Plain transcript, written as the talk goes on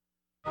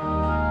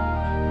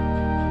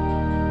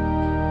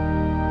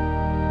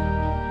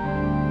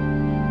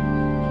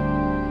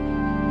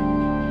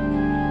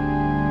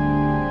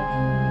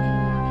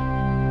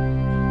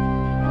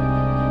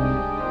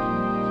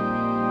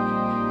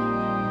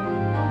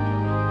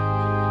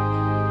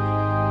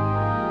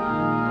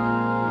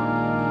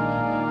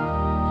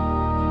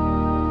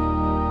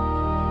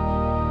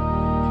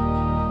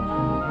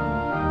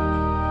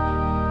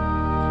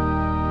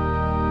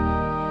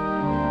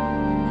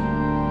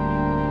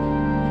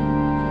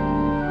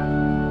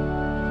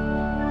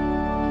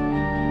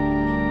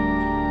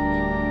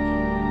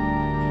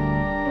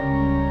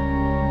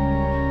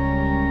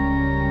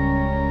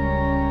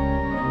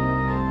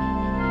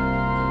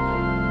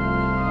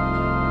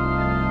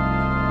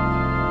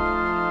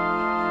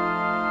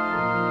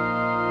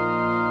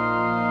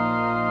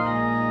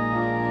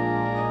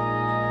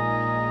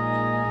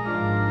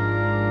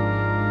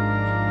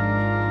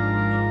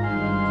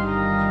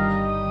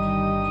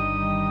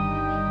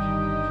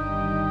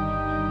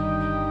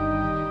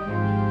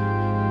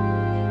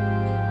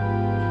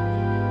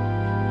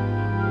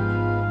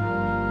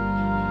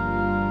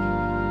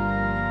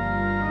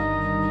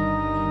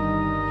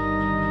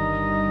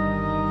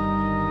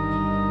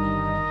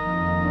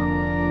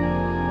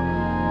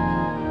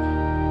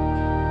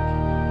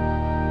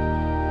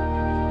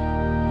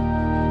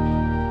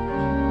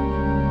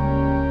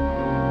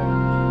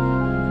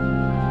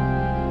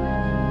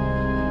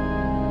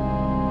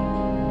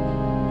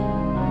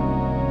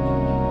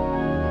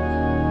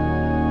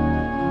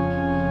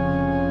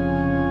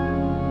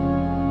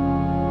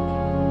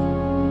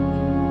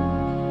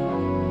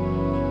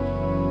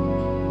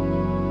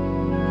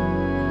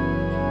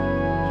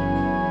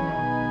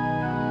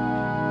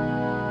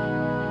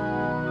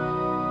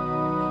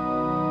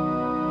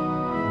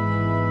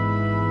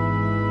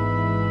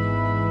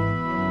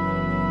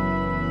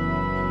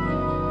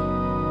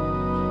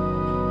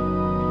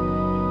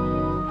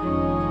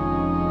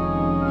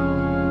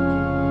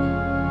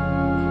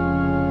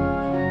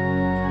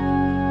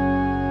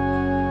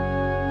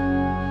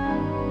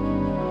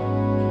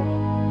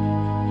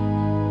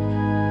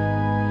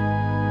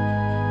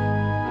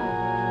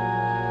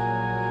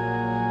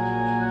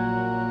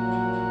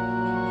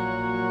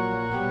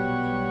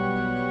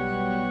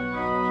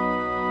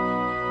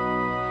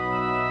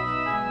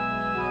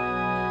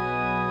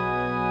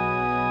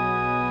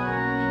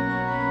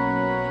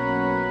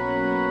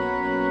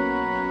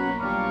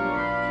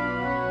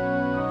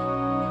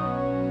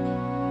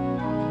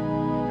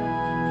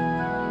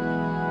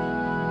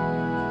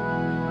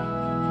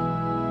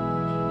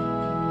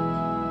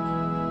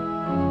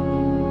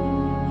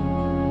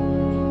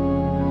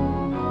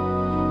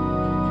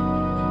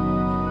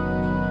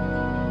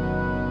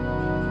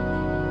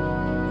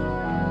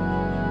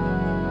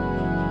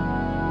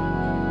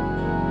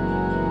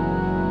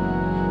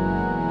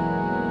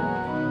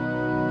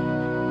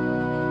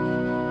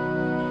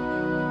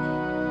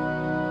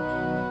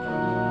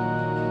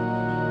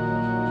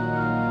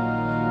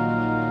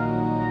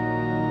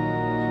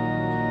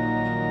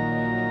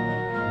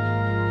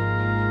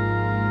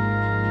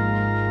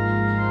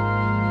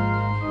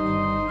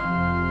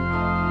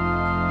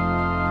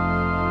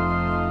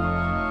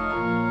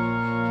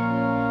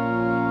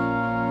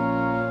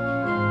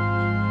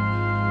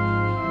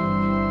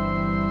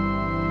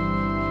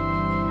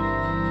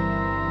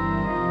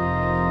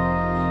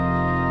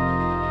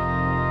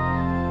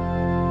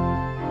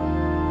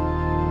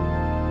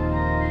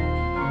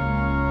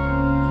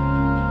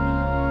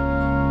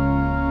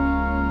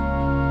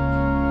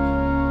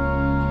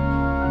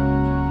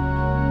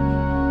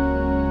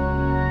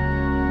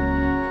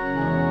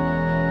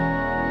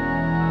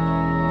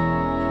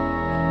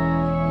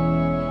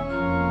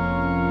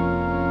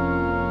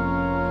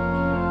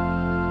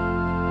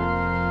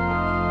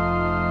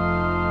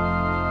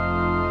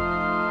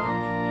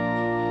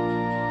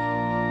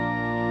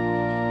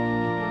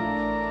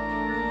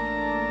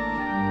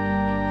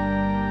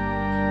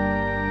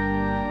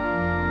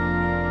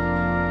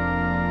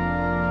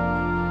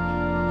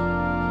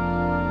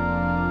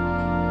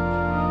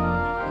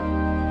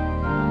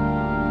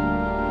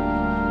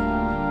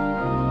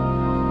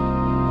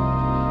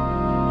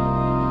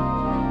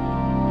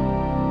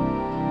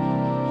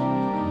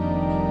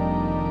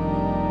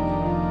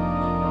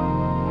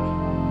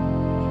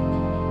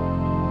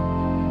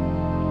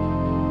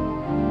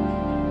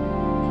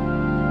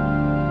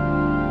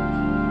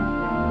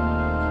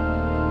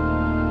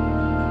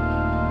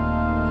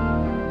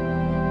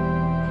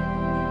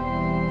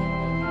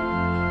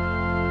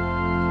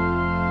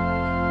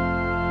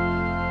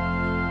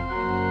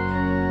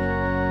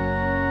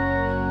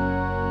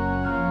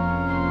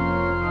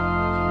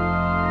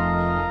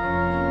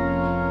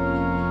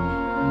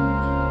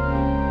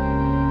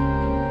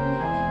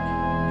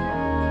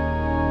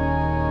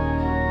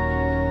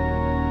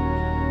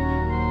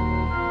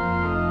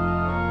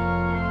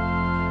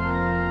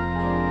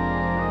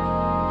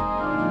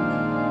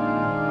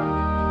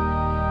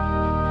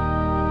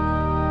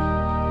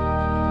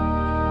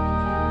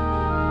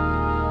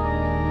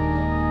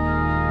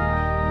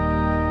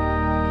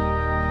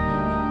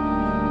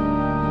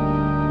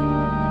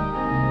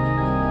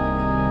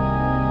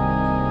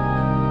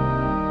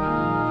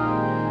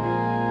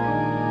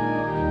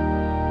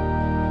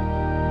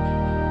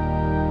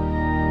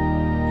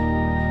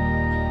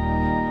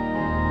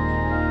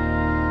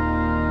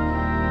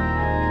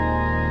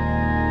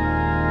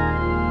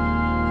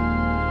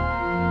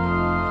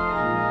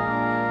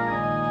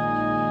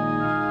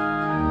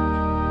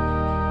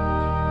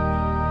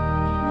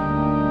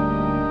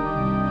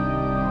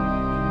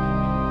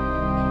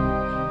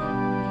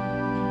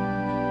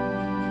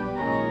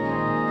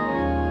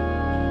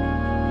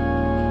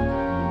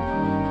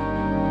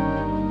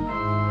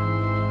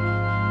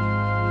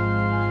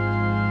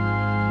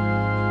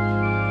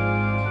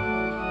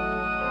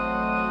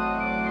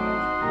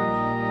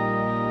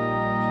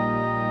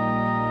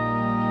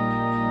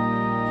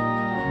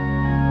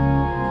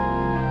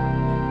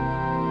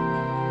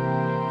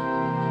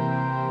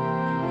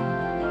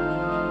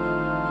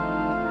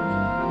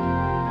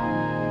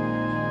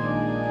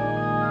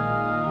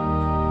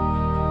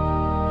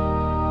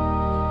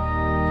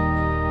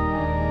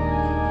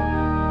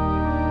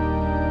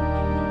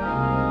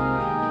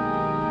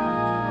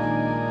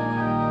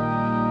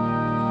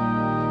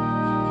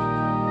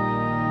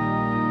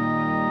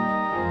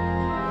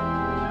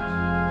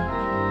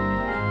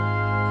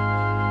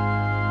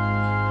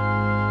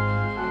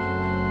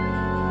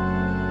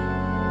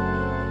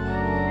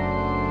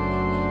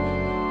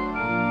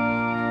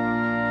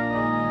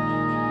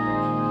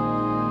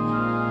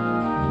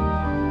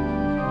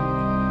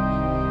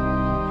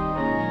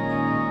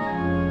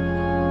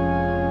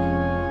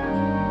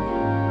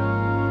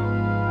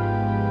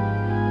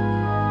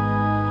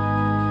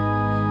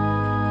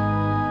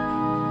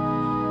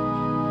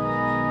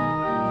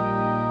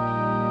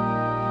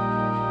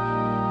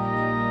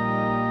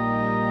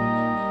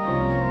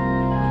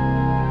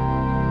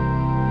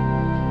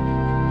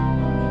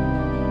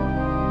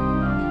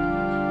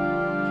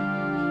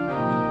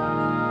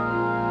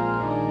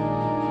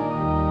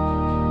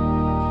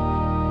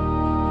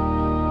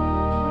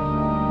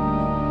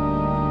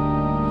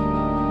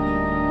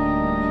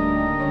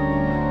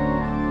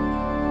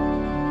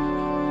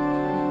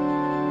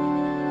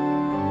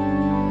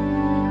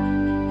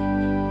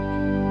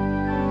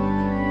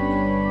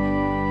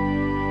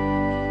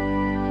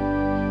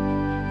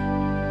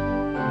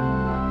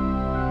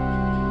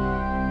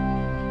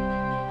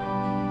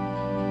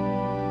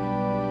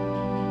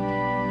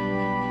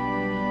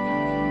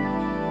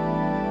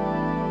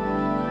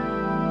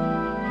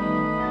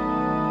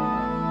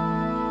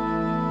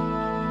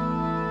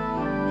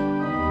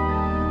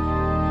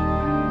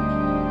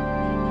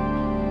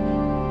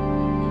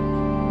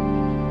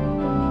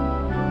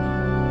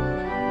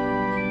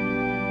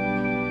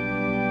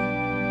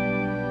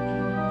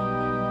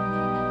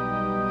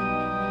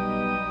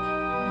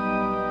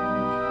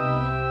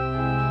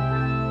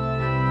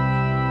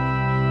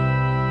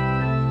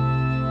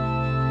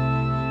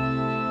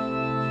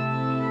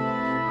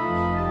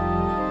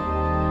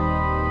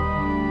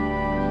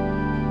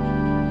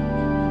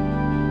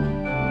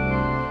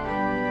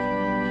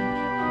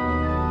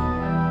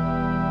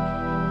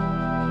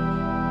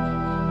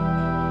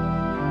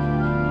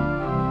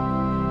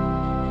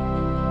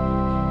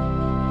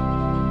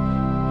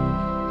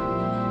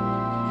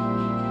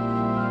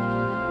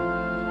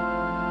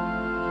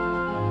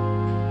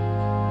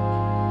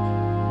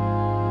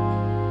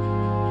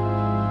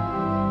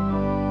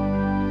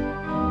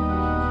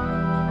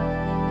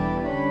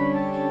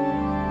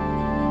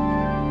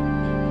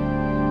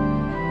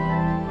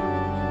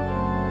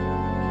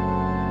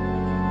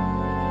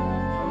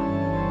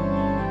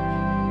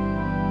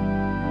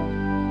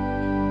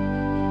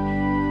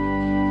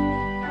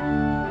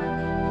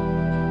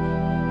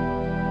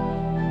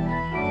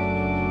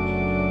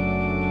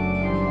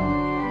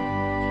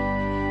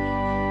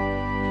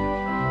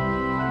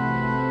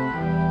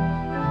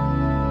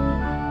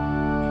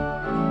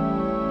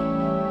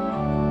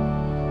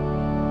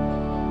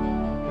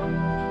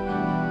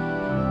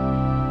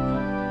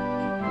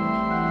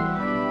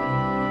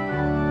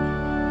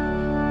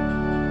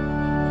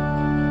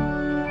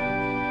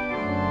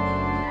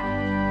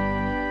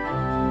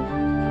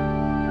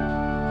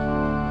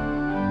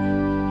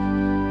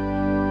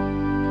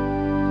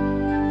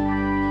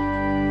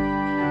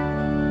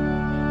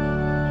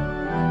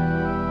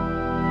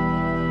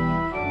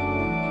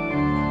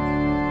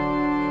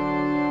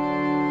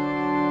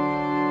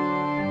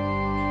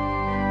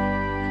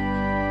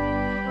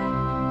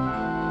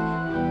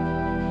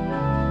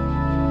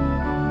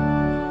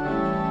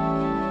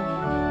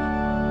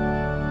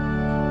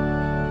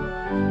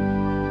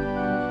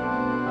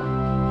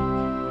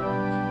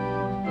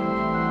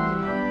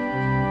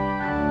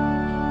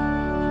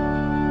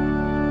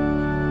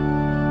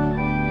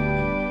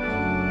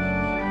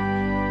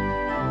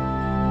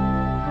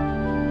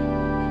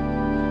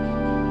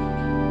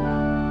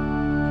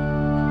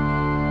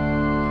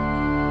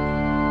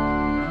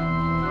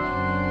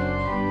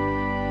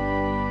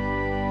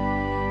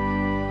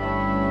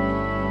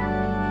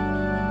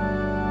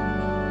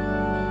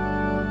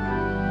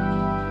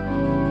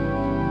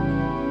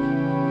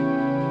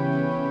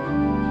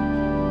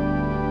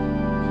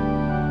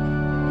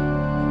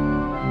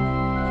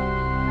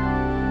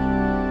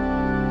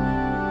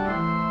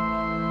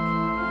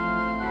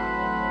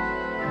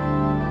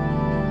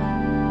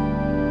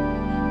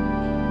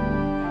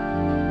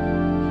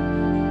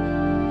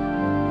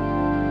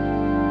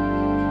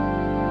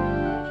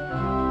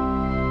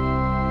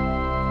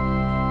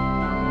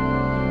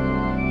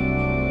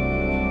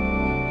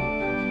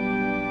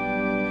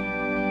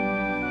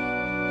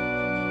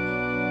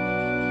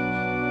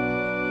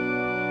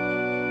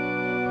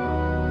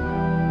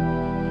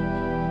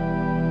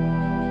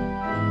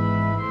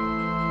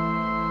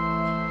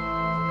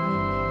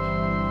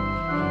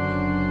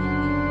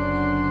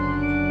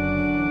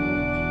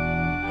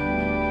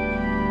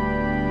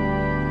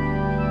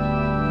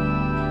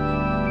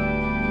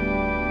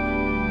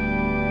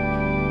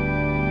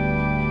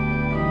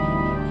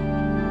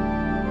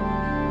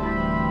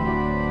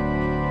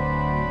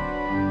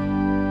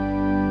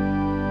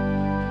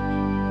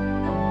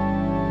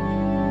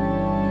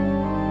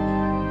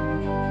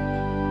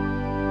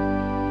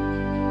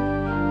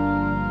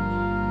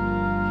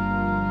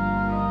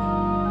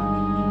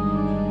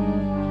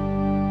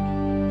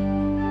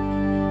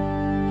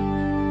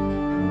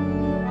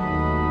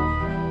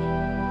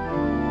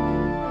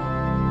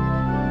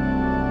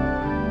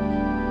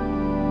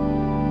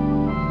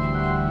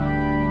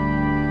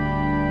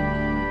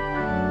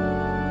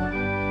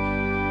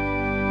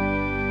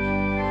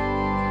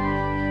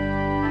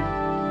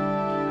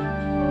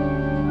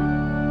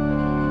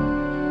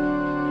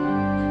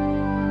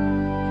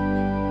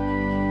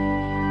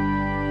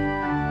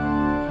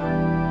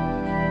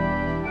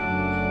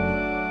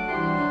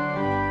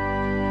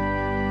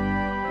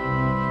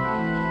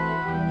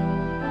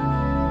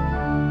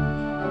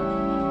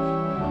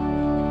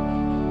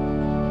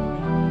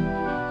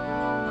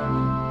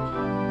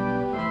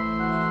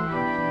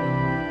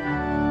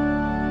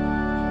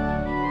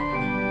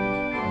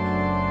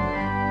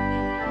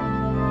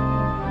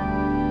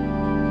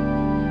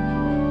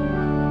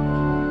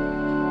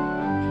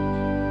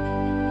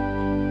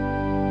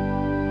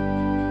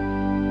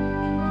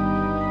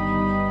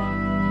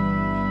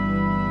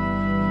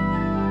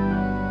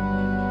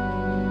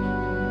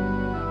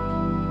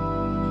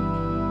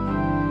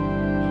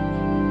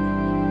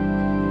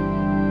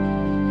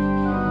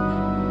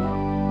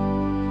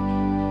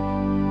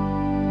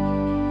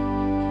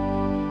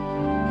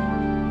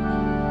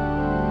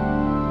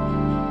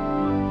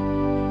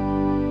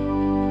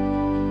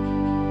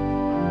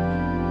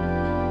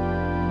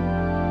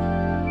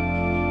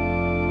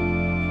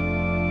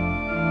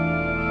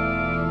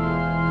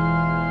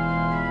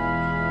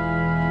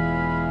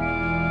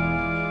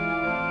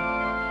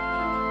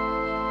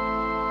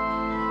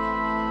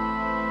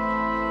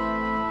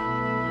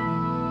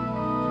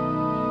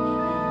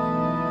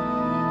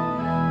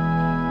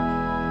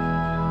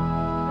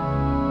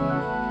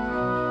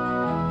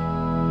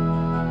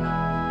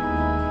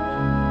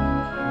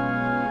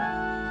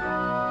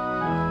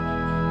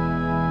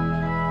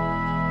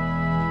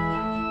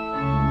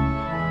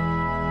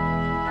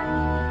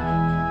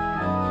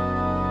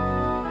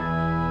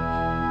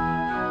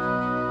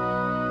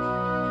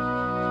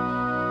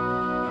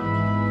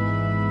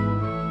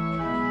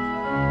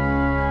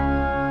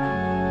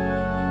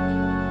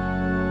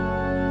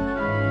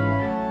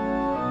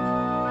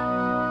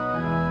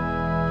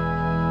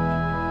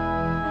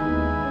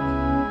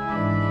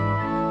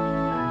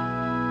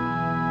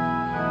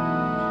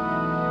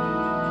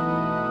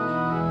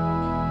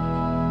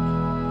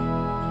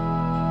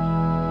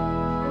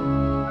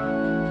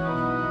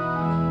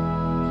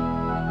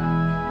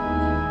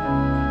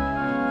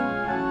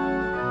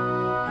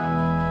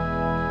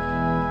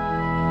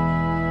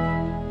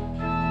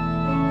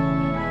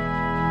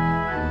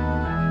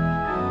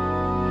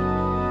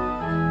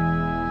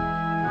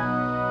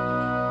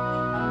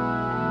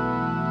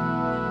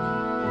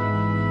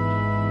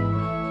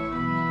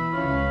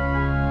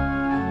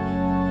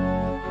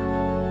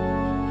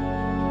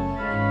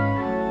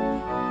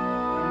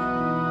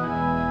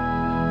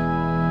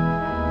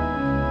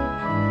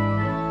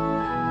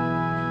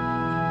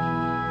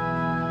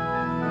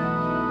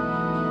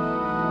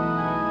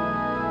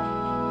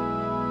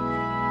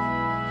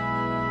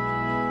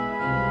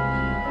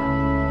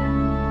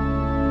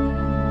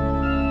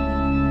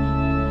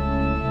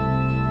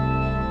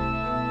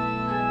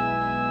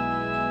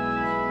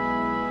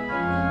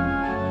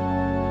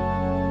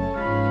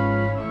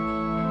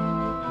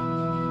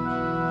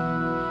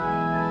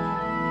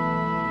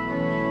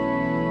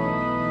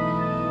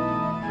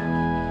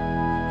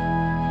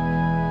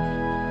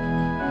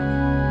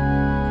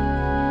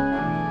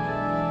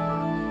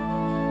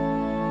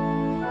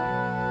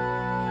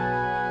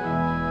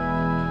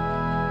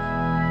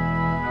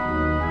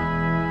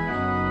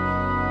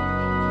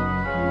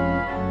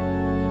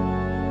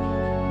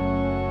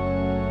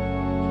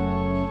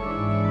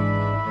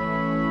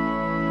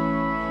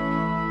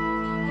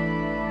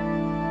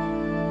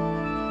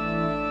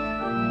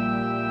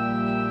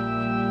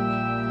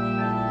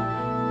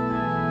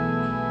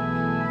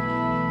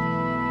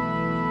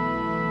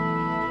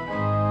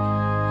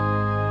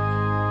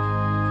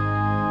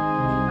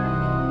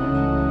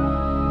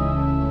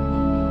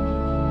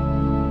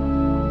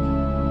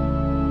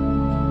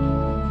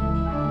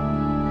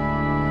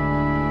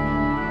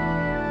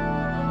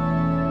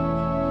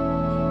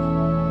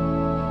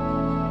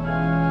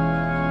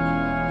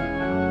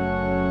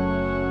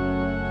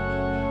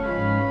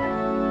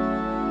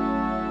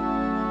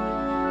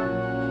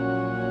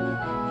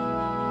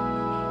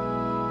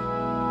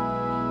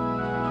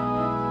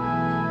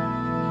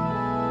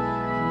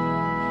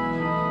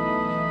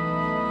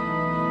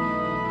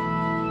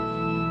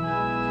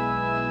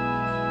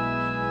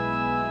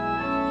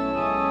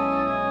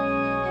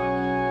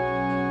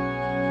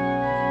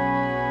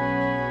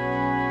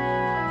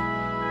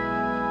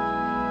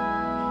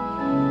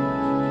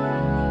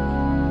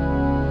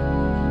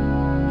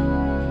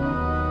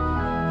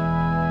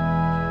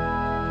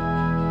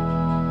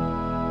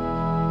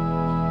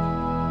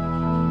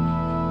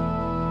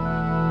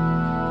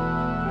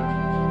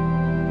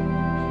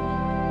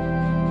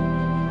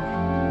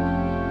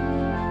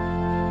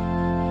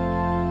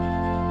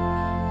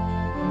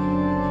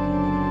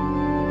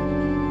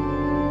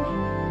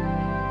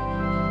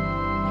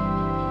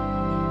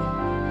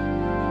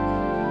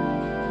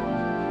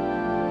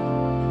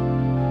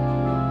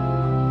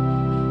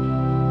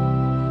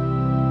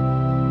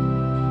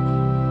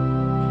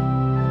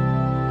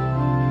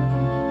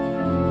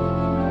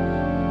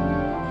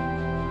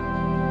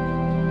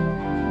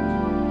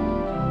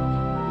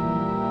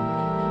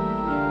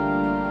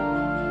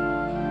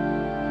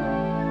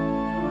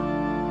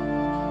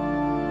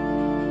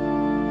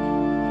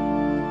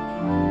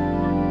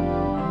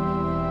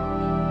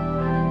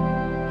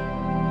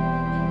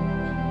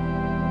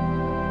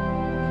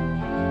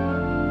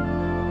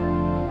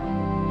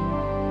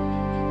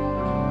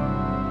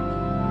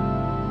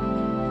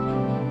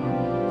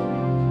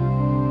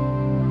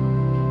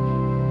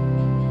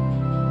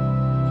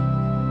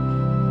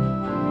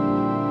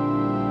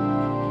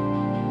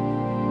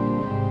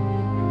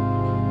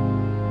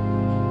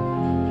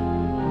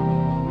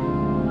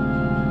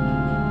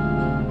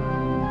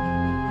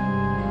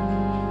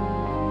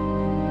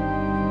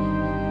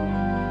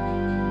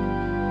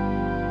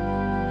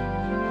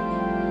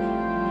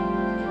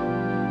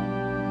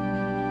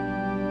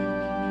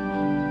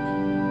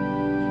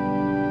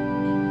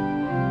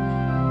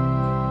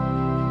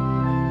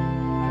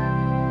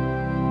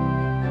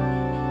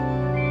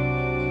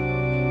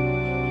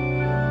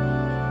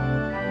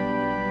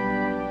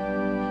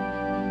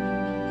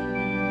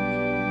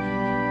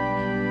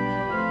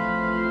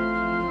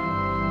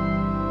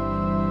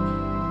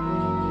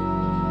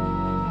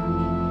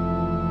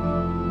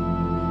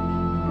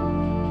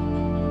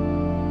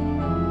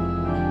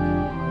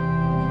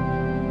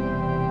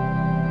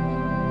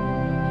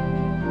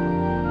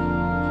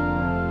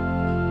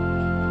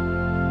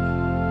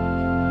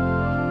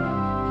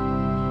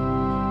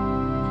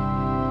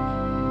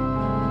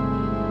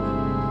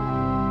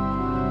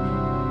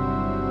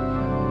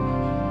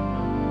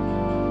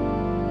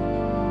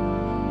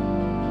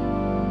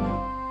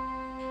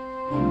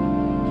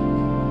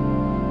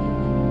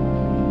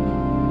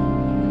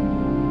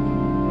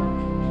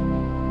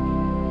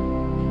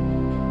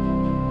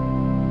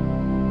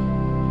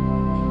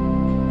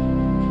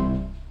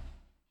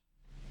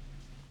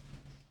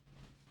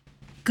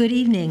Good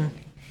evening.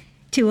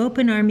 To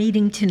open our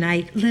meeting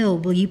tonight, Lil,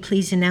 will you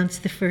please announce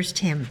the first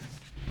hymn?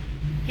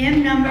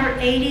 Hymn number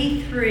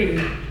 83.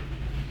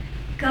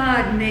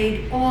 God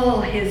made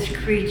all his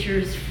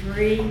creatures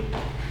free.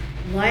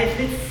 Life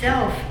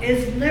itself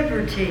is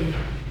liberty.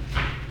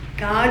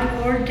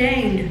 God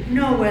ordained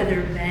no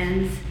other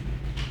bands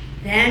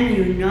than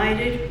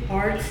united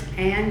hearts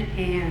and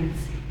hands.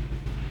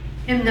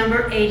 Hymn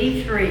number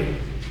 83.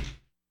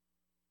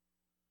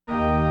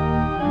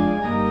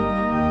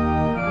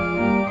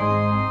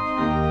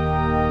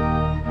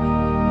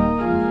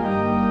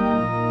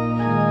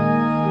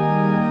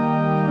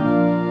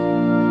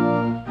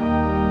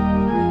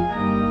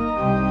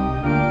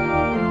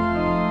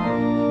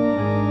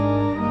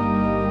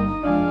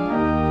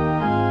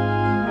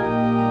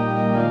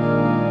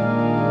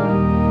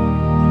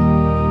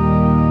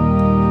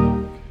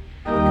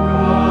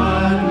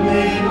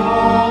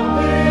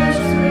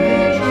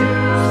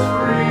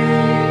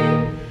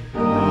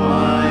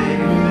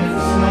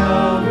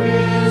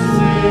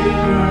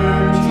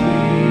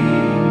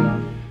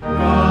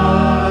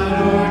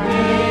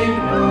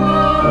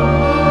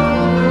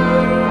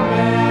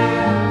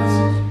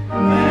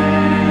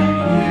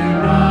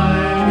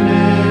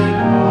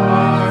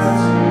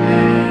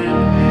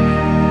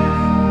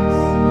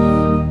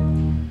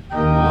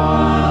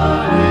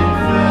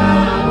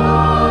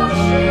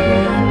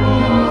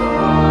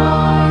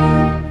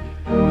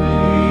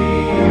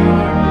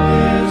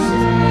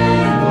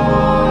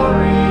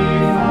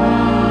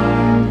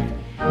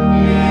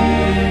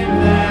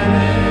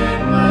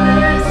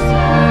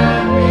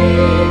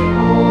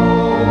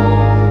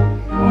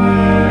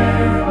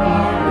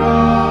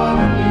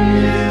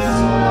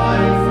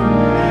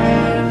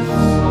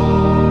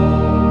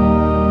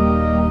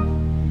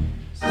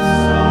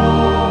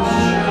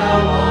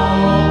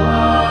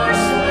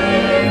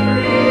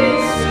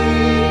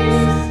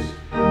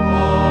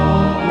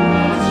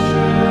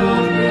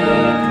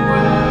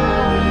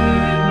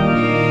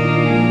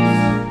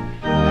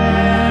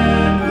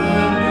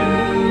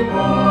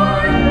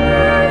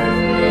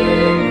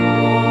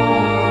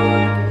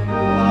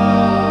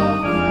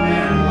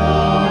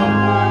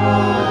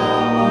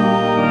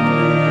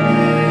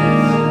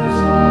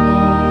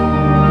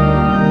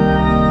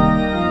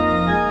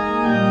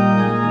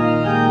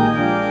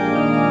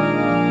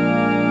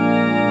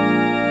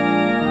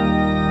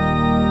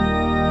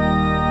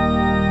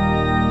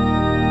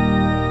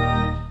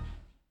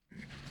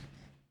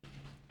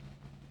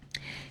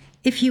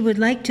 If you would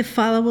like to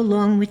follow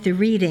along with the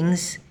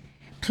readings,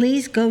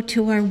 please go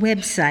to our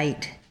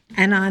website,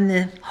 and on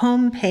the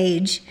home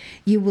page,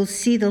 you will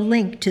see the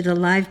link to the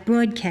live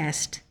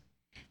broadcast.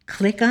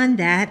 Click on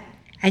that,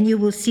 and you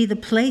will see the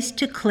place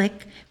to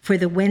click for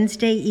the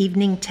Wednesday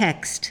evening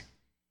text.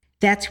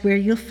 That's where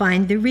you'll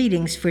find the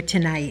readings for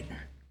tonight.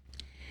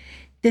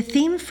 The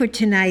theme for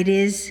tonight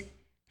is,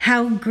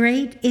 How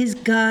Great is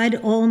God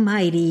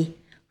Almighty,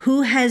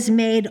 who has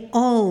made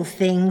all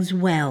things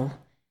well.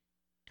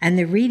 And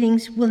the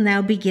readings will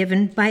now be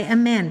given by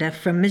Amanda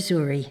from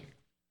Missouri.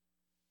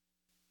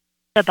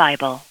 The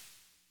Bible.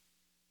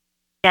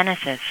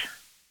 Genesis.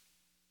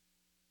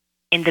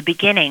 In the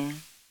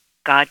beginning,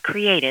 God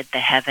created the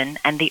heaven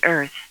and the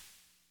earth.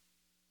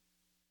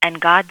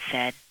 And God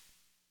said,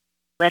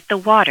 Let the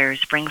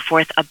waters bring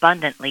forth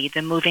abundantly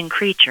the moving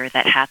creature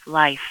that hath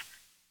life,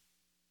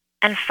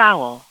 and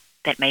fowl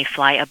that may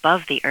fly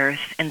above the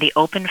earth in the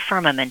open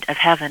firmament of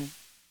heaven.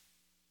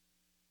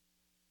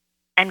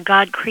 And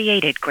God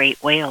created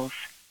great whales,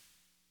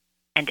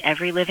 and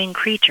every living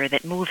creature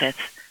that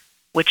moveth,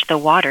 which the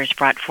waters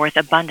brought forth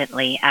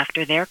abundantly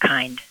after their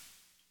kind,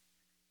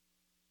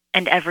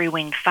 and every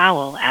winged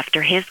fowl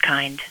after his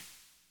kind.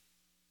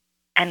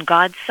 And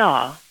God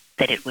saw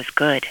that it was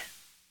good.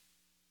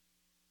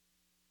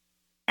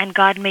 And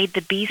God made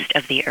the beast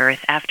of the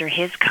earth after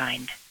his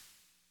kind,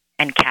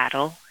 and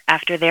cattle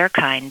after their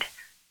kind,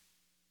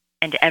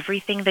 and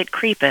everything that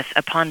creepeth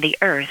upon the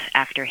earth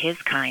after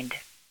his kind.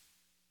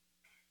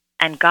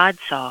 And God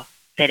saw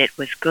that it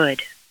was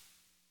good.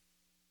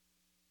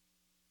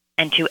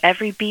 And to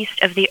every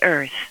beast of the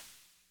earth,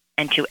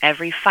 and to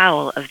every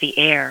fowl of the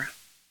air,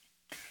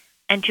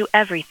 and to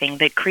everything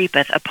that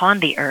creepeth upon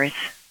the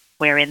earth,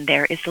 wherein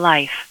there is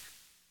life,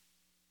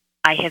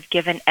 I have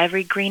given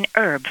every green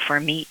herb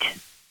for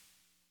meat.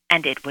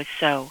 And it was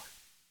so.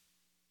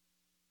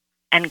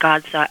 And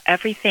God saw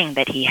everything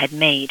that he had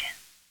made,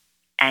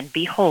 and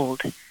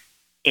behold,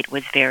 it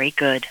was very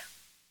good.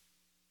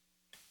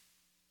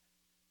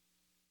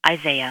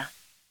 Isaiah.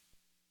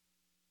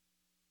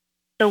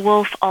 The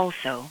wolf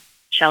also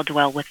shall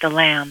dwell with the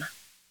lamb,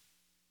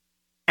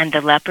 and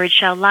the leopard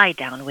shall lie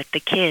down with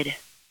the kid,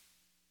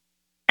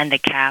 and the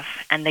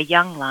calf and the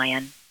young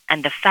lion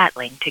and the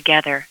fatling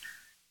together,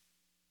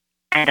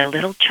 and a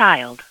little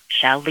child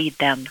shall lead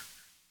them.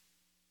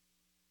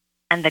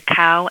 And the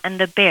cow and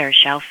the bear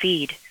shall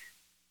feed,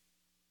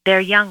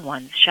 their young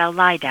ones shall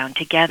lie down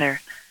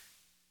together,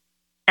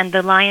 and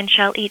the lion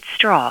shall eat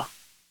straw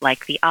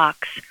like the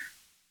ox,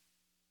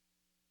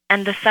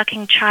 and the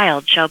sucking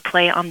child shall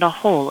play on the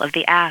hole of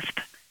the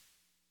asp,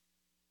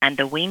 and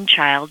the weaned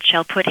child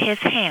shall put his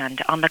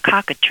hand on the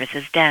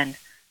cockatrice's den.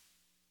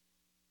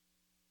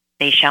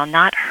 They shall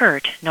not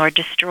hurt nor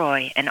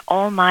destroy in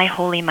all my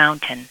holy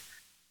mountain,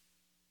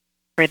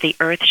 for the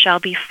earth shall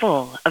be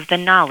full of the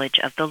knowledge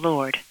of the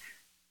Lord,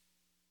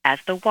 as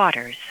the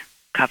waters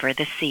cover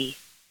the sea.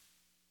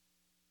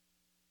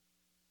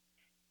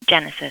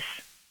 Genesis.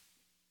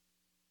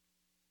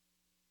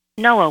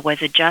 Noah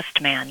was a just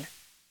man,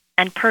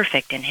 and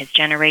perfect in his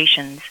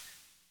generations,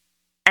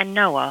 and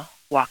Noah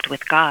walked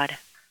with God.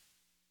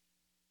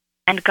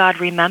 And God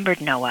remembered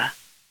Noah,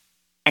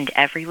 and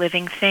every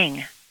living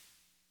thing,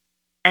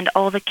 and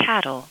all the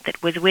cattle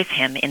that was with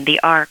him in the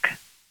ark.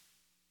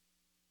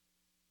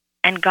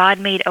 And God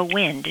made a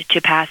wind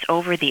to pass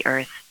over the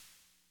earth,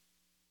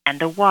 and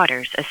the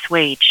waters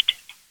assuaged.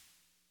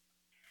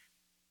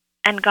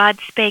 And God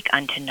spake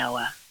unto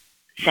Noah,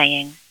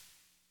 saying,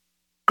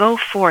 Go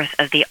forth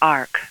of the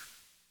ark,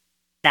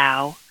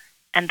 thou,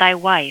 and thy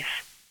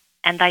wife,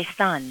 and thy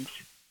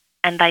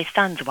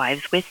sons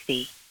wives with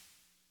thee.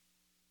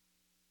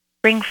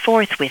 Bring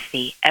forth with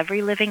thee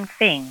every living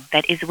thing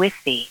that is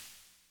with thee,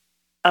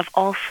 of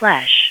all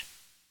flesh,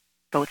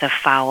 both of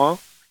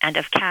fowl and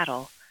of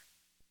cattle,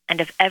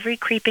 and of every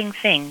creeping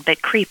thing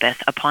that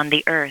creepeth upon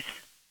the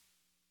earth.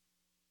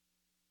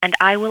 And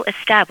I will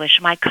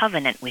establish my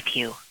covenant with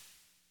you.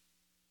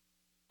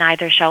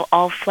 Neither shall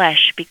all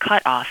flesh be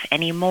cut off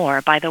any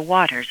more by the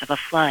waters of a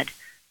flood.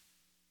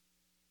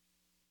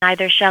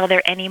 Neither shall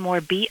there any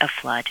more be a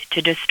flood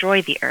to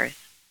destroy the earth.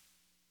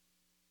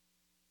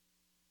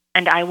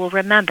 And I will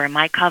remember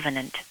my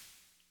covenant,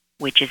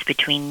 which is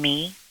between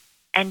me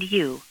and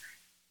you,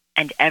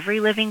 and every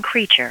living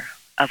creature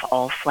of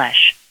all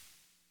flesh.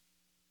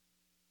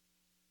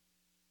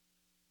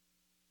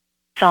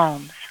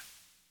 Psalms.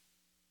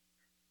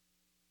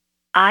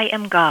 I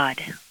am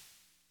God,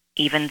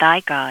 even thy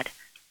God.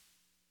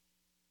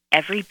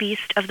 Every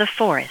beast of the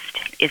forest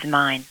is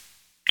mine,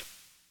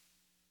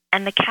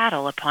 and the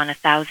cattle upon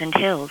 1,000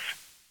 hills.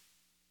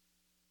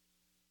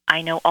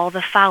 I know all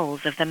the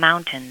fowls of the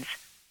mountains,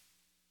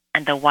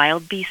 and the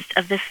wild beasts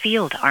of the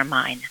field are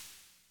mine.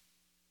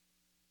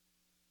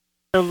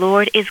 The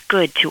Lord is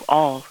good to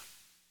all,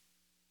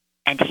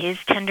 and his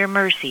tender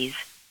mercies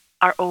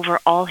are over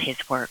all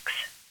his works.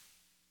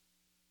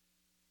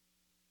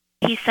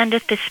 He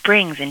sendeth the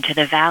springs into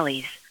the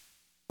valleys,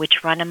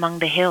 which run among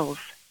the hills.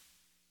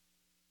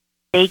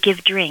 They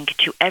give drink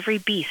to every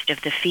beast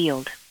of the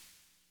field.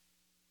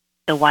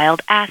 The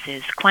wild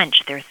asses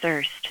quench their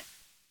thirst.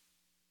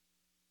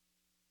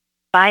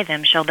 By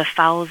them shall the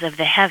fowls of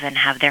the heaven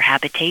have their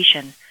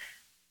habitation,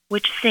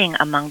 which sing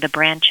among the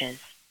branches.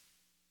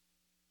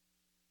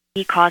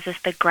 He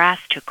causeth the grass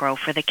to grow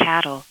for the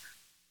cattle,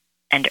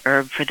 and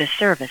herb for the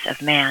service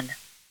of man,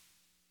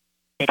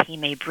 that he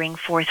may bring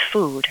forth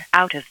food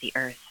out of the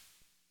earth.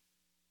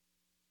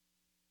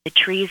 The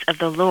trees of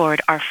the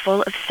Lord are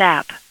full of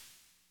sap,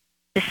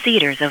 the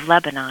cedars of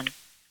Lebanon,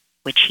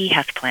 which he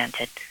hath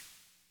planted,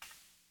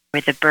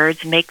 where the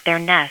birds make their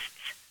nests.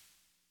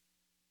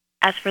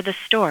 As for the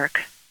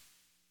stork,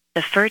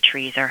 the fir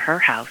trees are her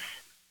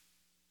house.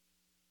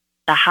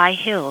 The high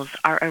hills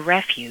are a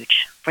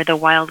refuge for the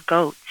wild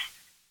goats,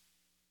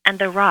 and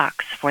the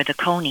rocks for the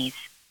conies.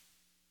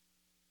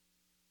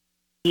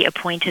 He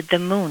appointed the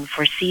moon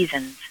for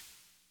seasons.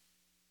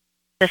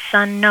 The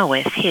sun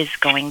knoweth his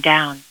going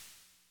down.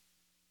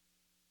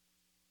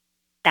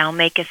 Thou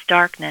makest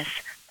darkness,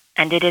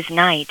 and it is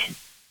night,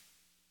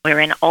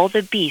 wherein all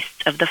the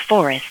beasts of the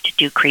forest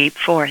do creep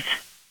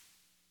forth.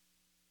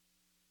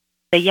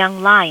 The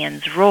young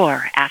lions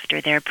roar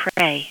after their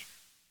prey,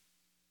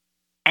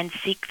 and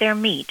seek their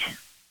meat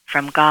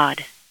from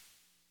God.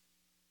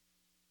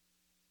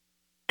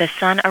 The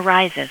sun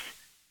ariseth,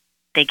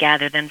 they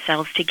gather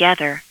themselves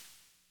together,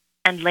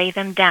 and lay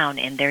them down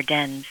in their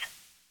dens.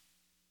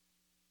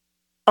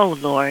 O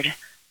Lord,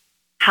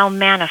 how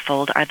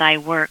manifold are thy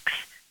works!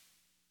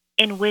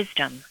 In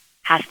wisdom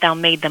hast thou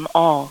made them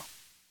all.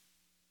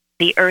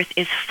 The earth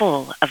is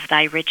full of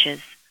thy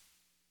riches.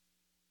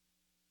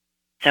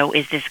 So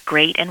is this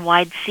great and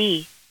wide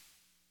sea,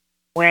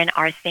 wherein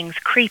are things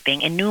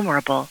creeping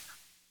innumerable,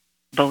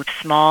 both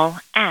small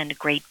and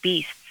great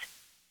beasts.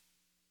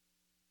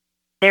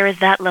 There is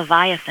that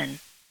Leviathan,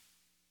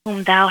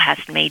 whom thou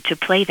hast made to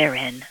play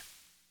therein.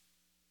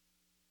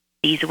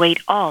 These wait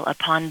all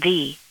upon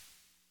thee,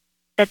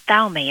 that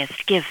thou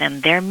mayest give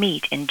them their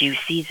meat in due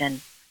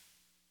season.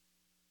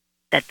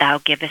 That thou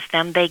givest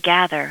them they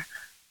gather,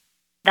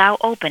 thou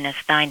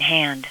openest thine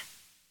hand,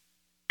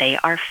 they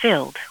are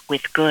filled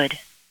with good.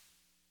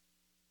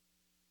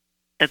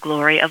 The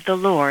glory of the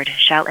Lord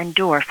shall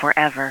endure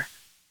forever.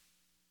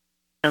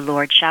 The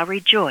Lord shall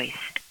rejoice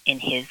in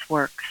his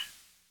works.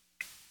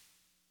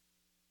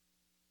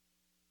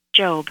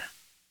 Job.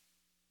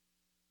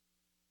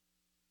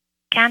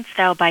 Canst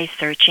thou by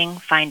searching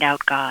find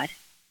out God?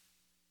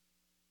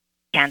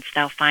 Canst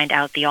thou find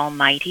out the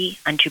Almighty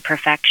unto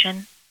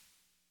perfection?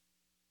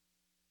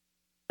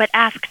 But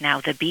ask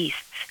now the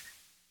beasts,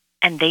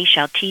 and they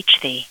shall teach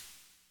thee,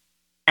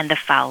 and the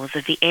fowls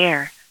of the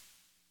air,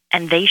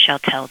 and they shall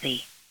tell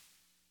thee.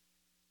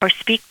 or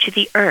speak to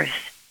the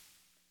earth,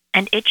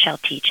 and it shall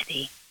teach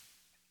thee.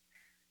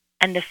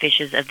 And the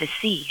fishes of the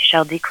sea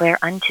shall declare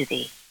unto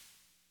thee,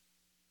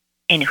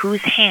 in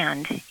whose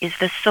hand is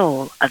the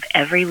soul of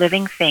every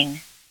living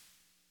thing,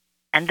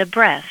 and the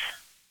breath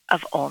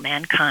of all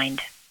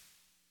mankind.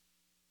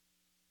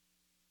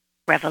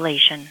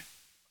 Revelation.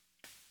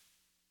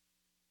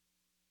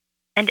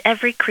 And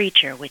every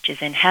creature which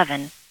is in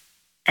heaven,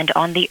 and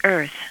on the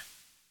earth,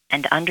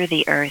 and under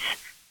the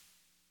earth,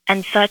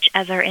 and such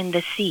as are in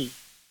the sea,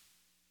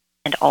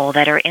 and all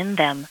that are in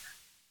them,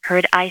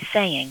 heard I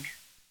saying,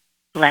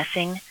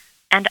 Blessing,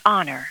 and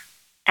honor,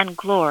 and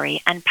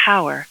glory, and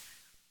power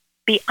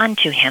be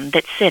unto him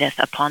that sitteth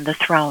upon the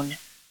throne,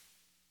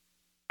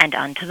 and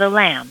unto the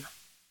Lamb,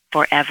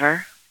 for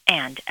ever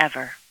and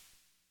ever.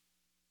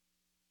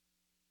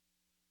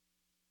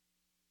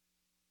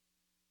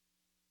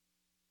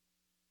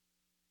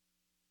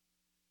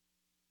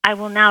 I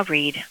will now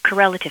read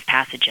correlative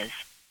passages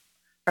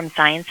from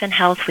Science and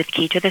Health with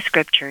Key to the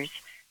Scriptures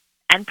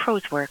and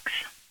Prose Works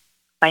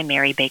by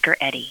Mary Baker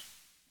Eddy.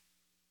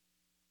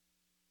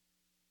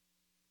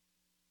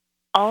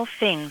 All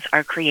things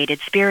are created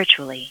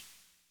spiritually.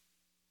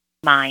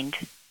 Mind,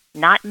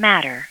 not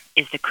matter,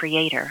 is the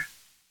creator.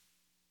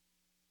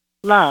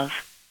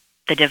 Love,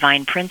 the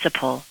divine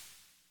principle,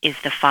 is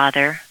the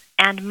father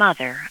and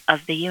mother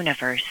of the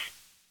universe,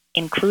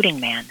 including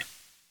man.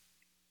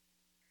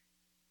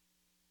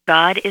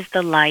 God is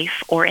the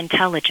life or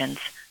intelligence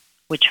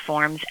which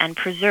forms and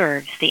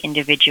preserves the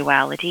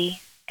individuality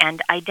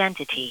and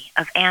identity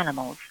of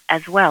animals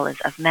as well as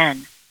of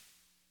men.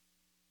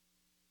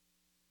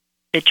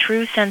 The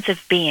true sense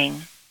of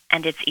being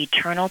and its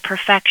eternal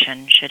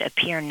perfection should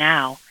appear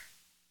now,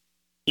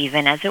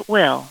 even as it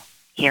will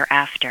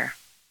hereafter.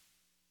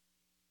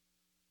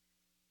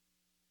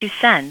 To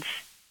sense,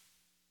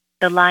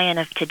 the lion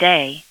of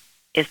today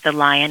is the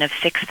lion of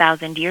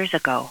 6,000 years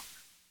ago.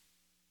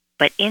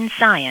 But in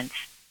science,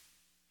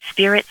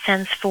 spirit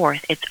sends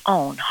forth its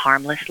own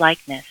harmless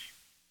likeness.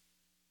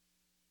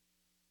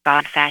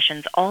 God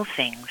fashions all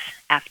things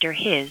after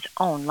his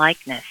own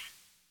likeness.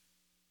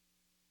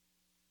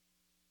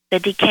 The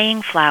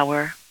decaying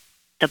flower,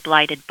 the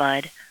blighted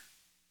bud,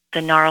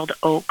 the gnarled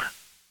oak,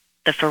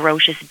 the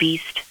ferocious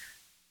beast,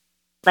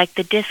 like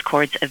the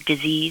discords of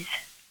disease,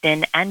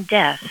 sin, and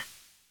death,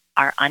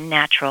 are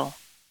unnatural.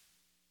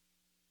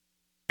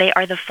 They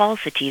are the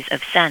falsities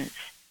of sense,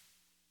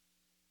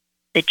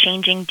 the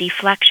changing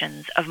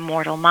deflections of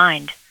mortal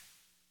mind.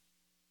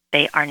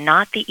 They are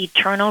not the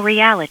eternal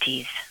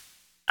realities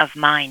of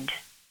mind.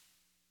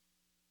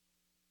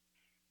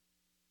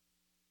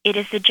 It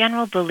is the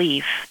general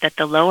belief that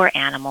the lower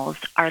animals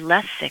are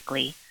less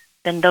sickly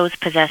than those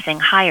possessing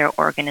higher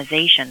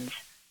organizations,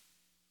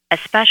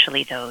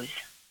 especially those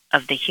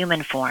of the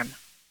human form.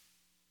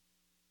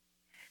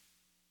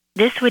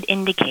 This would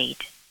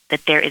indicate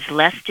that there is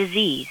less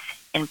disease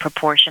in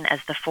proportion as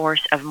the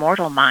force of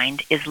mortal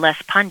mind is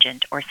less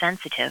pungent or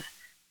sensitive,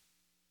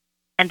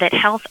 and that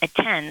health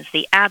attends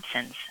the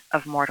absence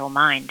of mortal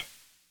mind.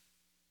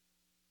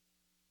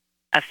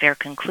 A fair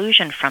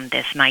conclusion from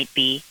this might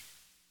be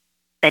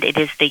that it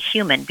is the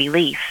human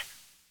belief,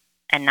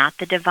 and not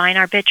the divine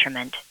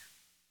arbitrament,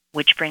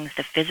 which brings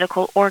the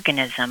physical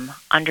organism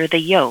under the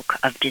yoke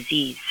of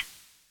disease.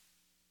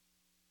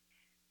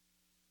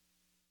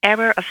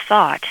 Error of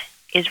thought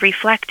is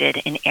reflected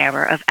in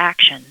error of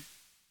action.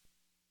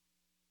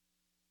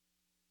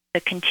 The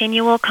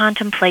continual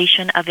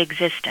contemplation of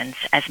existence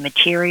as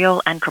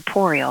material and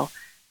corporeal,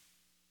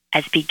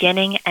 as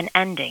beginning and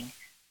ending,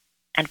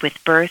 and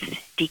with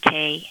birth,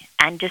 decay,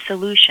 and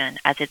dissolution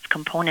as its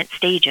component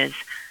stages,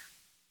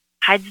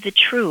 hides the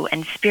true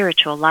and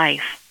spiritual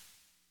life,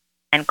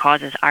 and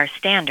causes our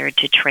standard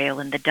to trail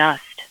in the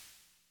dust.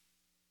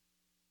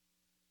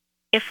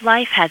 If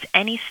life has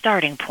any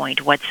starting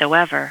point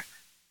whatsoever,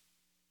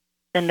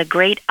 then the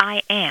great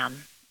I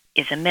Am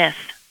is a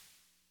myth.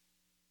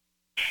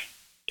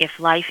 If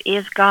life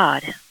is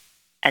God,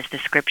 as the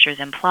scriptures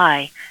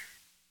imply,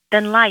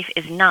 then life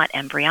is not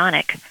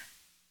embryonic.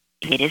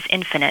 It is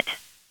infinite.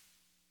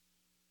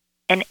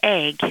 An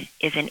egg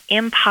is an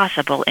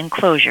impossible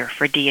enclosure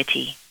for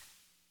deity.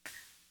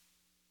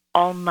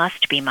 All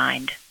must be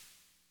mind,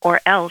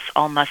 or else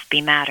all must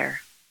be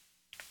matter.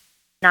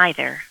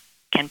 Neither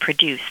can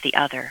produce the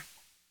other.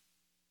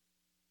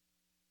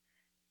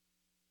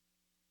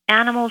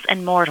 Animals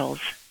and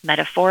mortals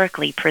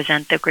metaphorically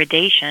present the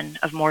gradation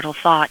of mortal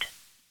thought,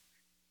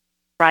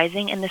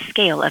 rising in the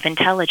scale of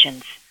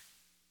intelligence,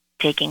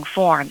 taking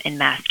form in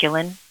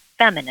masculine,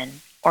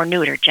 feminine, or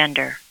neuter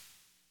gender.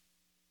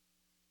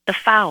 The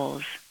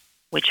fowls,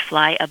 which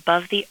fly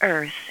above the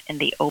earth in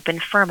the open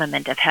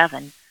firmament of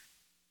heaven,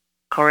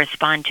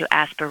 correspond to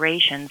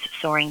aspirations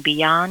soaring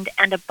beyond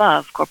and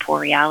above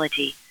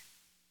corporeality,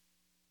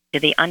 to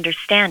the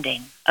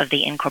understanding of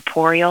the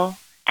incorporeal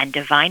and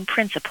divine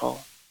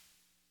principle,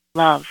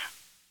 love.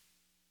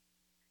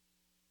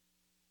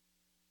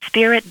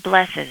 Spirit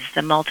blesses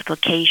the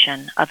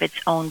multiplication of its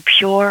own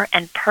pure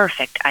and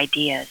perfect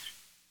ideas.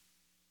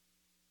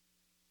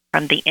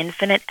 From the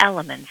infinite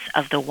elements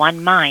of the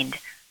one mind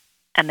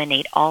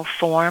emanate all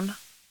form,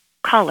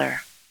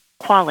 color,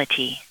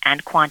 quality,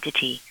 and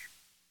quantity,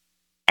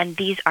 and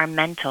these are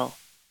mental,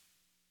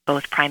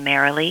 both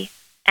primarily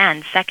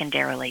and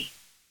secondarily.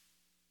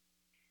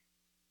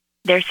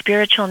 Their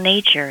spiritual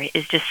nature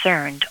is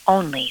discerned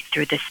only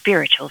through the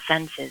spiritual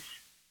senses.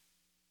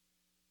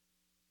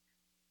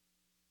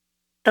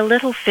 The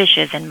little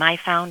fishes in my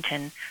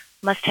fountain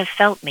must have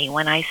felt me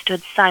when I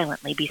stood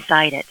silently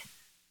beside it,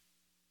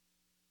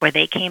 for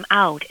they came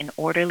out in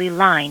orderly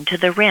line to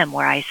the rim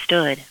where I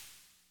stood.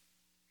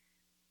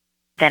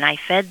 Then I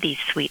fed these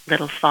sweet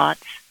little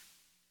thoughts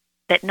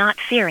that, not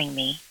fearing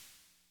me,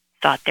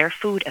 sought their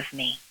food of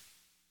me.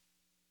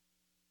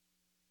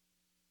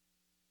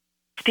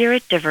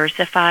 Spirit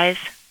diversifies,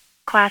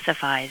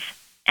 classifies,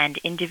 and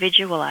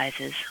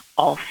individualizes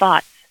all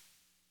thoughts,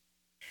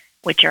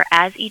 which are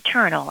as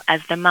eternal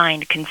as the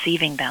mind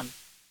conceiving them.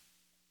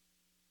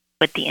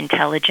 But the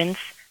intelligence,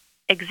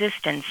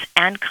 existence,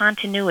 and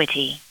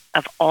continuity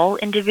of all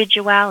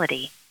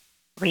individuality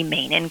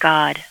remain in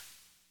God,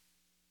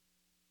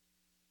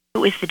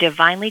 who is the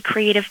divinely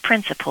creative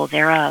principle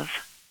thereof.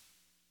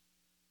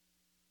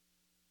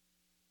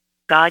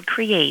 God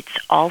creates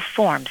all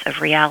forms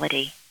of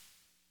reality.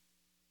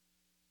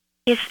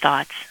 His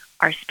thoughts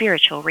are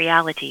spiritual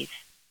realities.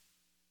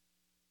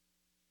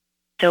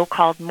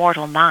 So-called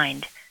mortal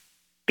mind,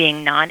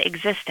 being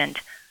non-existent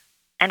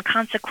and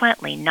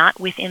consequently not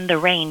within the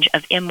range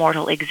of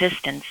immortal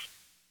existence,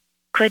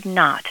 could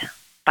not,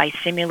 by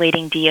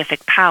simulating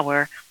deific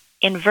power,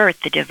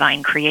 invert the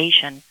divine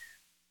creation,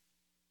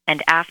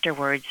 and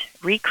afterwards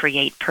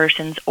recreate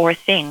persons or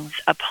things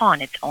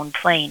upon its own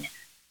plane,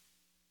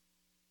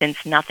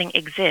 since nothing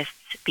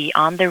exists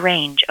beyond the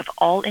range of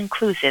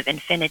all-inclusive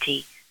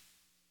infinity,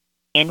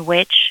 in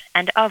which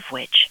and of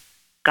which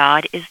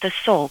God is the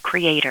sole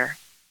creator.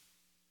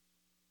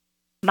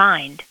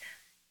 Mind,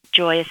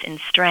 joyous in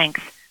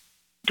strength,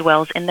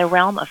 dwells in the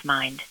realm of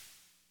mind.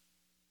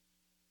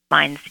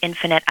 Mind's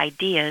infinite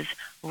ideas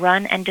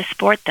run and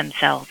disport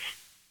themselves.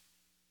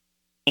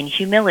 In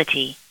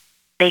humility,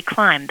 they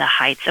climb the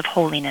heights of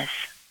holiness.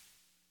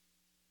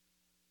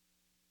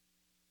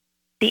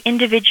 The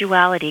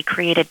individuality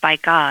created by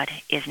God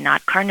is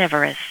not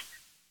carnivorous,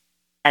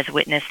 as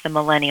witness the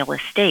millennial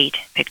estate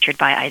pictured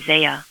by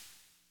Isaiah.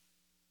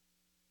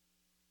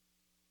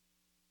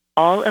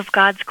 All of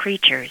God's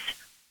creatures,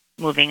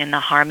 moving in the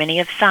harmony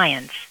of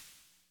science,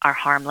 are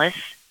harmless,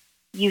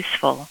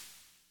 useful,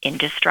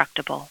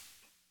 indestructible.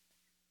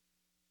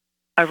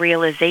 A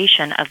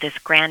realization of this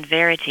grand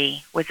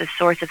verity was a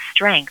source of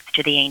strength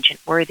to the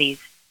ancient worthies.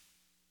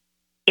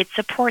 It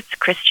supports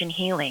Christian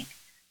healing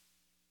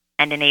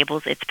and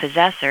enables its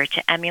possessor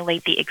to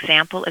emulate the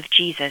example of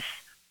Jesus,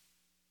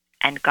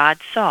 and God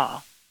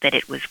saw that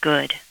it was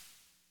good.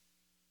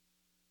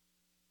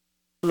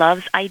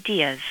 Love's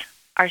ideas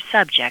are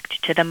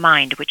subject to the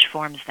mind which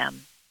forms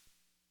them.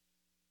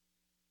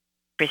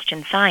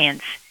 Christian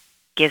Science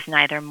gives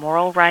neither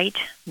moral right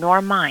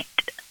nor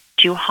might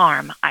to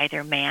harm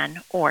either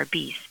man or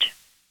beast.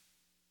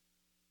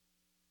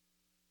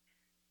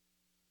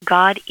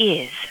 God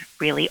is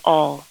really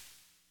all.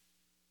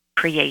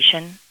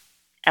 Creation,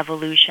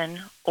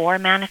 evolution, or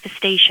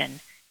manifestation,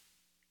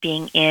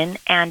 being in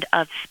and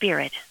of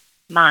spirit,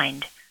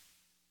 mind,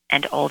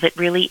 and all that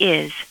really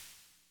is,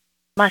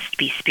 must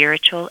be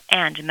spiritual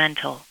and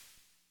mental.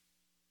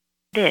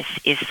 This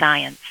is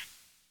science,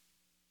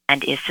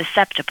 and is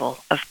susceptible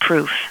of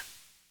proof.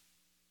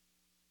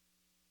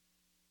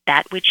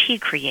 That which he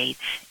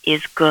creates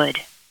is good,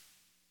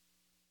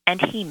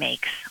 and he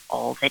makes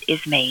all that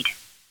is made.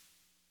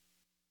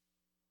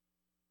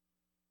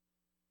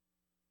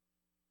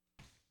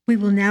 We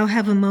will now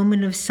have a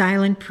moment of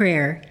silent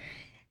prayer,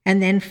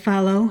 and then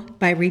follow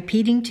by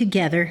repeating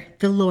together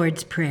the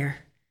Lord's Prayer.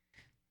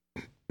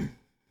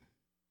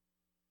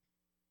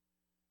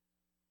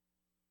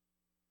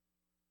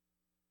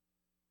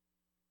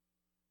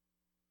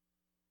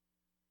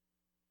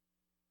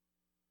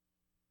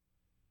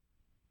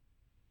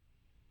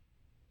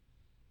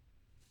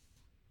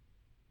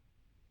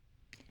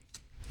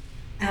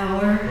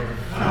 Our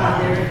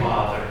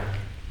Father,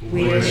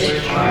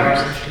 which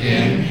art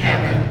in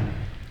heaven,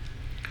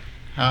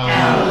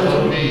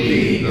 hallowed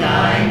be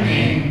thy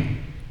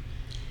name.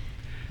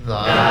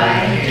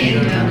 Thy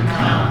kingdom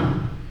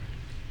come,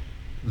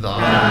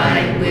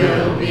 thy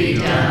will be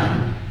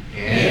done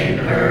in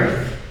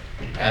earth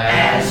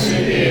as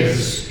it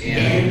is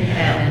in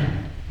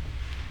heaven.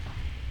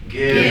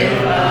 Give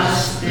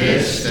us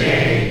this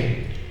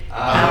day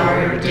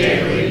our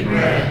daily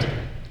bread,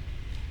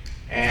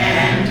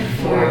 and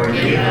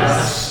forgive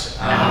us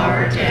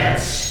our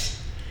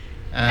debts,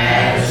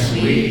 as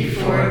we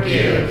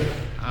forgive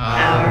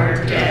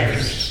our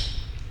debtors.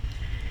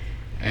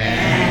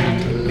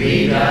 And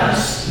lead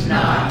us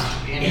not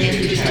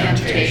into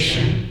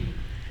temptation,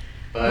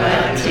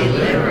 but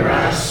deliver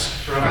us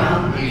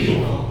from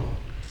evil.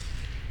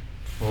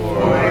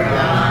 For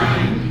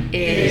thine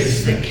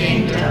is the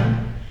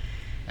kingdom,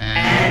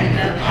 and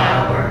the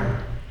power,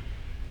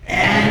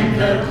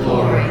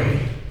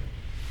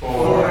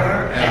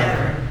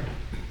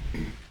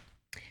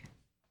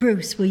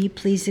 Bruce, will you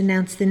please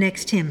announce the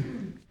next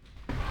hymn?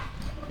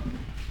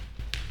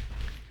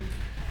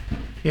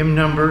 Hymn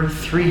number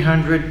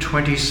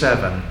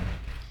 327.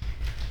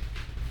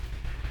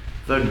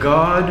 The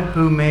God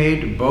who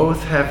made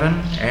both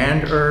heaven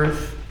and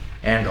earth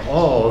and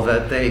all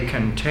that they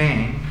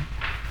contain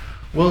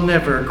will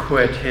never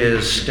quit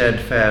his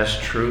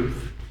steadfast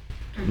truth,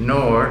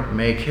 nor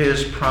make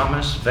his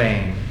promise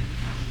vain.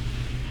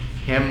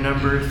 Hymn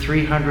number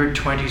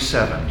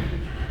 327.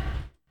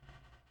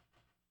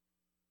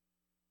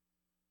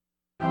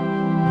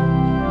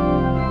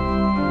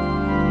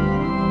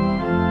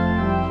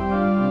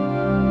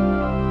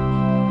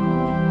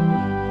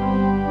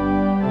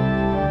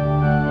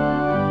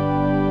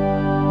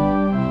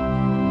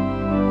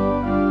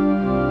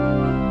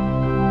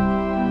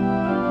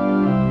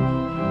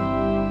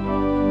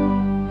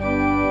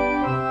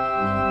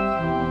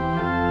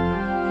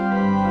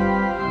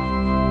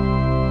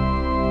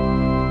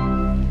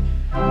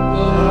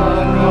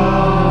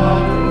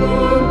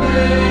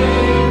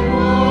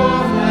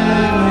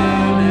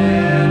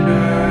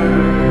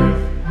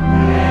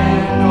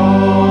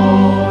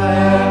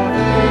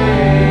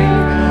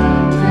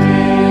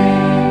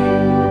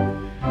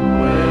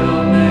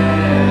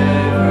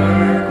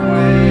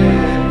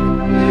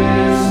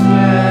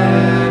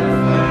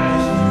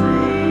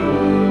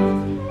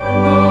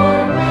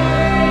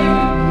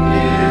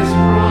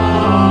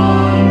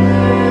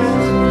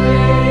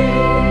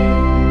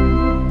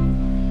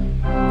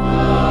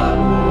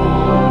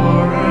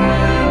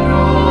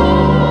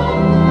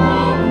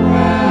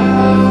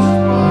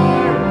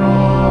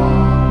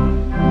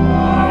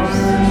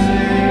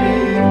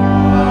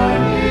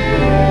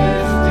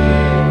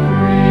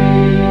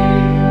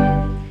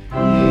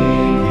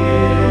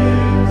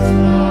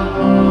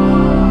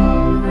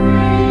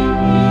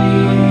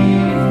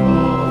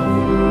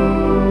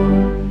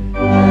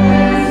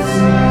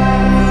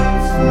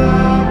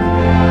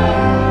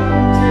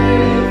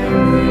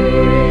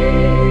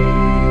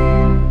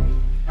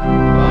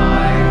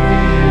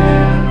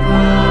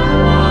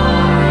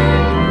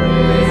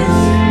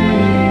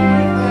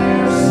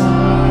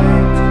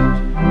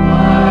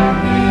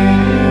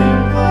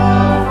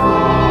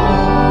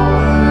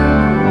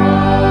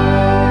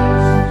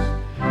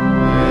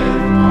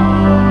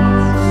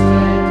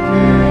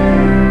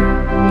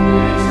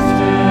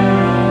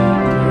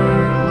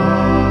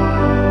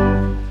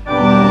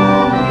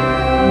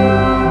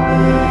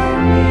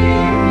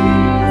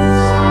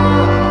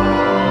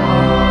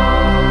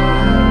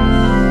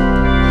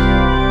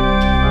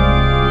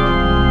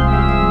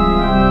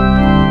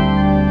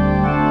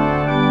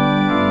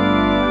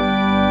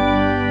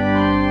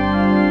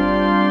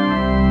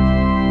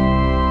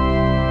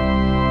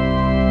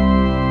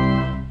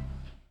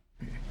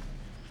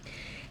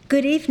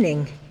 Good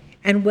evening,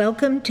 and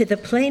welcome to the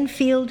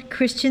Plainfield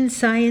Christian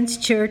Science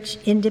Church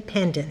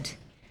Independent.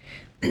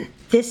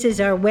 This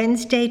is our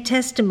Wednesday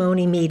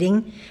testimony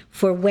meeting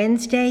for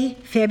Wednesday,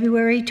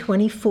 February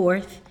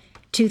 24th,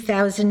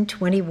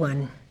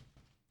 2021.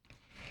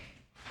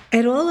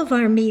 At all of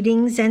our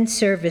meetings and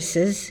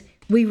services,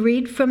 we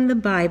read from the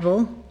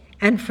Bible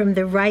and from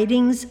the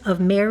writings of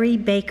Mary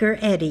Baker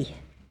Eddy.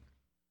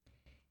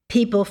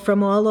 People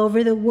from all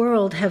over the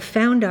world have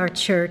found our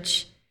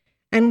church,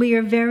 and we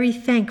are very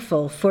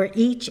thankful for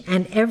each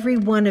and every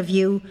one of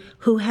you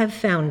who have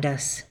found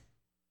us.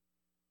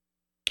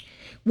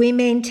 We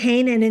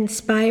maintain an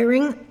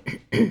inspiring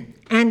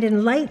and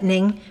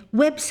enlightening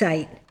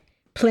website,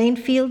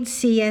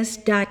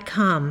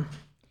 plainfieldcs.com,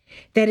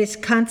 that is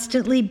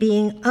constantly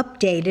being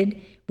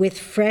updated with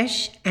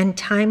fresh and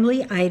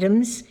timely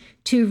items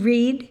to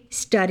read,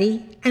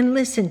 study, and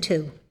listen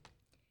to.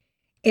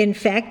 In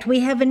fact,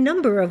 we have a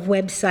number of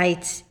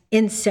websites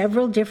in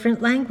several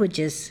different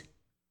languages.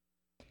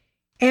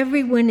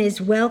 Everyone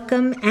is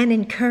welcome and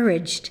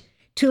encouraged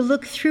to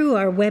look through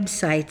our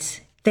websites.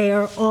 They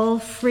are all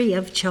free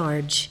of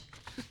charge.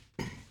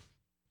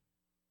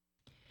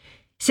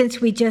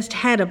 Since we just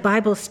had a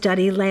Bible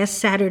study last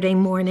Saturday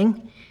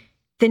morning,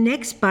 the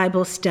next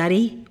Bible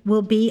study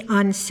will be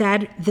on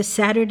the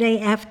Saturday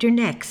after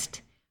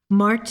next,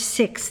 March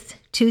 6th,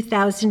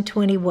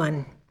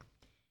 2021.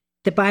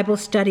 The Bible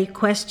study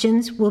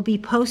questions will be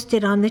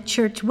posted on the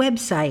church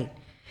website,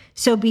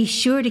 so be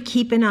sure to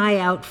keep an eye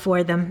out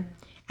for them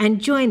and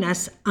join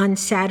us on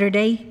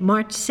Saturday,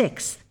 March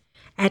 6th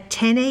at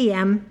 10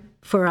 a.m.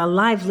 for a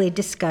lively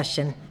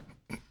discussion.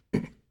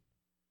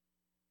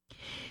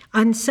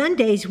 On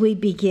Sundays, we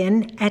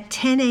begin at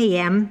 10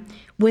 a.m.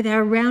 with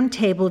our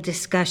roundtable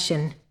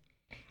discussion,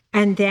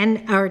 and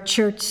then our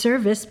church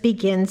service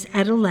begins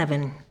at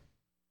 11.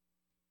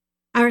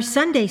 Our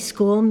Sunday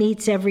school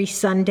meets every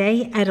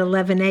Sunday at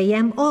 11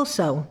 a.m.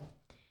 also.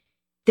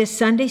 The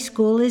Sunday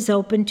school is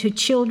open to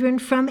children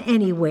from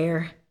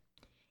anywhere.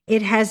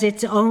 It has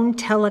its own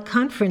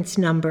teleconference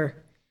number,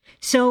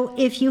 so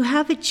if you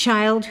have a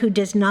child who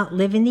does not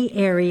live in the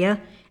area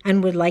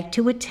and would like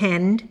to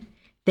attend,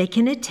 they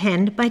can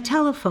attend by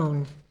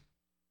telephone.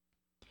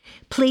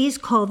 Please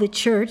call the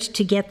church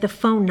to get the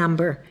phone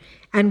number,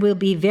 and we'll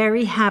be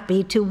very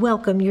happy to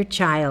welcome your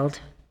child.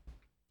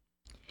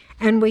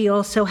 And we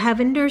also have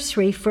a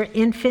nursery for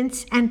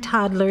infants and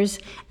toddlers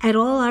at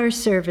all our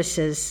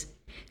services.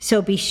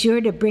 So be sure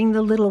to bring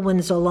the little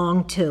ones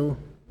along too.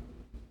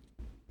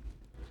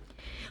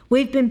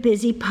 We've been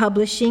busy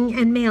publishing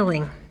and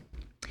mailing.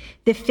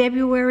 The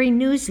February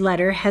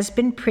newsletter has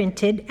been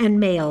printed and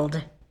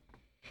mailed.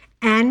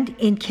 And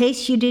in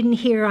case you didn't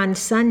hear on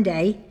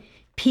Sunday,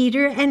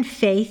 Peter and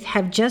Faith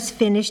have just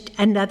finished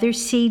another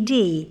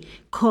CD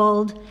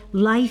called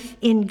Life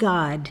in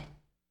God.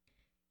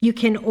 You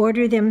can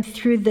order them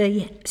through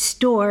the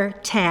store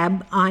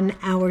tab on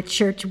our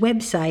church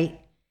website,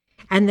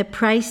 and the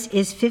price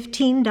is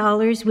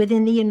 $15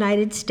 within the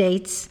United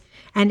States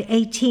and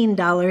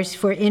 $18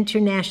 for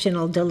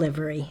international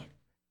delivery.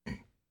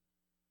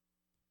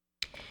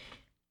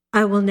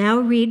 I will now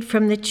read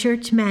from the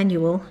Church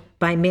Manual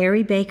by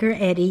Mary Baker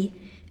Eddy,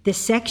 the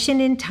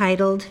section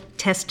entitled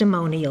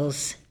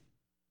Testimonials.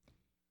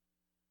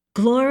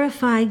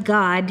 Glorify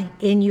God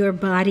in your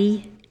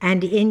body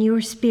and in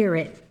your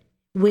spirit,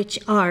 which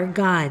are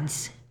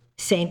God's.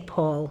 St.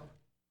 Paul.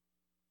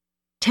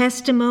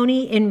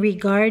 Testimony in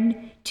regard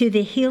to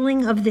the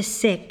healing of the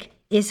sick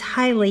is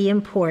highly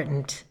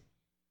important.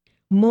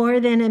 More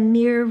than a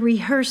mere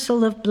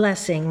rehearsal of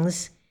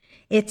blessings,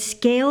 it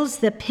scales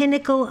the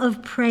pinnacle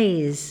of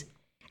praise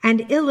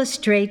and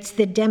illustrates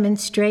the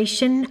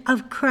demonstration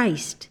of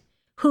Christ,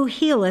 who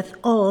healeth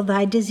all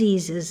thy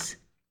diseases.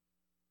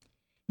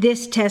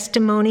 This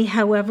testimony,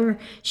 however,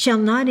 shall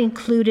not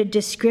include a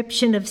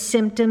description of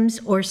symptoms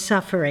or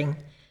suffering,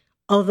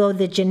 although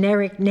the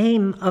generic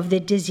name of the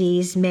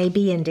disease may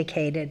be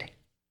indicated.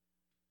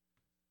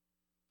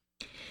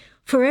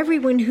 For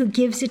everyone who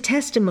gives a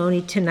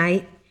testimony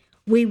tonight,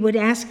 we would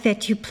ask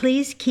that you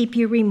please keep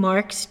your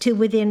remarks to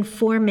within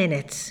 4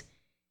 minutes.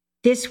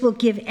 This will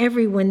give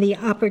everyone the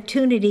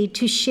opportunity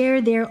to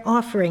share their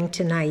offering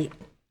tonight.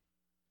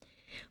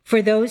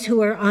 For those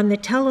who are on the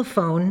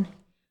telephone,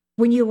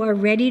 when you are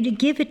ready to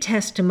give a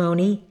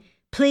testimony,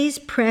 please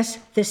press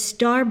the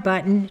star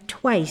button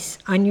twice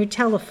on your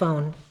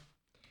telephone.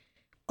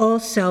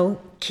 Also,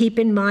 keep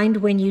in mind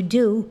when you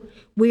do,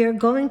 we are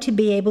going to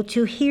be able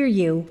to hear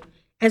you,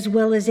 as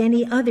well as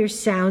any other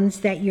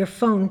sounds that your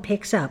phone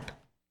picks up.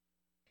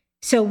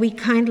 So we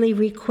kindly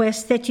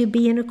request that you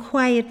be in a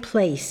quiet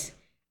place,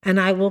 and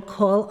I will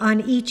call on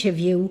each of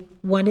you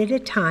one at a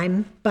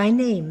time by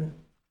name.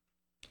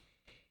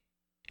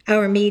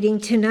 Our meeting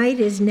tonight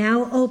is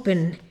now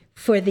open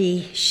for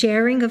the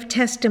sharing of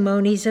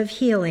testimonies of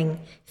healing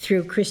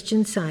through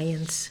Christian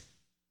Science.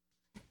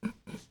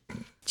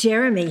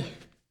 Jeremy.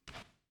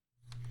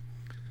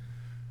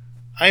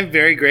 I'm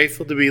very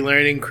grateful to be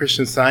learning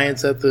Christian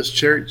Science at this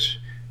church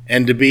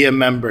and to be a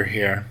member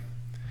here.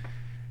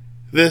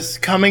 This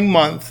coming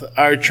month,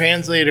 our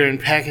translator in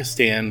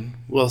Pakistan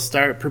will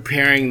start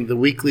preparing the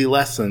weekly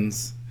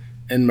lessons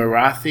in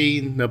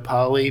Marathi,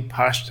 Nepali,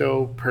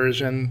 Pashto,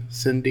 Persian,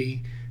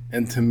 Sindhi,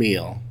 and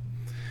Tamil.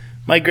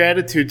 My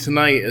gratitude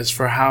tonight is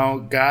for how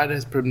God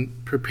has been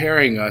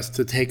preparing us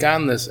to take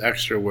on this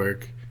extra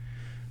work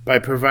by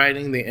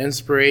providing the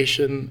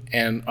inspiration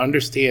and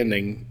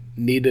understanding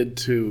needed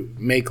to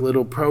make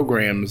little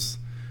programs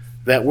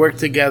that work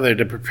together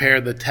to prepare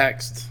the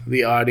text,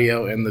 the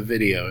audio, and the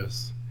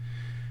videos.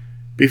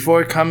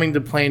 Before coming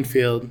to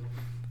Plainfield,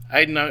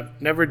 I'd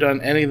never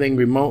done anything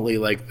remotely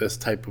like this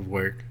type of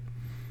work.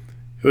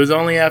 It was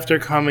only after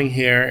coming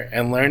here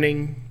and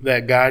learning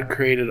that God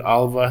created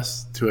all of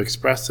us to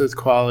express His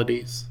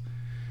qualities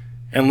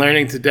and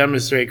learning to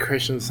demonstrate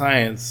Christian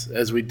Science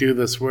as we do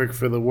this work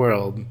for the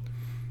world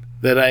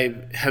that I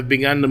have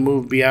begun to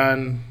move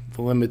beyond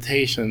the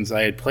limitations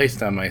I had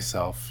placed on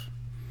myself.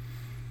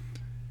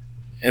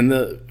 In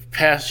the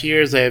past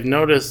years, I have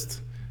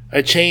noticed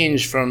a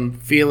change from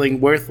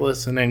feeling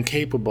worthless and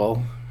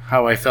incapable,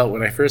 how I felt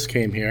when I first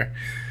came here,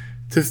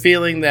 to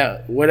feeling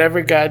that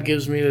whatever God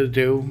gives me to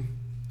do,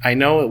 I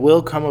know it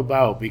will come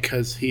about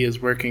because He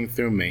is working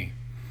through me.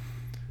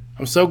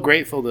 I'm so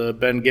grateful to have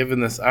been given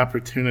this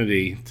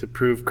opportunity to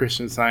prove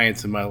Christian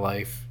Science in my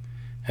life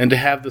and to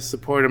have the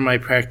support of my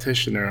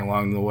practitioner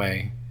along the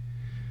way.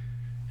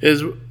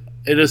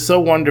 It is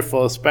so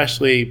wonderful,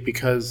 especially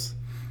because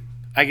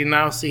I can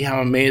now see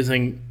how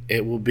amazing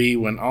it will be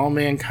when all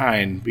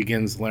mankind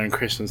begins to learn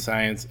Christian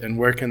Science and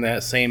work in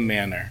that same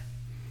manner.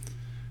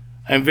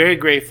 I'm very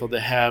grateful to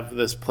have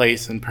this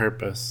place and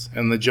purpose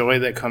and the joy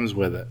that comes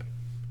with it.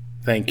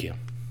 Thank you.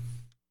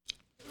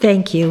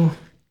 Thank you.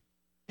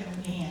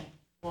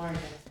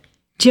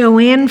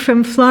 Joanne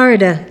from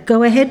Florida.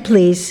 Go ahead,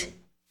 please.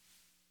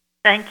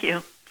 Thank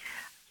you.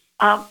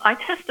 I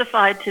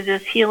testified to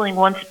this healing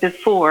once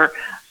before,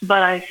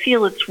 but I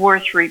feel it's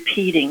worth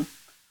repeating.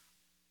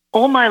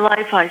 All my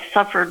life I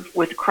suffered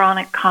with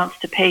chronic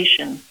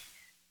constipation.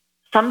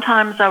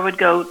 Sometimes I would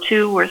go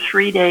 2 or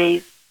 3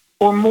 days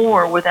or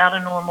more without a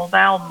normal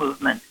bowel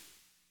movement,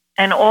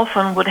 and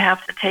often would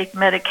have to take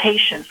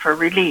medication for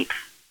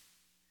relief.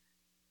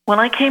 When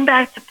I came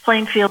back to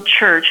Plainfield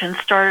Church and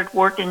started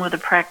working with a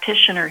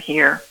practitioner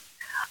here,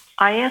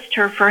 I asked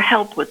her for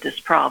help with this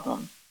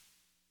problem.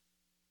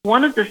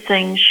 One of the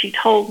things she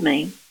told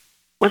me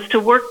was to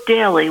work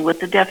daily with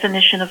the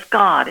definition of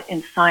God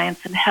in Science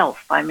and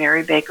Health by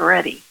Mary Baker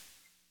Eddy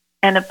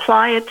and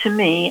apply it to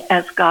me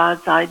as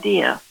God's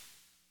idea.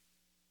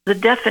 The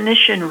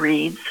definition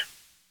reads,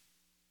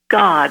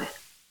 God,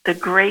 the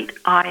great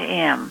I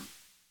am,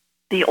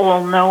 the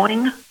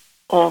all-knowing,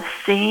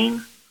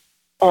 all-seeing,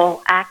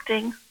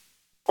 all-acting,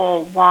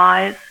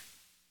 all-wise,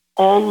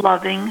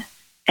 all-loving,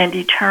 and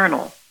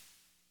eternal.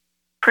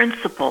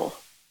 Principle,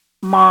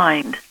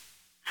 mind,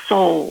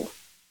 soul,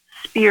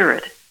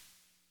 spirit,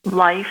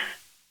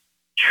 life,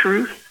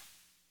 truth,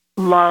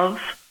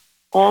 love,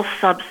 all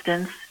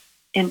substance,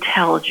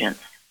 intelligence.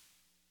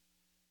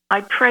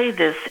 I pray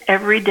this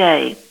every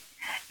day,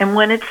 and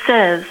when it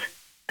says,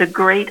 the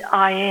great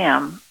I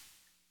am,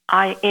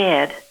 I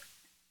add,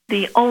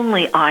 the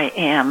only I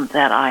am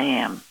that I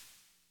am.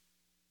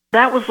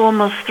 That was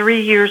almost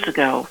 3 years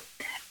ago,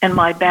 and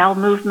my bowel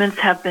movements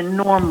have been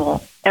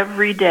normal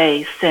every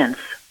day since.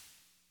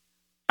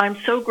 I'm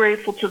so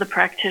grateful to the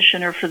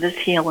practitioner for this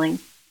healing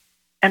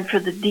and for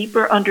the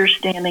deeper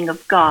understanding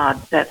of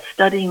God that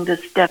studying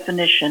this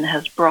definition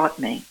has brought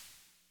me.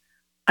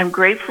 I'm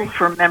grateful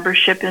for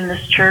membership in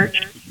this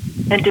church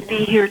and to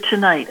be here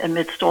tonight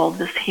amidst all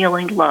this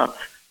healing love.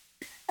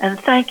 And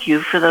thank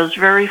you for those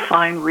very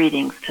fine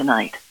readings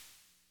tonight.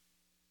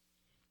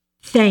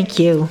 Thank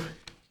you.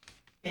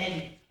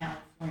 Betty,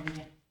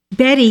 California.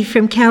 Betty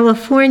from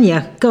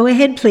California. Go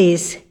ahead,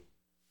 please.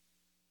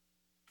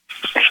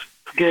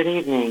 Good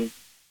evening.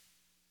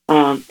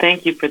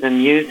 Thank you for the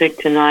music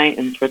tonight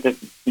and for the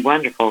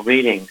wonderful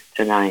readings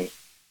tonight.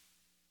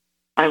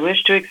 I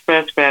wish to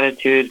express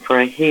gratitude for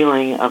a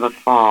healing of a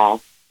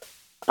fall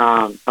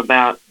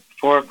about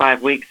 4 or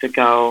 5 weeks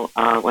ago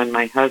when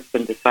my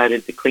husband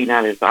decided to clean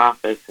out his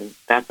office, and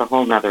that's a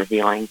whole nother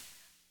healing.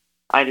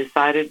 I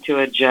decided to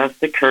adjust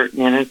the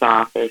curtain in his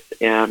office,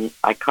 and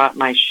I caught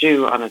my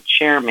shoe on a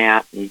chair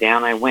mat, and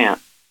down I went.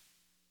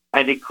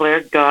 I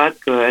declared God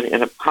good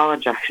and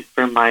apologized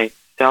for my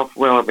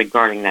self-will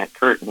regarding that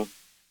curtain.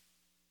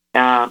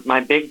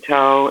 My big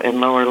toe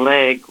and lower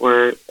leg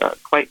were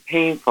quite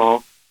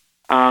painful,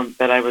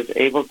 but I was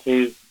able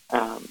to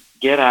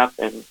get up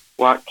and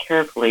walk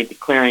carefully,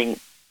 declaring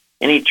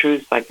any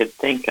truths I could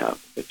think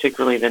of,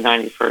 particularly the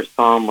 91st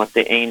Psalm with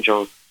the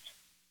angels.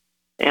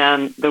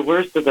 And the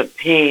worst of the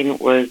pain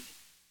was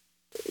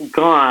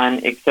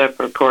gone, except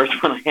for, of course,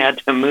 when I had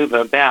to move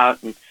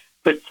about and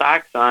put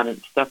socks on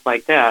and stuff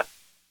like that.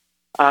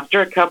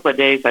 After a couple of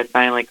days, I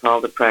finally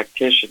called a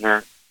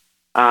practitioner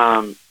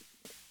from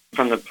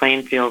the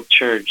Plainfield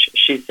Church.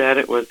 She said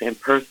it was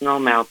impersonal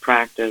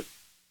malpractice,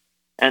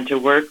 and to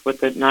work with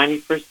the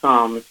 91st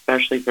Psalm,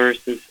 especially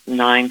verses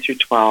 9 through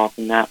 12,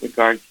 in that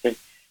regards to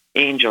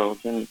angels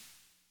and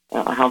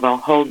how they'll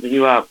hold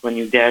you up when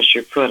you dash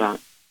your foot on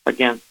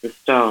against the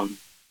stone.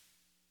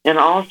 And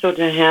also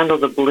to handle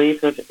the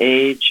belief of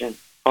age and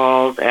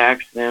falls,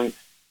 accidents.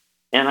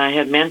 And I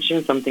had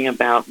mentioned something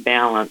about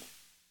balance.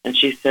 And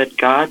she said,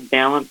 God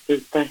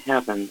balances the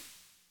heavens.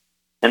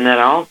 And that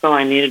also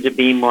I needed to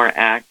be more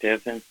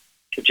active and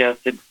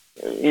suggested,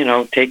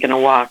 taking a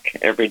walk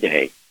every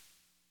day.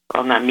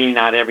 Well,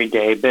 not every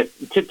day, but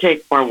to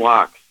take more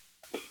walks.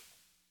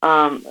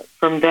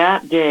 From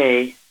that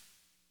day,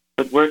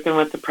 with working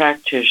with the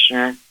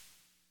practitioner,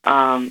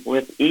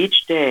 with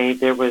each day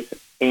there was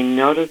a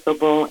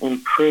noticeable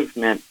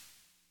improvement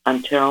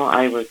until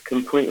I was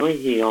completely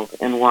healed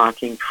and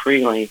walking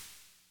freely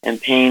and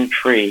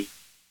pain-free.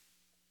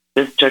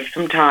 This took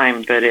some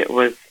time, but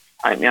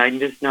I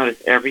just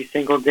noticed every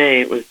single day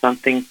it was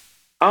something,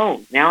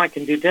 oh, now I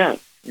can do this,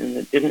 and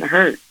it didn't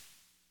hurt.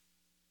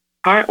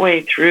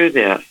 Partway through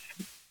this,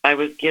 I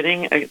was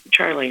getting a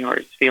Charlie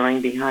horse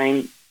feeling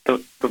behind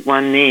the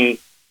one knee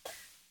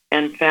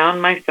and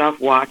found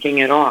myself walking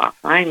it off.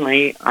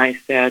 Finally, I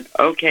said,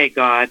 okay,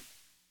 God,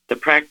 the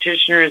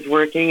practitioner is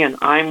working and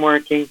I'm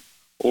working.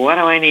 What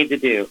do I need to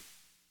do?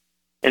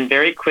 And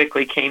very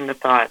quickly came the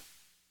thought,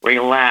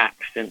 relax,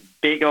 in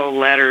big old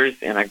letters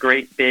and a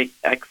great big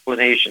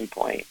exclamation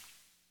point.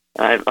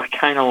 I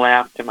kind of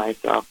laughed to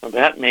myself. Well,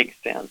 that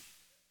makes sense.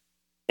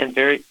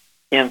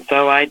 And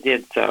so I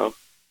did so.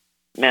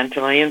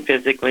 Mentally and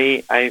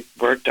physically, I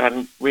worked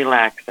on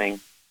relaxing.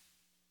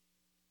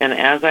 And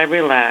as I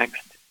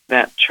relaxed,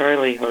 that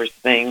Charlie horse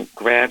thing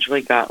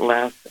gradually got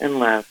less and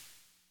less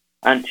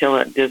until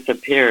it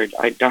disappeared.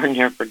 I darn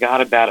near forgot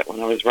about it when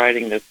I was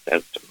writing this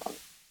testimony.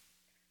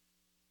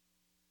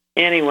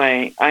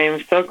 Anyway, I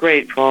am so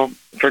grateful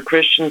for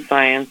Christian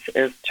Science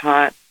as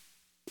taught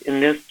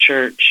in this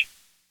church,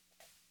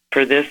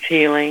 for this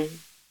healing,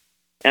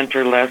 and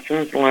for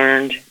lessons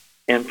learned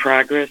and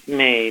progress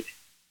made,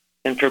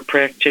 and for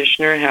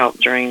practitioner help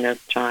during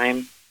this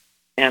time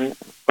and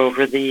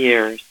over the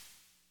years.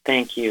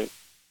 Thank you.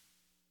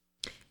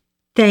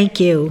 Thank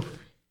you.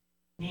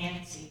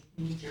 Nancy,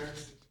 New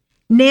Jersey.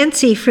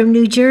 Nancy from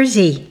New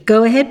Jersey.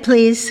 Go ahead,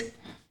 please.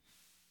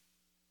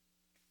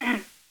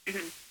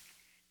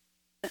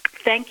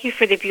 Thank you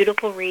for the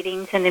beautiful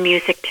readings and the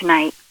music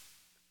tonight.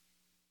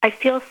 I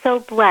feel so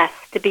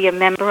blessed to be a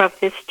member of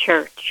this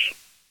church.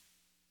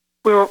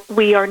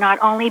 we are not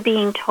only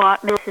being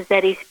taught Mrs.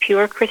 Eddy's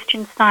pure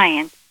Christian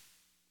Science,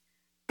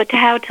 but to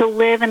how to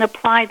live and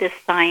apply this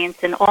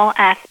science in all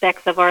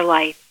aspects of our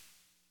life.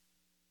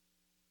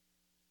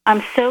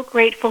 I'm so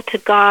grateful to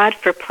God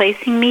for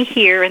placing me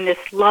here in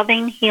this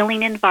loving,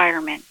 healing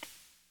environment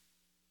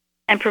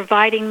and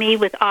providing me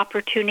with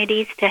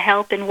opportunities to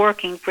help in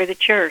working for the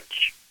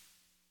church.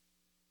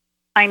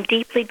 I'm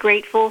deeply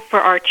grateful for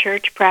our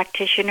church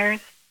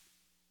practitioners,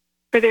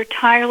 for their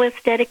tireless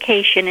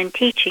dedication in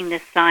teaching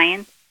this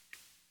science,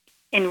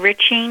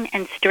 enriching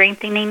and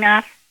strengthening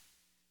us,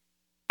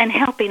 and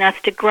helping us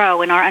to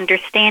grow in our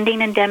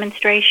understanding and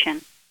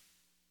demonstration.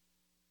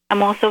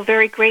 I'm also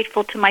very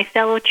grateful to my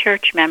fellow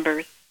church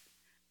members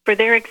for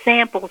their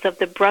examples of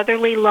the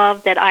brotherly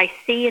love that I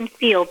see and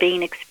feel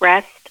being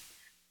expressed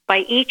by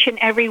each and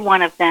every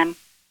one of them.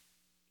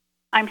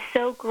 I'm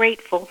so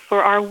grateful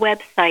for our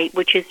website,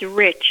 which is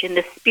rich in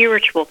the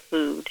spiritual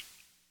food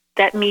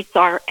that meets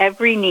our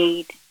every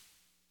need.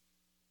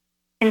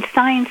 In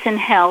Science and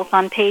Health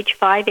on page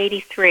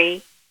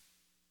 583,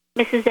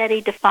 Mrs.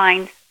 Eddy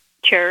defines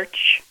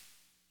church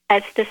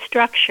as the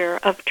structure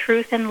of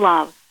truth and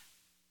love,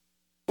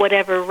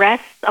 whatever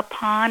rests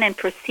upon and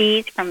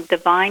proceeds from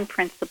divine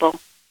principle.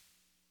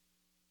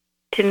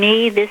 To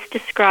me, this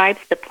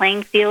describes the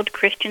Plainfield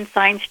Christian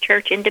Science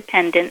Church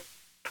Independent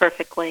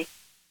perfectly.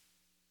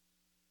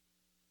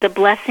 The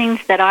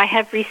blessings that I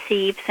have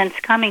received since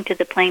coming to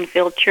the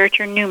Plainfield Church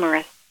are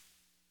numerous,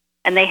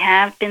 and they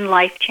have been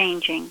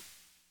life-changing.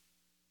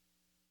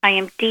 I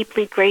am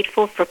deeply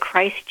grateful for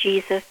Christ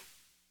Jesus,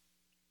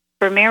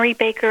 for Mary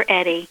Baker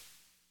Eddy,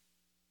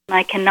 and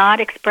I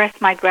cannot express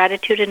my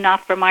gratitude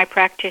enough for my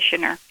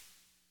practitioner,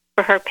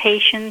 for her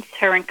patience,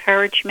 her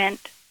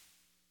encouragement,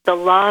 the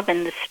love,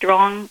 and the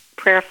strong,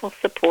 prayerful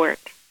support.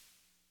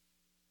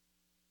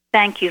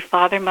 Thank you,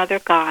 Father, Mother,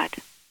 God,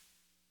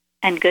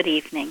 and good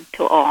evening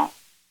to all.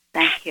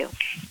 Thank you.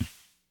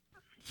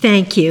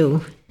 Thank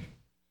you.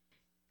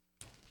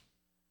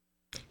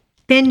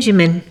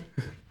 Benjamin.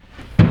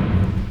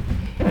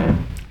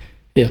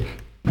 Yeah.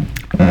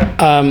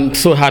 I'm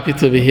so happy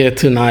to be here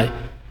tonight.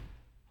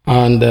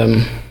 And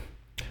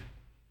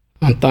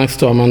thanks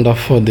to Amanda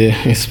for the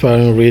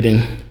inspiring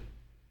reading.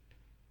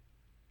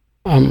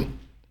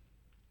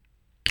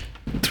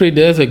 3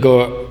 days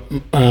ago,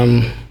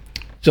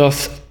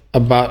 just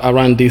about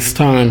around this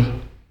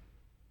time,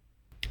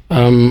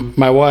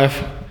 my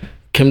wife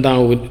came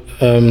down with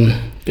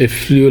a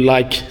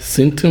flu-like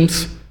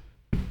symptoms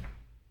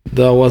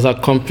that was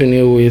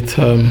accompanied with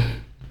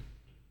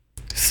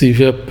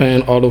severe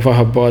pain all over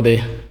her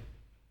body.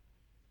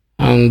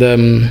 And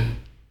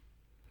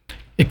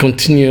it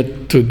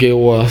continued to get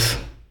worse.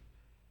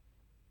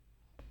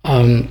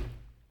 Then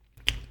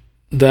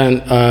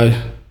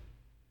I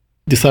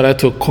decided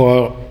to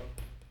call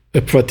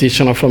a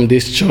practitioner from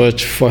this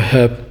church for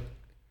help.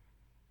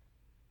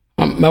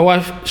 My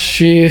wife,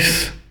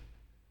 she's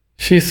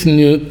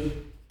new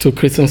to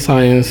Christian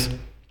Science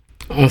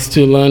and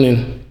still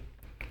learning.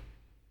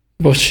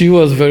 But she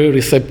was very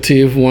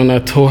receptive when I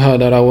told her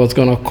that I was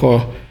going to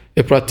call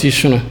a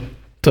practitioner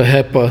to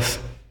help us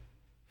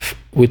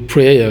with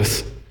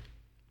prayers.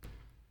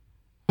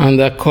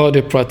 And I called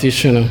a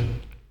practitioner.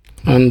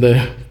 And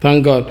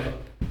thank God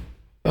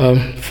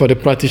for the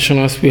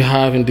practitioners we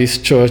have in this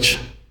church.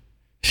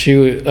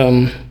 She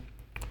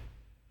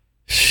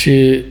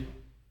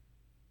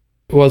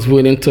was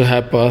willing to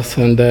help us,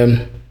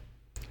 and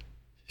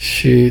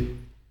she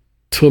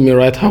told me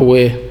right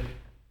away.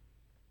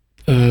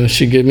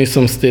 She gave me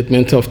some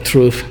statement of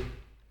truth.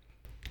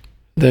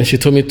 Then she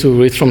told me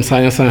to read from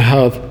Science and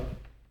Health,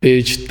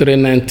 page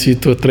 390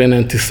 to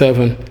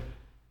 397,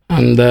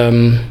 and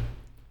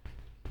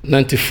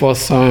 94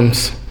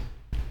 Psalms.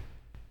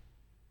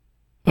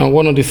 And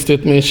one of the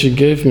statements she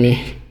gave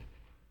me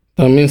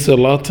that means a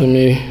lot to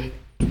me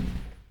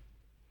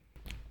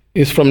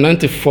is from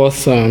 94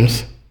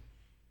 Psalms.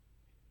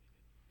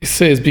 It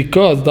says,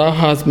 because thou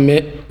hast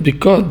made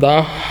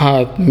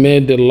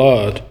the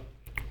Lord,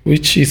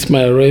 which is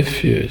my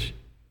refuge,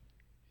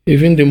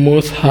 even the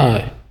Most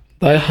High,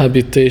 thy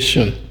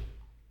habitation,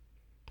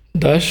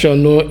 thou shalt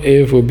no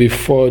evil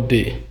befall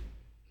thee,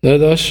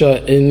 neither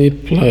shall any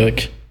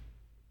plague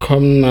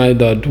come nigh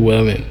thy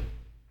dwelling.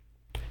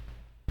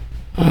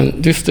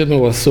 And this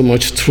statement was so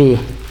much true.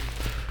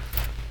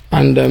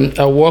 And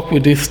I walk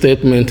with this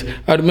statement.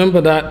 I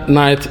remember that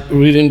night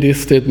reading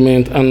this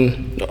statement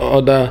and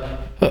other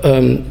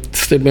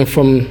statement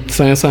from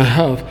Science and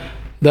Health.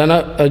 Then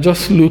I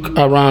just look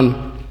around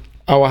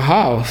our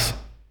house,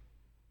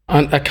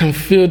 and I can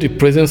feel the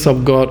presence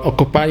of God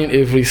occupying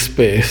every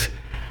space.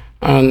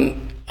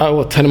 And I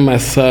was telling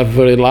myself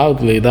very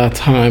loudly that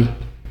time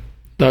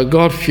that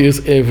God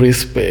fills every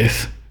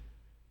space.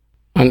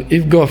 And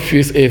if God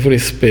fills every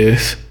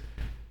space,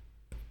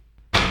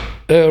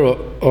 error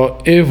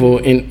or evil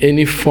in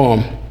any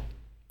form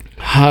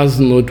has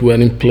no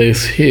dwelling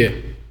place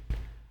here.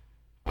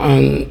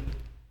 And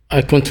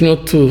I continue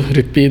to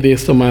repeat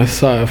this to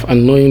myself,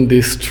 and knowing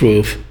this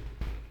truth,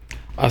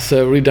 as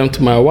I read them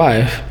to my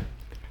wife,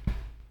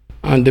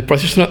 And the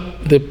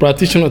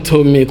practitioner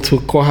told me to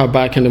call her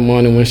back in the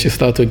morning when she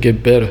started to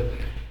get better,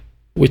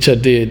 which I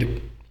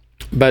did.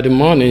 By the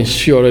morning,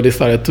 she already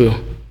started to,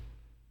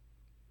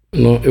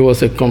 it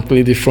was a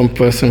completely different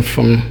person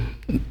from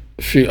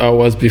a few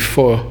hours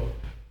before.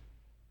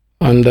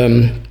 And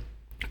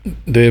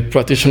the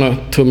practitioner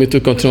told me to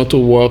continue to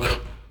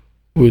work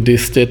with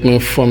this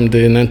statement from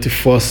the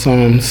 94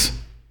 Psalms,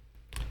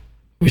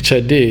 which I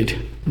did.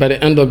 By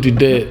the end of the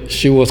day,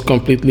 she was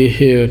completely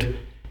healed.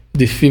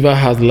 The fever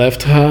had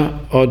left her,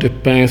 all the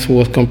pains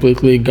was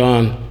completely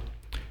gone.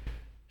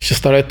 She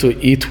started to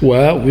eat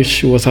well, which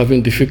she was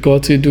having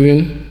difficulty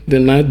doing the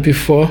night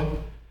before.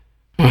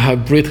 And her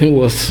breathing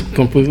was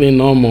completely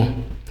normal.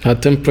 Her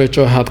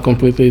temperature had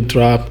completely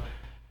dropped.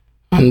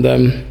 And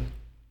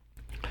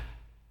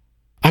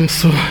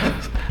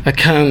I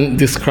can't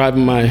describe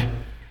my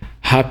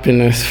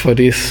happiness for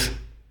this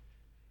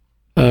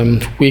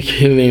quick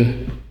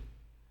healing,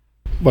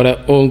 but I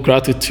owe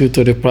gratitude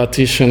to the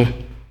practitioner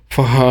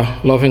for her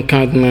loving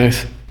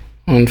kindness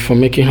and for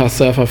making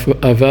herself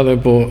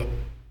available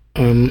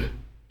when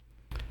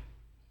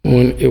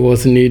it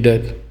was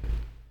needed.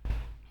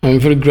 I'm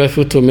very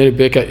grateful to Mary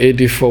Baker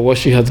Eddy for what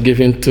she has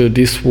given to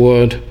this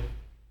world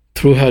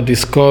through her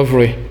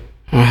discovery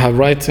and her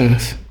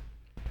writings.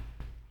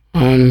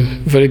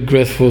 I'm very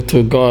grateful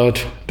to God,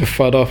 the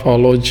Father of our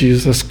Lord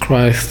Jesus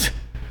Christ,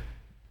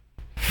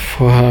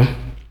 for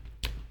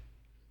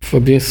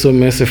being so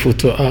merciful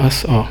to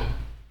us all.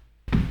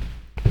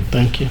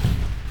 Thank you.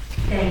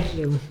 Thank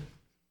you.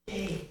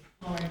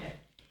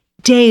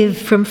 Dave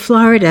from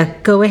Florida,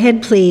 go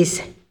ahead,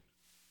 please.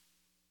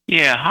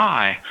 Yeah,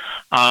 hi.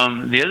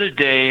 The other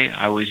day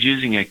I was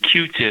using a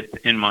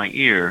Q-tip in my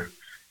ear,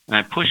 and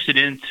I pushed it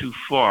in too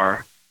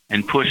far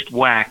and pushed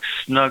wax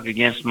snug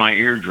against my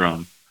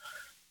eardrum.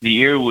 The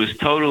ear was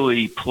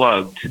totally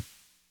plugged,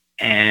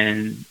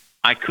 and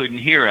I couldn't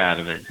hear out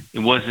of it. It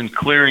wasn't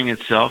clearing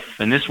itself,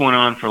 and this went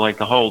on for like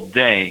the whole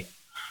day.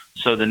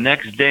 So the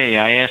next day,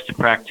 I asked a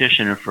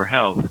practitioner for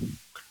help.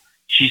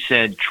 She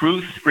said,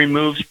 truth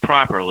removes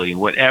properly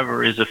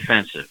whatever is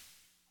offensive.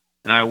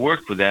 And I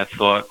worked with that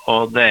thought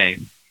all day.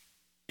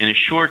 In a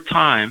short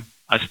time,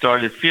 I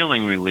started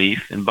feeling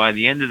relief, and by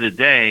the end of the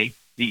day,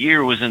 the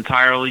ear was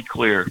entirely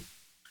clear.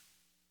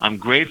 I'm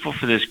grateful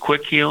for this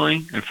quick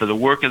healing and for the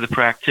work of the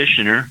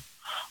practitioner.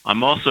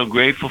 I'm also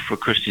grateful for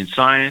Christian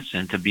Science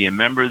and to be a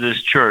member of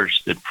this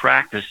church that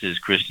practices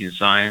Christian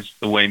Science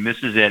the way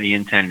Mrs. Eddy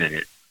intended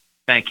it.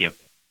 Thank you.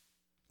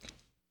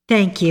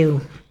 Thank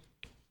you.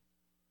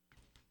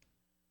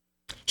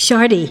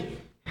 Shardy.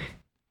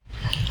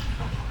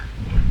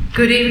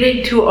 Good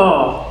evening to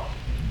all.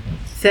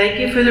 Thank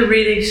you for the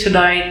readings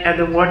tonight and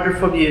the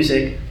wonderful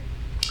music.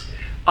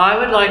 I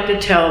would like to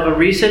tell of a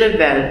recent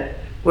event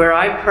where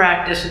I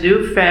practice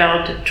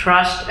newfound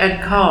trust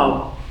and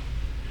calm.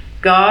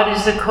 God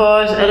is the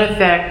cause and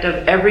effect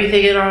of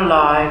everything in our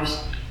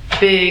lives,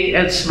 big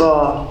and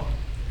small.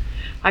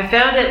 I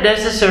found it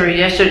necessary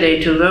yesterday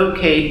to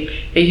locate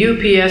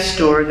a UPS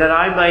store that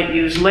I might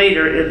use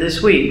later in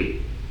this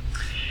week.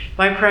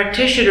 My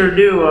practitioner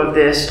knew of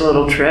this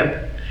little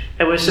trip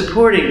and was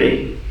supporting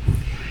me.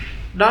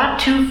 Not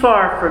too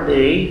far from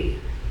me,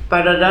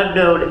 but an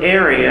unknown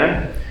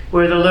area,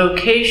 where the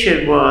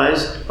location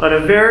was on a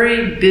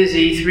very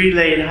busy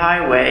 3-lane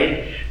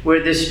highway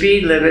where the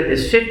speed limit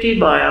is 50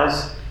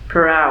 miles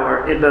per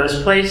hour in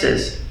most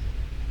places.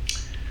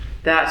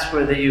 That's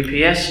where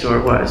the UPS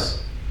store was.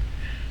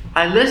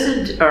 I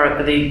listened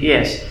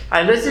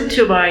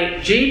to my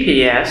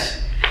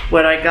GPS.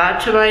 When I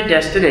got to my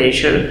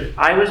destination,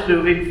 I was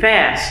moving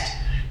fast,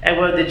 and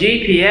when the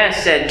GPS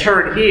said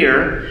turn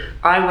here,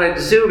 I went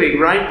zooming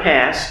right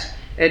past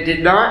and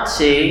did not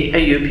see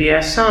a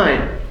UPS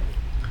sign.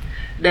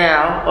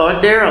 Now,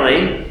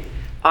 ordinarily,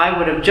 I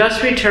would have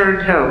just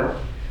returned home,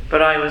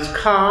 but I was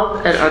calm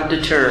and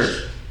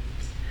undeterred.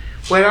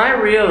 When I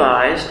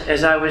realized,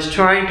 as I was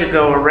trying to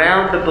go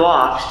around the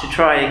blocks to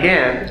try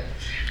again,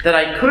 that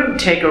I couldn't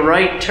take a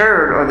right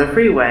turn on the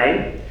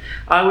freeway,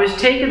 I was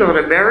taken on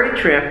a merry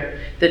trip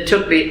that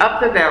took me up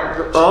the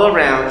mountain all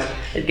around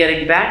and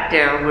getting back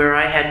down where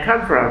I had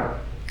come from.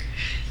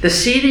 The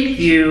scenic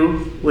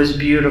view was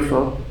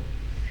beautiful,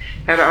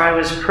 and I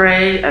was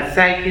praying a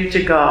thank you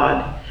to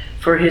God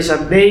for his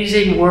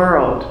amazing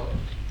world.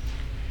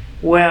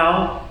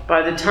 Well,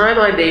 by the time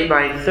I made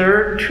my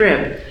third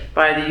trip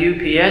by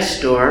the UPS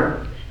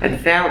store and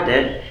found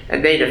it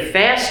and made a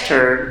fast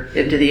turn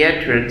into the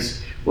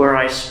entrance where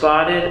I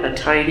spotted a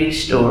tiny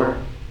store,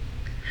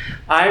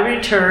 I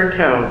returned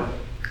home.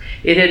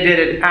 It had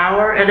been an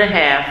hour and a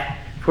half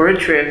for a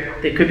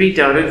trip that could be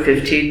done in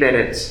 15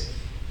 minutes.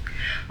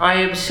 I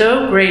am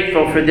so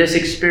grateful for this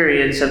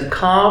experience of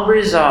calm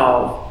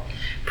resolve,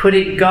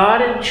 putting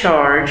God in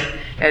charge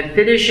and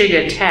finishing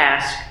a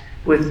task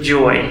with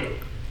joy.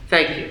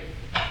 Thank you.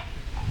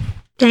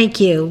 Thank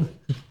you.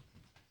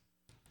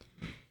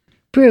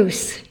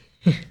 Bruce.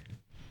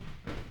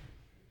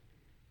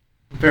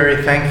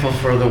 Very thankful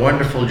for the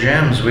wonderful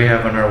gems we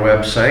have on our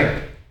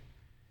website.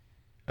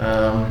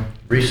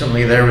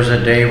 Recently there was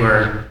a day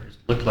where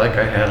Looked like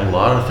I had a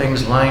lot of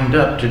things lined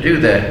up to do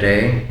that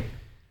day,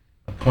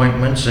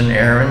 appointments and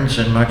errands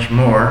and much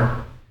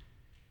more.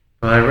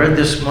 But I read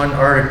this one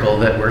article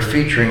that we're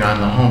featuring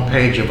on the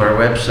homepage of our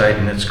website,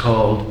 and it's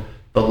called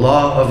The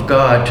Law of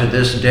God to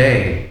This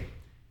Day,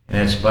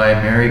 and it's by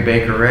Mary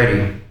Baker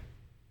Eddy.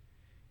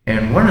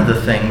 And one of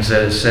the things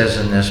that it says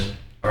in this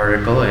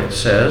article, it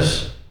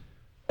says,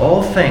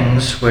 all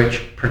things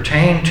which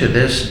pertain to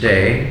this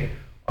day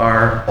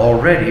are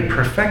already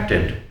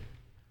perfected,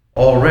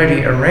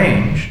 already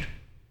arranged,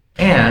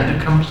 and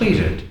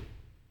completed.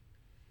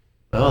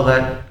 Well,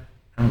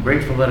 I'm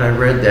grateful that I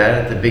read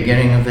that at the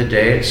beginning of the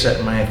day. It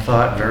set my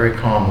thought very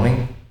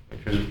calmly,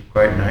 which was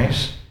quite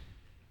nice.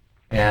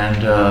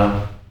 And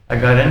I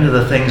got into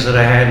the things that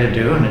I had to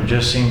do, and it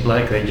just seemed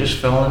like they just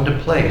fell into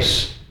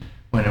place.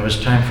 When it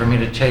was time for me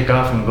to take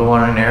off and go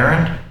on an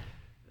errand,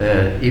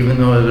 even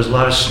though there was a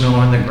lot of snow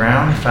on the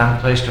ground, found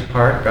a place to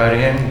park, got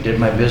in, did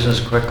my business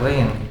quickly,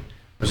 and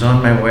was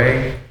on my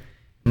way.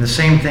 And the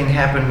same thing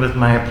happened with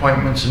my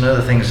appointments and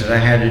other things that I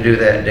had to do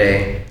that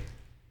day.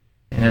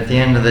 And at the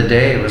end of the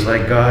day, it was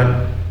like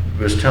God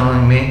was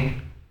telling me,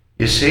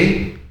 you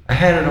see, I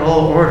had it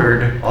all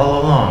ordered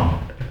all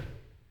along.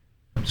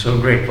 I'm so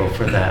grateful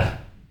for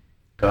that.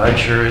 God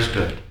sure is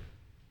good.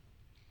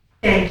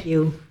 Thank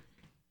you.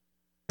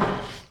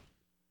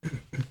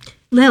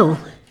 Lil.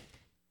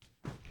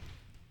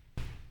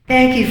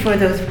 Thank you for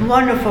those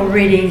wonderful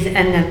readings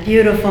and the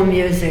beautiful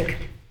music.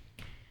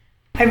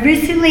 I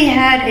recently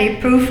had a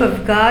proof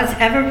of God's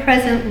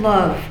ever-present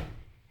love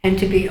and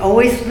to be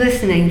always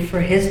listening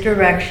for His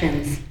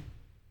directions.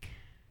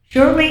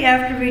 Shortly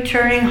after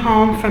returning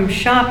home from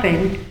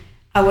shopping,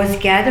 I was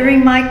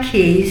gathering my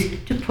keys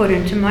to put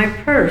into my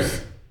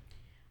purse.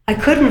 I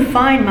couldn't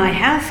find my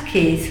house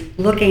keys,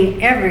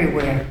 looking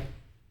everywhere.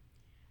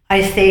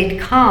 I stayed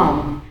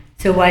calm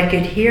so I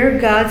could hear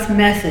God's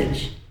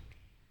message.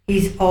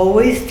 He's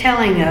always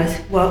telling us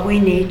what we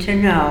need to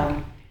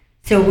know,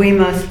 so we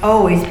must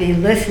always be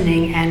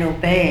listening and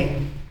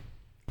obeying.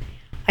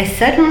 I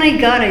suddenly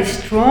got a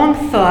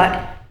strong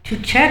thought to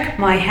check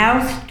my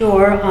house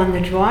door on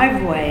the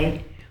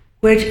driveway,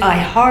 which I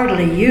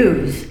hardly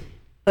use,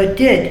 but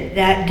did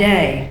that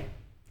day.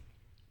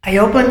 I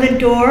opened the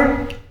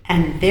door,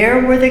 and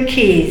there were the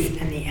keys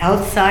in the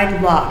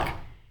outside lock,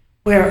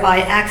 where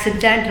I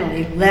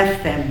accidentally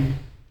left them.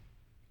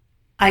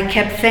 I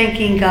kept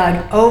thanking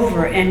God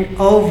over and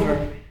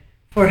over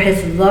for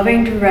His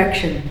loving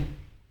direction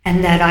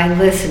and that I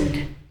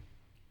listened.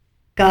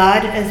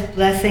 God is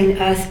blessing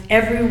us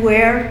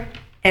everywhere,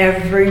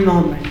 every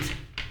moment.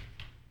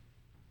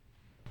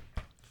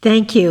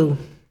 Thank you.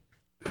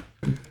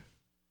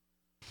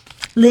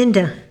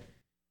 Linda.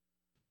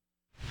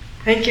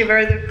 Thank you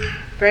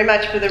very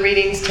much for the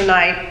readings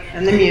tonight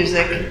and the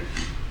music.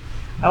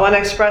 I want to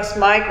express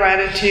my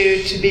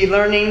gratitude to be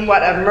learning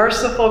what a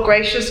merciful,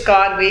 gracious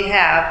God we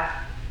have.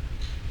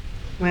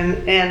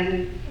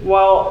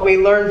 While we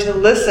learn to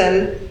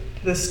listen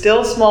to the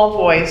still small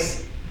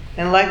voice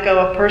and let go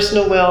of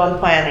personal will and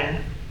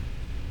planning.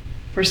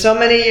 For so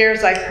many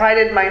years, I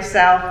prided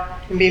myself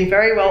in being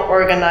very well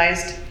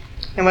organized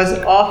and was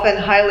often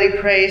highly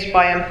praised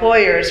by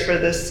employers for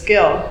this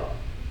skill.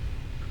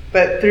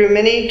 But through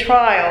many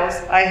trials,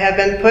 I have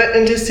been put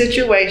into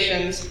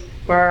situations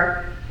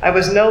where I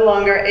was no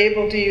longer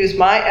able to use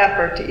my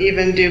effort to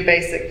even do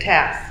basic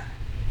tasks.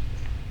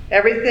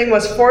 Everything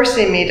was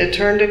forcing me to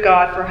turn to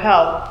God for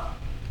help,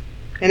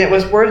 and it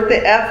was worth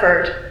the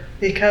effort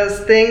because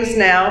things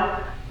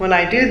now, when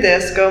I do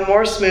this, go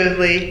more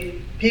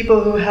smoothly.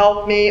 People who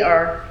help me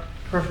are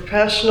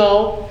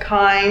professional,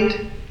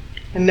 kind,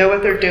 and know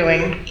what they're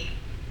doing.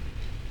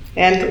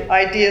 And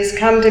ideas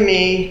come to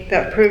me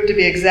that prove to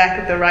be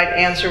exactly the right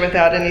answer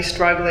without any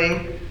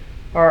struggling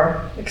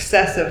or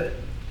excessive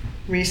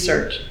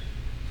research.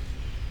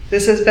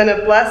 This has been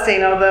a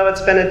blessing, although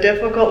it's been a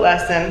difficult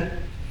lesson,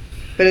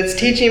 but it's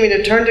teaching me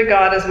to turn to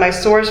God as my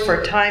source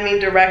for timing,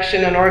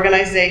 direction, and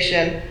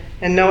organization,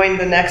 and knowing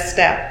the next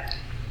step.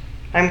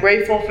 I'm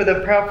grateful for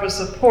the prayerful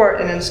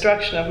support and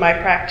instruction of my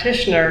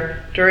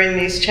practitioner during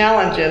these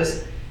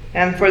challenges,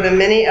 and for the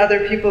many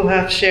other people who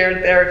have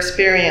shared their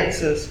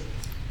experiences.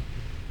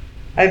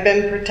 I've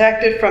been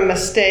protected from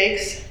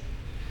mistakes.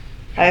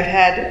 I've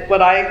had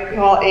what I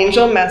call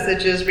angel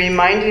messages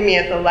reminding me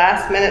at the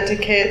last minute to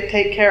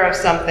take care of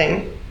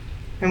something,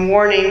 and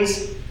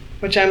warnings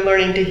which I'm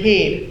learning to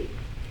heed.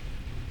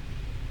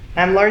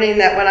 I'm learning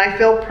that when I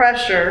feel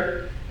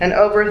pressure and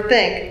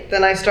overthink,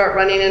 then I start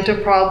running into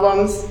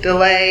problems,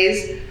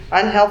 delays,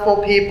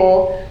 unhelpful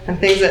people, and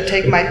things that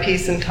take my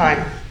peace and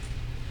time.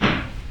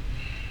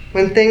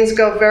 When things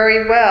go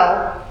very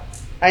well,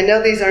 I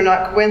know these are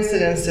not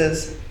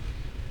coincidences.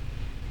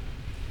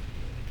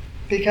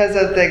 Because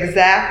of the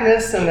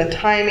exactness and the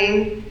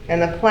timing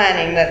and the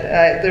planning,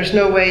 that there's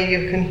no way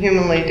you can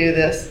humanly do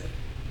this,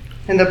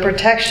 and the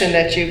protection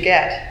that you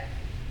get.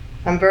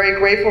 I'm very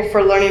grateful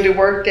for learning to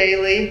work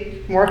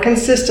daily, more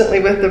consistently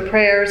with the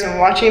prayers and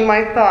watching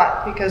my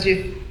thought, because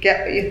you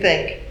get what you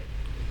think.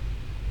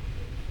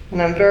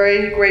 And I'm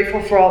very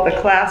grateful for all the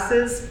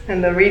classes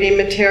and the reading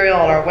material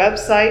on our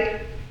website.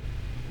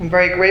 I'm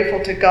very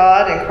grateful to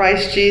God and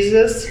Christ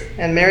Jesus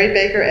and Mary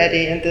Baker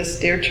Eddy and this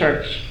dear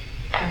church.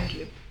 Thank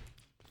you.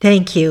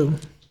 Thank you.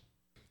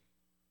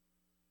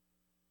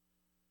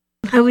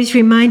 I was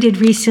reminded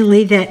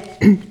recently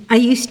that I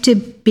used to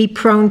be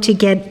prone to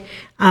get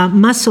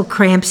muscle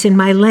cramps in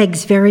my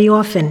legs very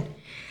often.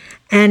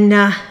 And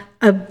I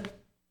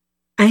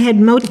had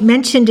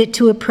mentioned it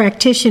to a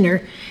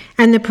practitioner,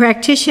 and the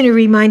practitioner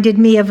reminded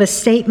me of a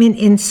statement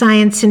in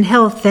Science and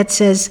Health that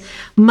says,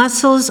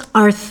 muscles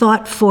are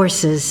thought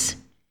forces.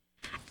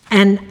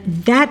 And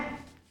that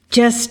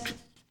just,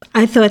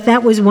 I thought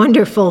that was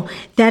wonderful.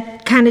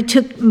 That kind of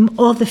took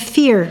all the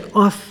fear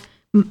off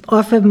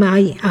of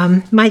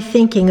my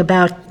thinking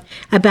about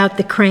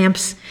the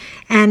cramps.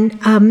 And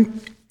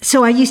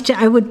so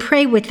I would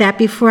pray with that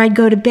before I'd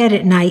go to bed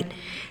at night,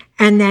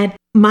 and that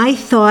my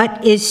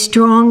thought is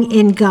strong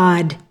in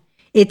God.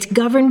 It's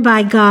governed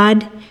by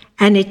God,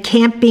 and it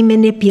can't be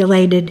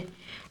manipulated.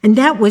 And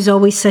that was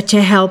always such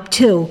a help,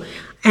 too.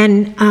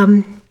 And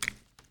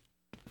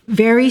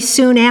very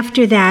soon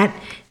after that,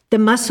 the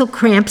muscle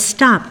cramps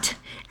stopped,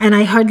 and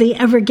I hardly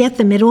ever get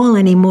them at all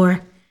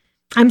anymore.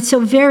 I'm so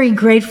very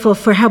grateful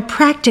for how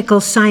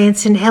practical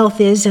Science and Health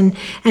is and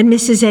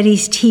Mrs.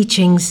 Eddy's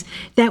teachings,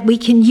 that we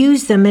can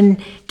use them and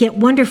get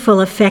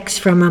wonderful effects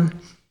from them.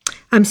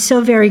 I'm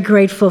so very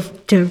grateful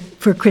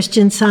for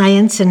Christian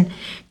Science and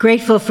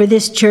grateful for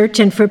this church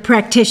and for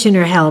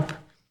practitioner help.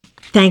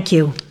 Thank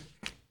you.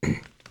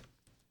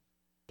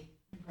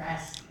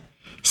 Nebraska.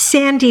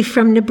 Sandy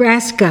from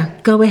Nebraska,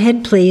 go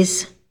ahead,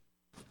 please.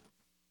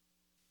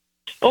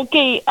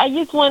 Okay, I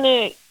just want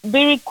to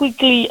very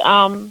quickly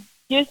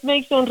just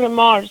make some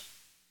remarks.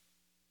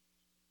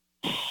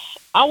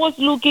 I was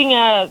looking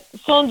at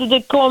some of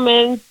the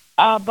comments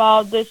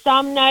about the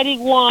Psalm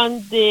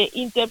 91, the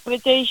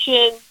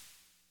interpretation,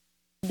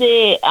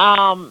 the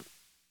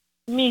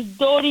Miss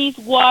Doris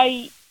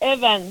Y.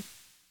 Evans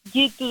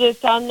give to the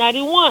Psalm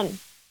 91.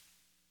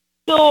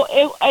 So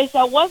as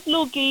I was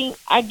looking,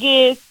 I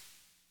guess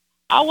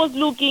I was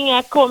looking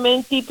at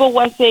comments. People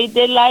were saying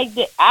they like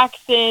the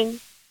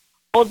accent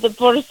of the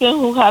person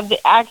who have the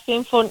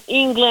accent from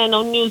England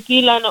or New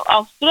Zealand or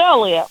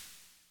Australia.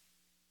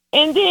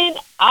 And then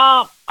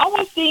I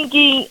was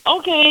thinking,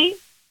 okay,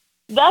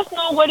 that's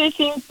not what is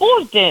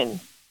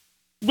important.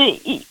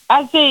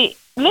 I say,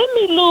 let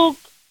me look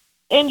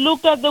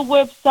at the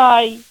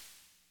website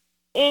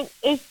and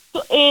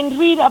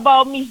read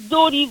about Miss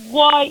Doris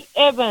Y.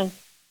 Evans.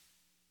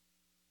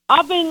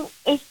 I've been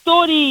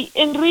studying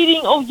and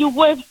reading of your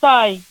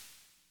website.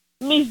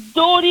 Miss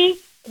Doris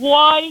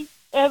Y.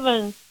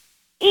 Evans.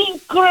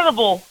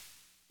 Incredible.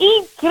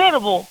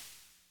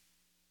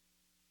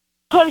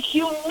 Her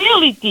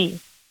humility.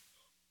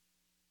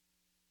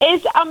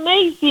 It's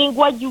amazing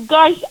what you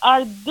guys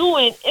are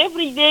doing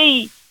every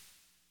day.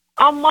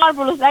 I'm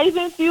marvelous. I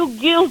even feel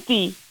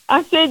guilty.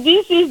 I said,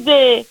 this is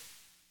the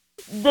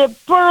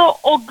pearl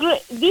of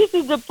great. This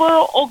is the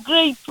pearl of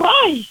great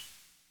price,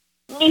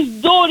 Miss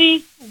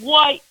Doris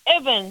Y.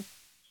 Evans,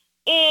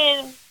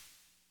 and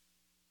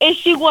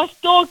she was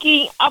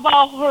talking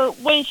about her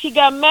when she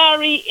got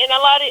married, and a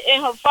lot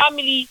in her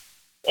family,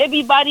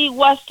 everybody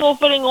was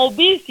suffering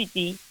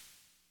obesity,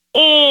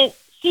 and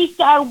she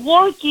started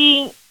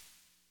working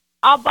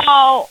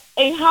about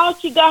and how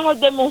she got her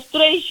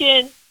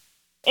demonstration,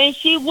 and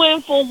she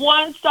went from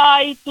one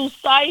size to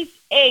size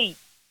 8.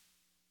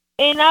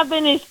 And I've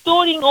been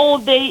studying all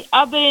day.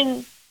 I've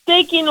been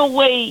taking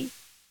away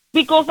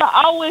because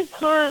I always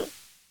heard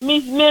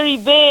Miss Mary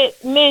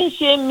Beth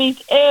mention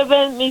Miss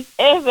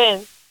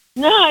Evans.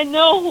 Now I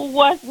know who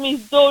was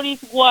Miss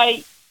Doris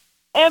Y.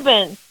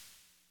 Evans.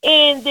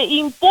 And the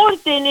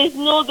important is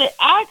not the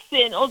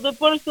accent of the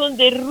person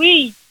that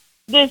reads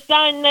the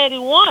Psalm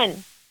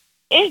 91.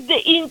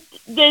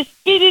 It's the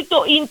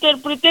spiritual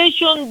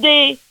interpretation,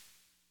 the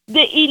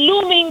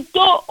illumined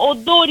thought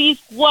of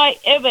Doris Y.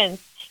 Evans.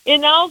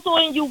 And also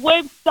in your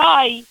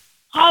website,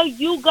 how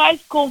you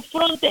guys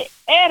confront the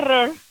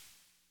error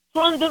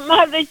from the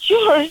Mother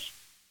Church.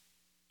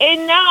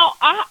 And now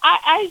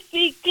I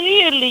see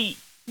clearly,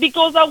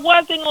 because I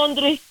wasn't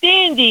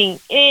understanding,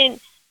 and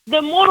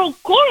the moral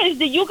courage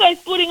that you guys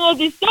putting all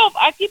this stuff,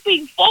 I keep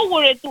it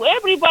forwarded to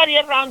everybody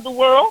around the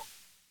world.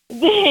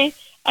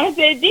 I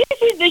said, this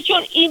is the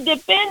church,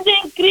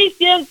 Independent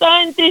Christian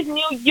Scientists,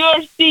 New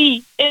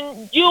Jersey,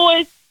 and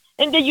U.S.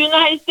 and the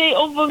United States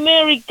of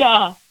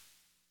America.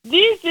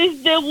 This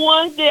is the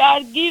ones that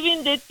are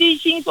giving the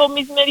teachings of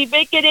Miss Mary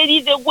Baker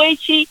Eddy the way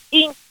she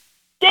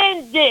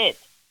intended,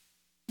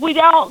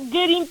 without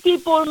getting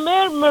people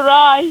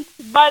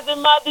memorized by the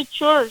Mother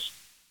Church.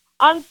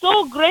 I'm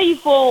so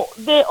grateful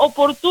the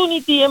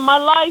opportunity in my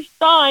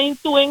lifetime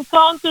to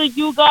encounter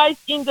you guys,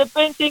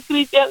 Independent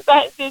Christian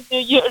Scientists,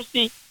 New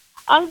Jersey.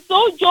 I'm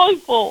so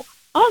joyful.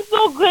 I'm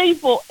so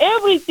grateful.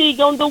 Everything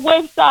on the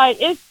website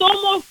is so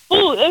much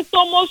food. It's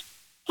so much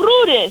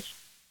fruitage.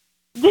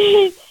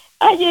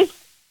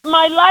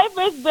 My life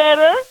is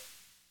better.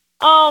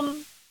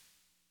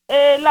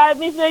 like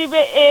Miss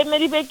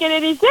Maribel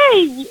Kennedy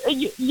say,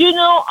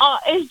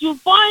 as you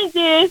find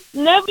this,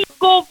 never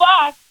go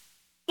back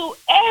to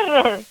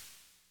error.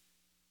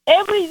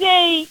 Every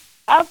day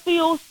I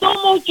feel so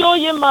much joy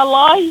in my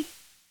life,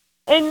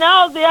 and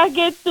now that I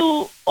get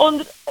to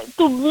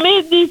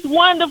meet this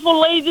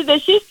wonderful lady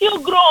that she's still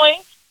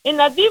growing in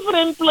a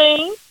different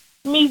plane,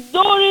 Miss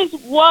Doris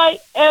White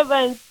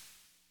Evans.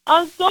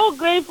 I'm so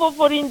grateful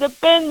for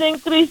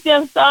Independent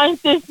Christian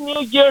Sciences,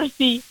 New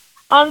Jersey.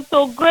 I'm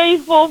so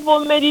grateful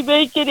for Mary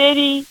Baker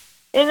Eddy,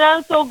 and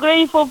I'm so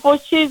grateful for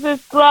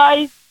Jesus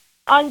Christ.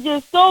 I'm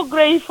just so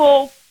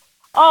grateful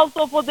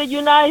also for the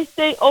United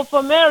States of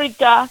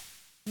America.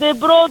 They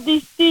brought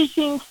this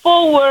teaching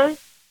forward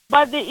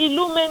by the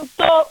illumined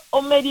thought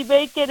of Mary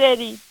Baker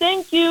Eddy.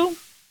 Thank you.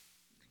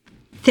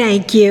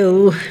 Thank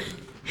you.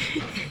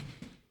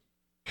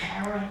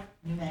 Cara,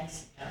 New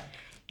Mexico.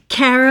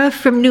 Cara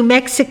from New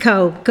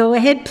Mexico. Go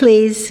ahead,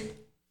 please.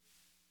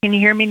 Can you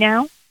hear me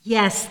now?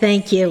 Yes,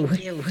 thank you.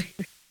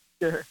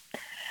 Sure.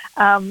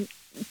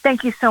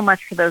 Thank you so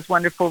much for those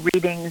wonderful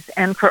readings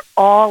and for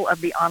all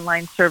of the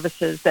online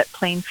services that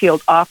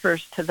Plainfield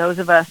offers to those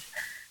of us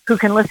who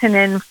can listen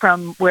in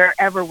from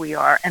wherever we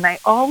are. And I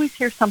always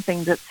hear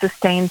something that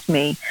sustains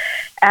me.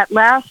 At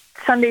last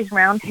Sunday's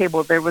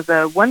roundtable, there was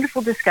a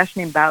wonderful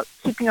discussion about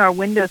keeping our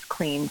windows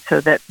clean so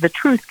that the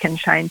truth can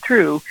shine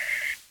through.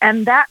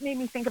 And that made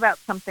me think about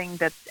something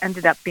that's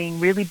ended up being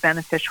really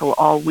beneficial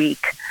all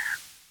week.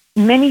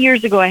 Many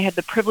years ago, I had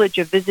the privilege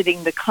of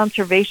visiting the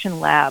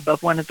conservation lab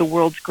of one of the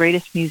world's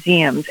greatest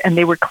museums, and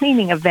they were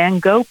cleaning a Van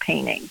Gogh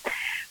painting.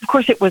 Of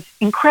course, it was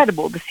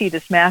incredible to see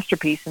this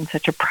masterpiece in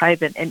such a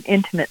private and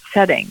intimate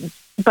setting.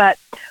 But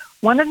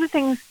one of the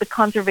things the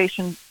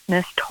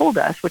conservationists told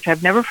us, which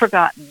I've never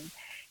forgotten,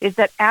 is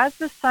that as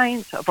the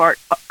science of art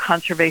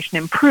conservation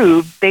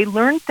improved, they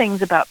learned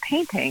things about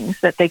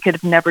paintings that they could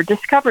have never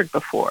discovered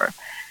before.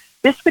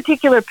 This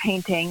particular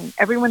painting,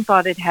 everyone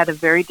thought it had a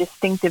very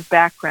distinctive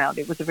background.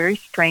 It was a very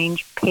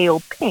strange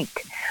pale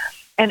pink.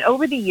 And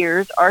over the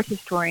years, art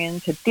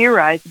historians had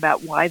theorized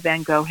about why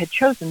Van Gogh had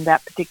chosen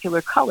that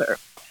particular color.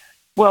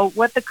 Well,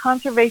 what the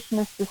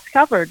conservationists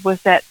discovered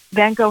was that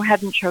Van Gogh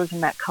hadn't chosen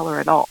that color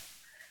at all.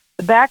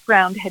 The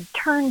background had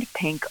turned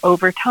pink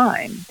over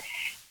time.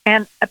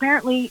 And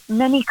apparently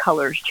many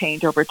colors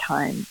change over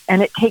time.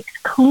 And it takes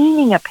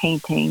cleaning a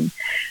painting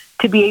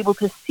to be able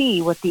to see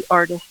what the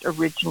artist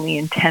originally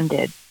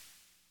intended.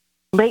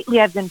 Lately,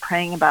 I've been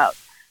praying about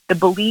the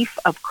belief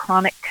of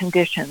chronic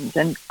conditions,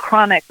 and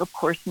chronic, of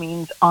course,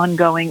 means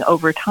ongoing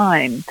over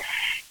time.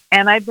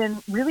 And I've been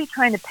really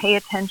trying to pay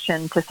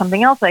attention to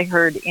something else I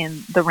heard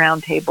in the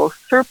roundtable,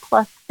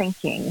 surplus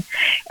thinking.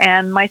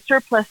 And my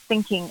surplus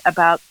thinking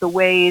about the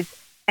ways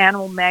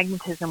animal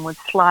magnetism would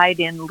slide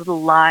in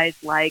little lies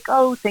like,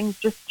 oh, things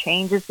just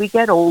change as we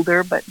get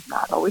older, but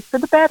not always for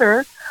the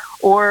better.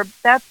 Or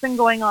that's been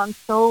going on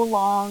so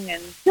long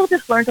and you'll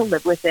just learn to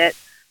live with it.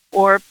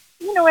 Or,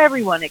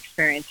 everyone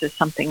experiences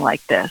something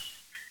like this.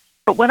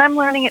 But what I'm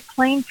learning at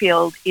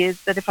Plainfield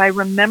is that if I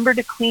remember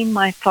to clean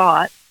my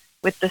thought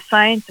with the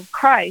science of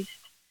Christ,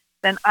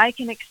 then I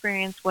can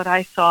experience what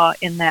I saw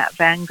in that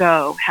Van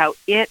Gogh, how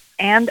it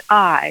and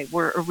I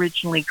were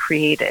originally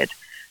created.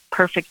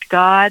 Perfect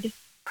God,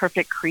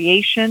 perfect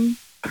creation,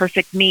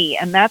 perfect me.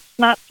 And that's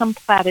not some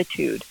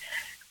platitude.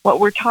 What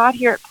we're taught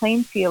here at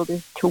Plainfield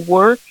is to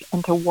work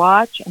and to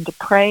watch and to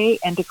pray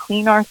and to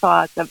clean our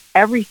thoughts of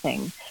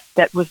everything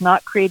that was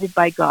not created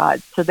by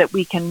God so that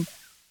we can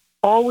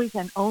always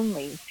and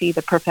only see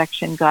the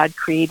perfection God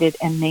created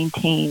and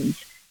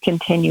maintains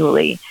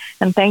continually.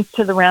 And thanks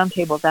to the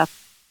roundtable,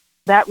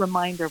 that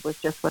reminder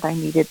was just what I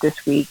needed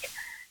this week.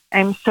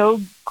 I'm so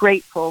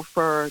grateful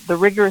for the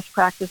rigorous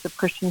practice of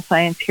Christian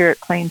Science here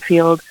at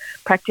Plainfield,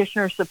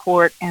 practitioner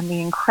support, and the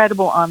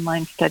incredible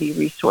online study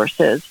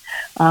resources.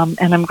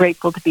 And I'm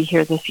grateful to be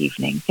here this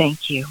evening.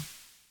 Thank you.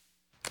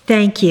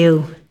 Thank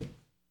you.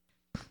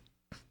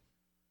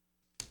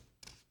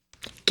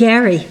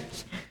 Gary.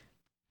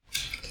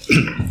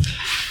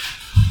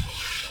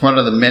 One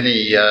of the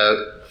many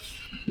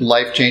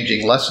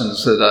life-changing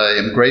lessons that I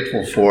am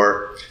grateful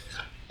for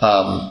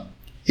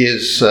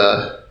is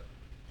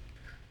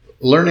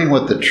learning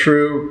what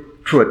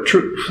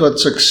what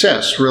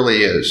success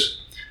really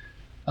is.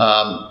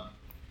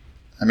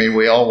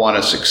 We all want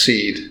to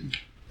succeed.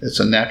 It's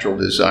a natural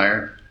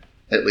desire,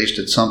 at least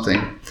it's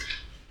something.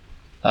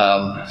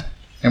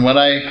 And when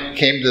I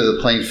came to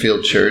the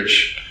Plainfield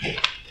Church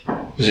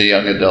as a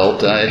young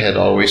adult, I had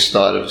always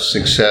thought of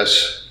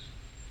success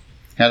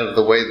kind of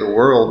the way the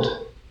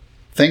world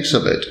thinks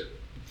of it.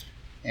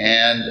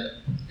 And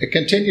I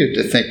continued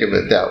to think of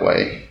it that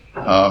way.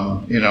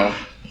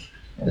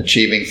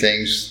 Achieving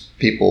things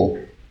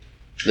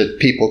that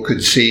people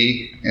could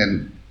see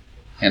and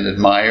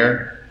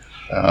admire,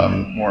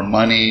 more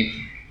money,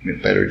 a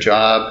better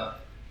job,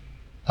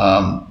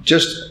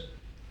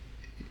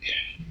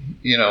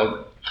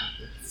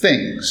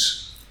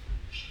 things.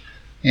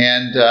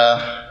 And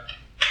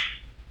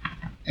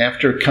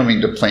after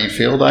coming to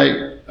Plainfield,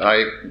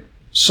 I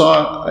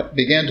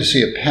began to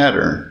see a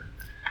pattern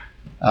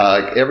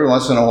every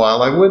once in a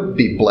while I would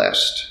be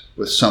blessed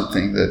with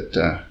something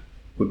that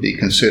would be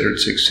considered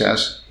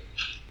success.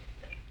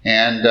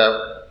 And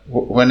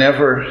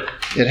whenever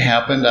it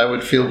happened, I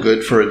would feel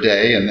good for a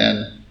day and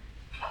then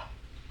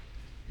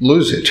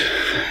lose it.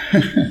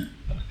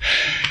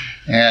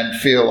 And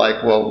feel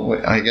like, well,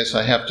 I guess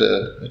I have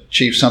to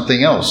achieve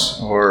something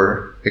else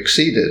or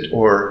exceed it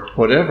or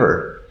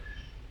whatever.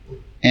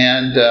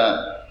 And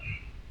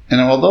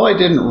although I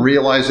didn't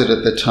realize it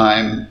at the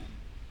time,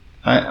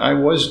 I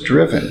was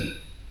driven.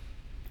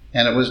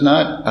 And it was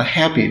not a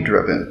happy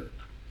driven.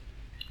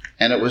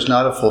 And it was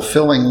not a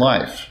fulfilling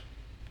life.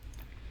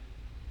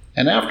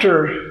 And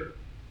after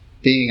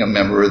being a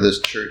member of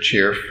this church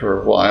here for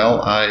a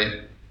while,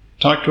 I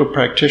talked to a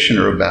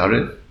practitioner about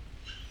it.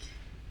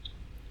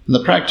 And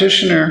the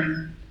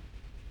practitioner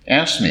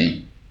asked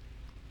me,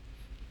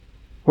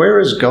 where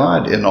is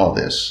God in all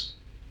this?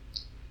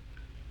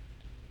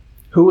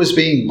 Who is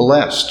being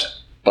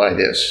blessed by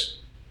this?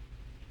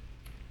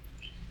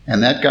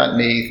 And that got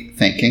me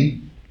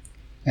thinking,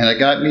 and it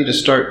got me to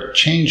start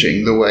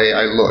changing the way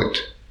I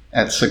looked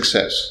at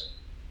success.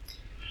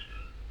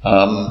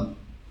 And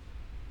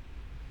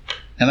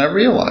I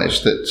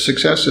realized that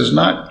success is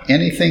not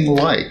anything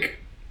like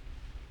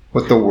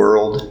what the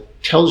world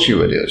tells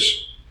you it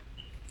is.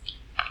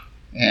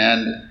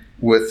 And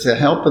with the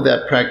help of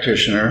that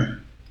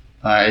practitioner,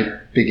 I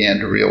began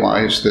to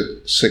realize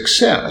that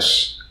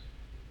success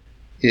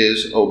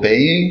is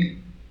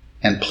obeying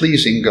and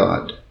pleasing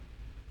God.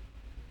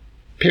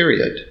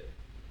 Period.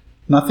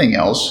 Nothing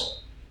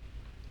else.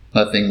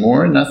 Nothing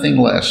more, nothing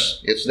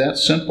less. It's that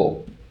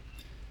simple.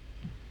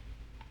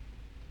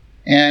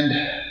 And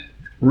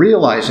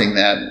realizing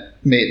that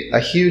made a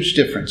huge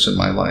difference in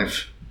my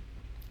life.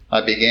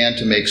 I began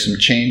to make some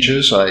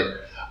changes.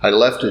 I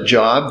left a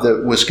job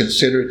that was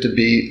considered to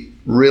be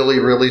really,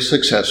 really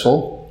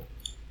successful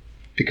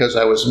because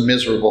I was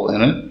miserable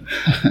in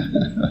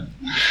it.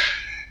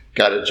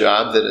 Got a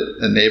job that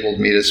enabled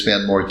me to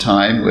spend more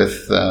time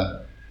with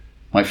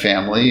my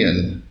family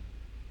and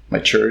my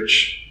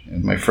church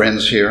and my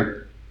friends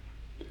here,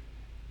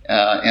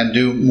 and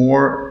do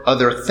more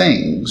other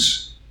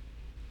things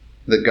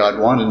that God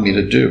wanted me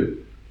to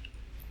do.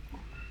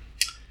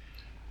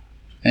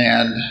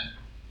 And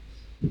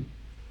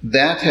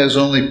that has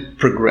only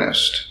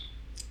progressed.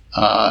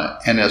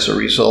 And as a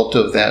result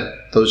of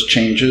those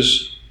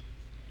changes,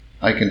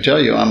 I can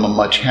tell you I'm a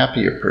much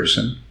happier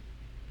person.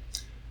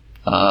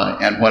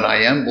 And when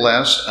I am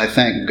blessed, I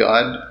thank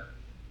God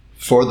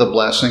for the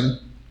blessing.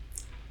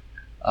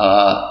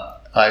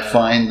 I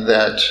find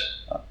that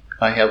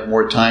I have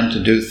more time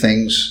to do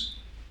things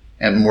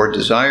and more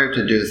desire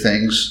to do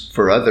things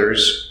for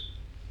others.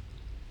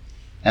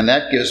 And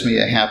that gives me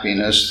a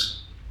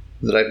happiness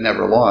that I've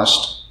never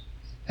lost.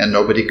 And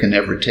nobody can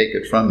ever take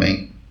it from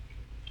me.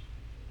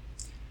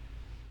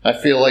 I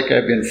feel like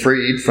I've been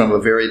freed from a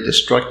very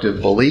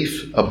destructive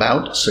belief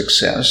about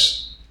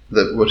success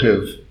that would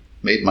have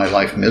made my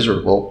life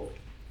miserable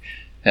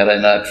had I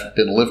not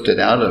been lifted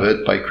out of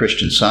it by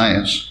Christian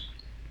Science.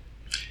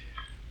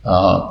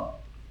 I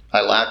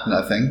lack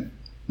nothing.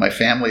 My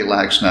family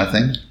lacks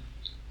nothing.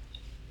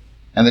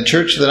 And the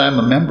church that I'm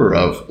a member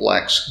of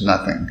lacks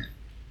nothing.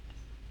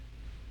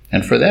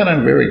 And for that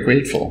I'm very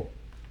grateful,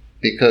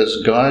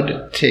 because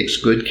God takes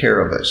good care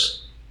of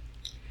us.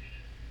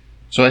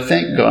 So I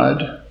thank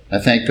God, I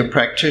thank the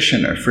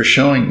practitioner for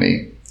showing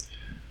me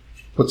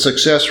what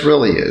success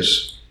really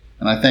is.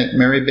 And I thank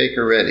Mary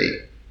Baker Eddy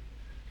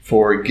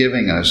for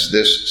giving us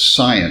this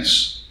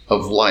science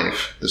of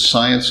life, the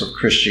science of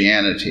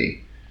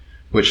Christianity,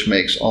 which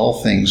makes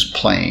all things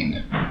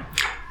plain.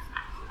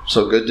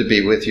 So good to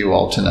be with you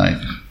all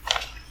tonight.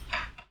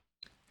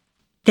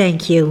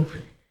 Thank you.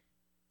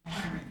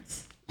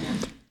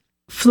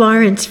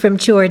 Florence from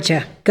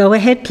Georgia. Go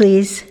ahead,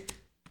 please.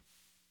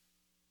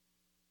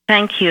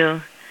 Thank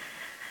you.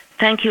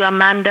 Thank you,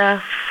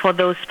 Amanda, for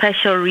those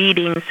special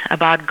readings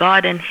about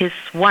God and His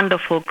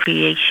wonderful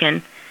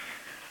creation,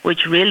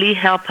 which really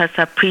help us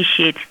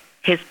appreciate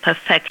His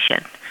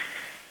perfection.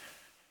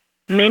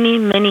 Many,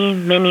 many,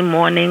 many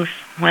mornings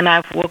when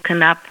I've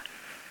woken up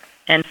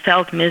and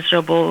felt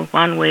miserable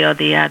one way or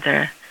the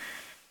other,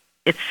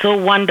 it's so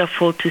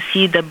wonderful to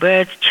see the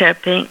birds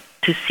chirping,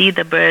 to see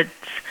the birds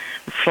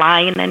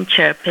flying and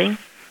chirping,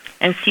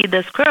 and see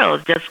the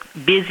squirrels just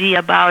busy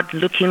about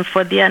looking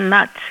for their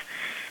nuts.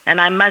 And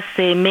I must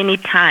say many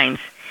times,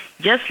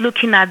 just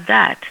looking at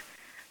that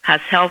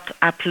has helped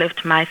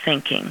uplift my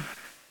thinking.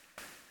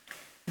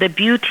 The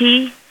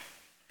beauty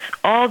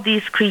all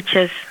these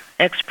creatures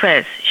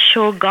express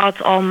show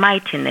God's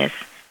almightiness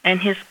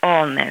and His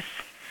allness,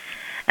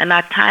 and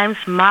at times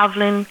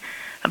marveling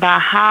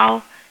about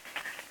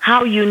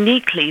how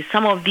uniquely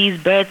some of these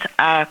birds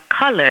are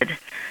colored.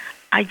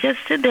 I just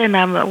sit there and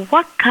I'm like,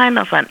 what kind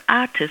of an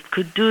artist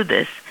could do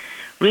this?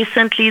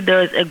 Recently, there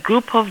was a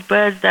group of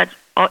birds that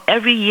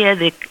every year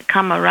they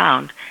come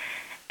around,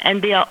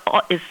 and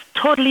it's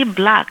totally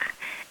black,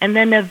 and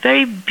then a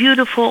very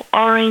beautiful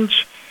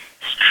orange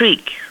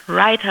streak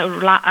right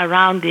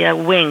around their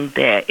wing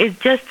there.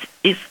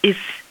 It's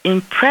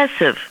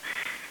impressive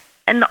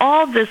And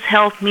all this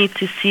helped me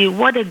to see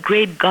what a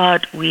great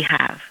God we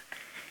have.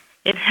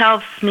 It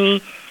helps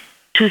me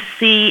to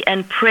see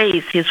and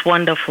praise his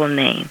wonderful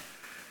name.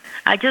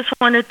 I just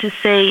wanted to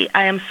say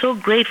I am so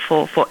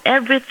grateful for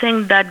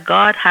everything that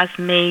God has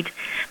made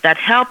that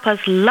help us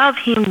love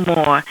him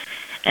more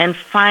and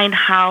find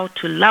how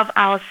to love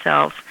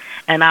ourselves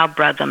and our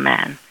brother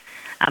man.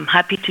 I'm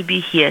happy to be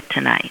here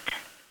tonight.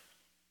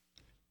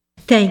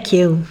 Thank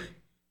you.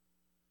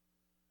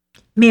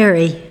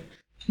 Mary.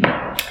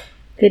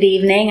 Good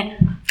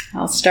evening.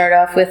 I'll start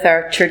off with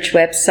our church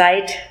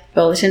website,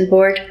 bulletin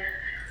board.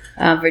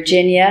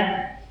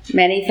 Virginia,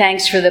 many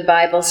thanks for the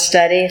Bible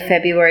study,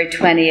 February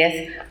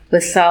 20th,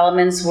 with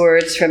Solomon's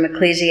words from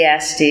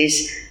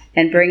Ecclesiastes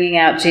and bringing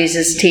out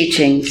Jesus'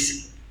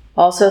 teachings.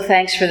 Also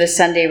thanks for the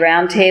Sunday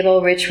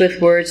roundtable, rich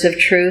with words of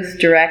truth,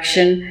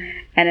 direction,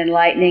 and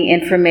enlightening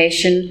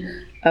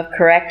information of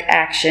correct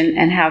action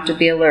and how to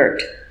be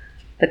alert.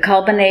 The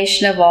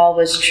culmination of all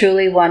was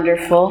truly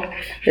wonderful.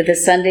 With the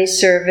Sunday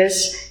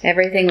service,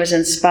 everything was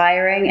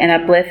inspiring and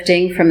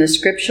uplifting, from the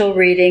scriptural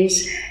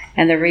readings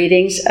and the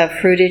readings of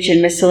fruitage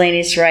and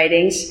miscellaneous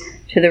writings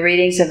to the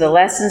readings of the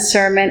lesson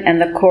sermon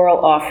and the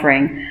choral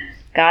offering.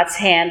 God's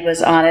hand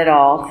was on it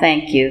all.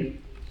 Thank you.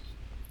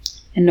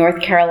 In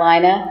North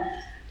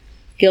Carolina,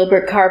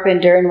 Gilbert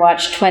Carpenter in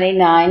Watch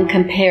 29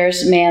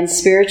 compares man's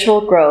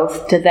spiritual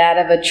growth to that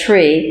of a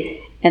tree,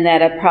 and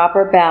that a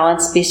proper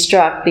balance be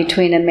struck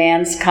between a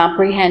man's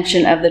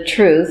comprehension of the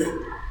truth,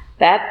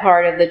 that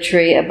part of the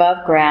tree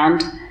above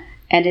ground,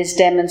 and his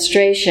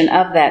demonstration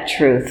of that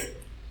truth,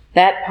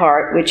 that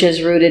part which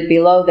is rooted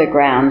below the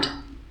ground.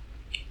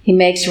 He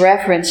makes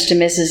reference to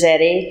Mrs.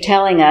 Eddy,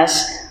 telling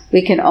us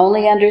we can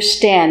only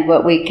understand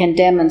what we can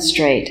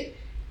demonstrate.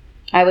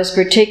 I was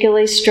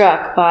particularly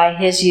struck by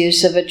his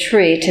use of a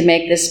tree to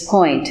make this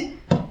point.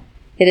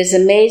 It is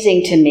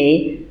amazing to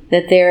me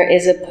that there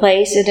is a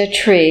place in a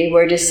tree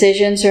where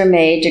decisions are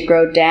made to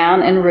grow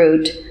down and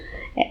root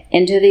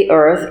into the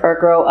earth or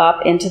grow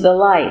up into the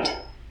light.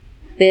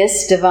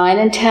 This divine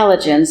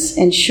intelligence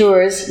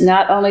ensures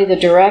not only the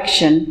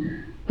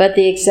direction, but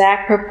the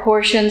exact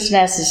proportions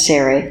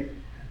necessary,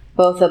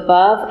 both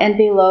above and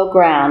below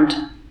ground,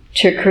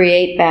 to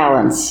create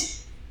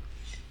balance.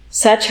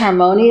 Such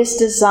harmonious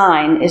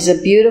design is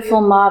a beautiful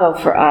model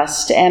for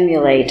us to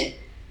emulate,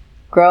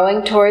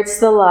 growing towards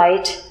the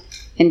light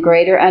and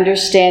greater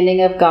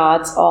understanding of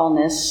God's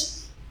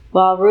allness,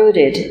 while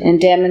rooted in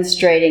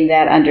demonstrating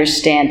that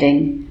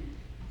understanding,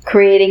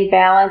 creating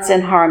balance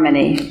and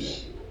harmony.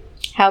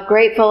 How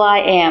grateful I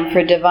am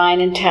for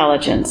divine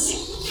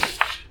intelligence.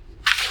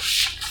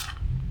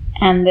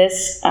 And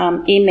this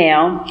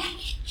email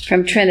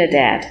from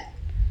Trinidad.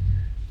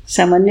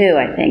 Someone new,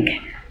 I think.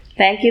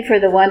 Thank you for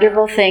the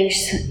wonderful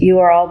things you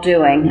are all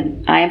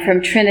doing. I am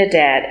from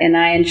Trinidad, and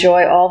I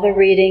enjoy all the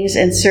readings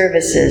and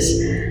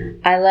services.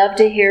 I love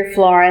to hear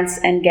Florence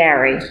and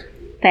Gary.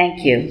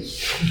 Thank you.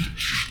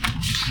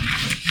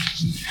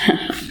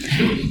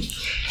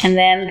 And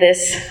then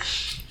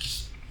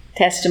this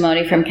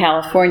testimony from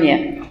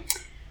California.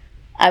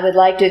 I would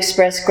like to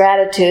express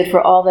gratitude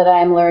for all that I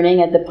am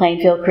learning at the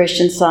Plainfield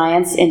Christian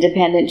Science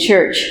Independent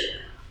Church.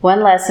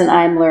 One lesson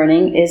I am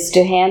learning is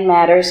to hand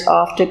matters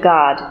off to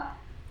God.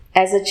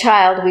 As a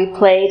child, we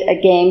played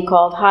a game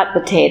called Hot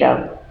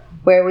Potato,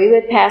 where we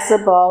would pass a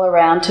ball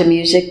around to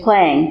music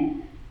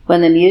playing.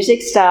 When the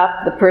music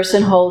stopped, the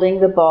person holding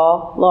the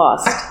ball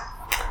lost.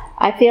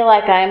 I feel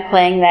like I am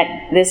playing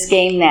this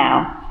game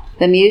now.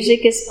 The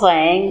music is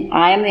playing.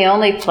 I am the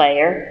only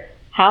player.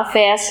 How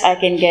fast I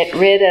can get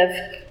rid of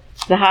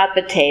the hot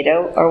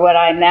potato, or what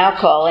I'm now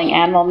calling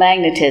animal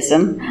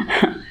magnetism,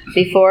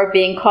 before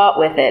being caught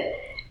with it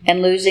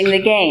and losing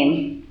the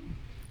game.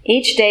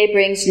 Each day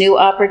brings new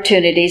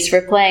opportunities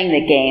for playing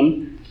the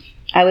game.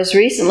 I was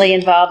recently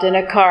involved in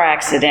a car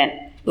accident.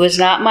 It was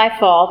not my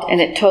fault, and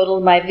it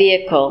totaled my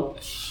vehicle.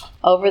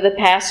 Over the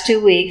past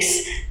 2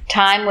 weeks,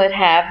 time would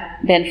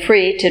have been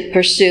free to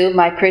pursue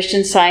my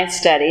Christian Science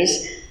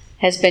studies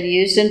has been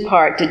used in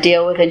part to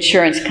deal with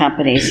insurance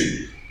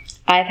companies.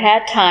 I've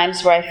had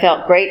times where I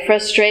felt great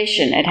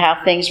frustration at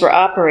how things were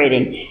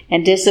operating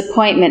and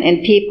disappointment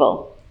in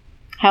people.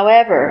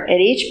 However, at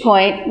each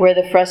point where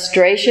the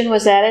frustration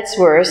was at its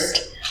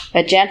worst,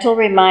 a gentle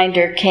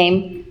reminder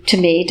came to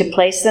me to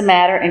place the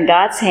matter in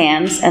God's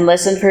hands and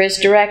listen for his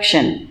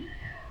direction.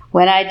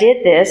 When I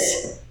did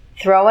this,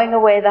 throwing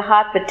away the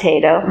hot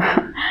potato,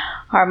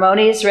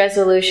 harmonious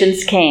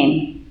resolutions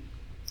came.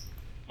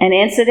 An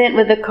incident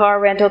with the car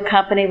rental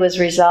company was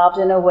resolved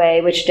in a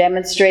way which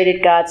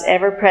demonstrated God's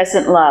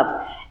ever-present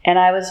love, and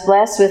I was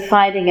blessed with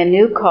finding a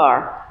new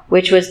car,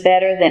 which was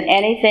better than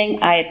anything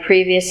I had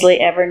previously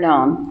ever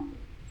known.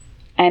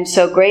 I am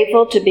so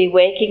grateful to be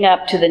waking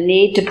up to the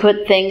need to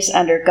put things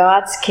under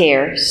God's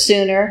care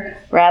sooner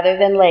rather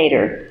than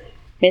later.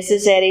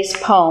 Mrs. Eddy's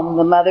poem,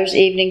 The Mother's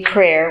Evening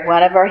Prayer,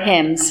 one of our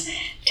hymns,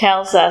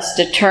 tells us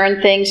to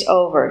turn things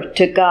over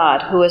to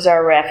God, who is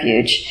our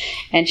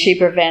refuge, and she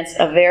presents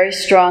a very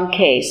strong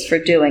case for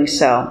doing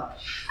so.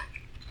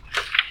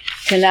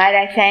 Tonight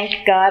I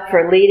thank God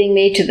for leading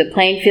me to the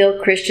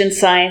Plainfield Christian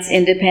Science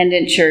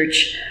Independent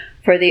Church,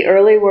 for the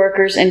early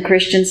workers in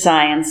Christian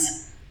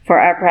Science, for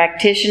our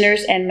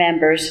practitioners and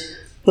members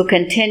who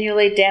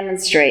continually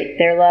demonstrate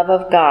their love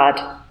of God,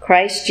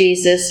 Christ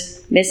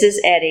Jesus, Mrs.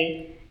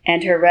 Eddy,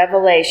 and her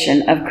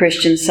revelation of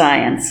Christian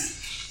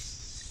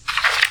Science.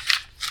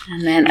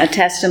 And then a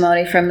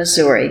testimony from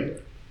Missouri.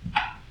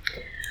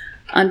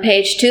 On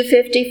page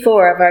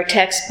 254 of our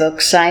textbook,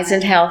 Science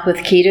and Health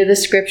with Key to the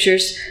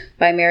Scriptures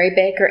by Mary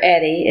Baker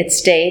Eddy, it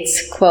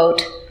states,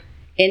 quote,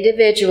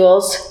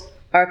 "Individuals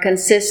are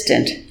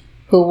consistent,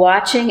 who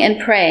watching and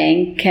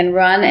praying can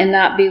run and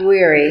not be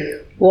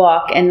weary,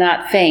 walk and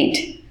not faint,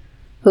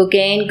 who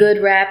gain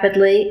good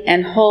rapidly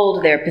and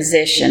hold their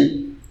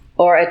position,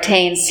 or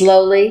attain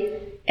slowly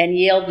and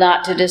yield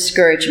not to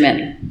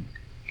discouragement."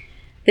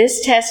 This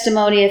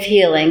testimony of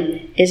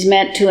healing is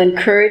meant to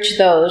encourage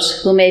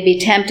those who may be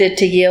tempted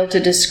to yield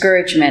to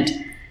discouragement,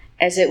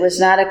 as it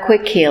was not a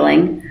quick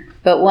healing,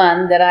 but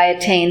one that I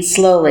attained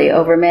slowly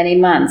over many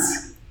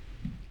months.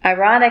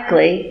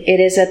 Ironically, it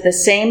is at the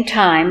same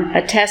time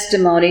a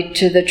testimony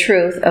to the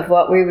truth of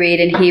what we read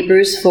in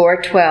Hebrews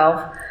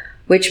 4:12,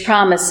 which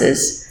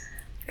promises,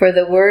 "For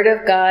the word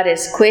of God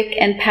is quick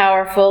and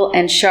powerful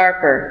and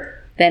sharper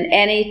than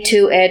any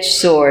two-edged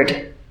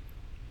sword."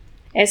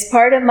 As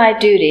part of my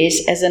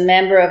duties as a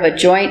member of a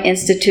joint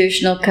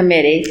institutional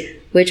committee,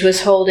 which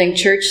was holding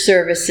church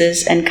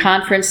services and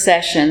conference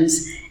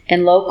sessions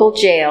in local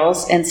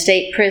jails and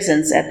state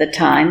prisons at the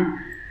time,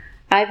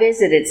 I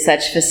visited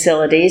such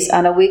facilities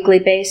on a weekly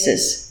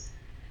basis.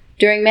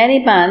 During many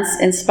months,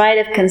 in spite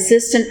of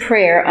consistent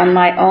prayer on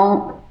my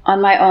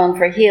own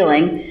for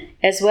healing,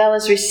 as well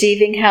as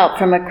receiving help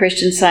from a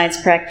Christian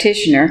Science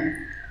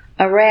practitioner,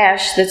 a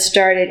rash that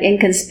started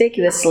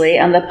inconspicuously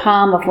on the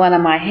palm of one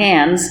of my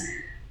hands,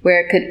 where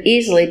it could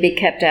easily be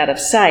kept out of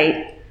sight,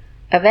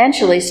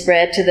 eventually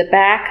spread to the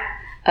back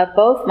of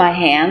both my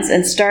hands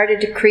and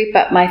started to creep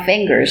up my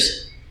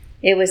fingers.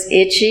 It was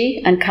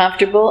itchy,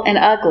 uncomfortable, and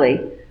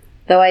ugly,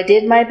 though I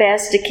did my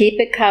best to keep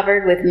it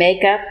covered with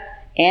makeup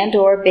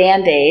and/or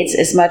Band-Aids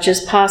as much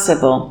as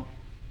possible.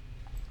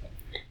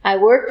 I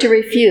worked to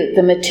refute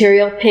the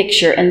material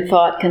picture and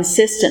thought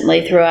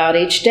consistently throughout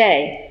each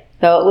day,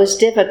 though it was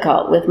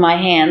difficult with my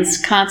hands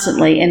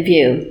constantly in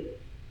view.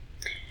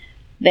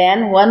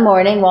 Then, one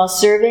morning, while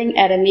serving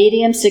at a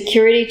medium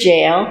security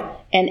jail,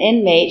 an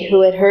inmate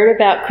who had heard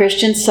about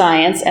Christian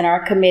Science and our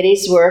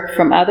committee's work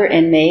from other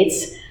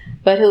inmates,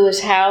 but who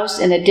was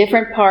housed in a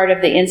different part of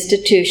the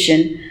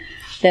institution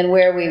than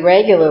where we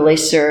regularly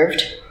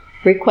served,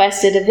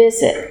 requested a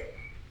visit.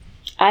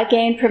 I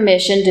gained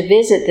permission to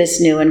visit this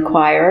new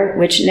inquirer,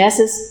 which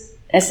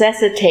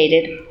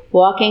necessitated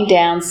walking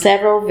down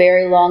several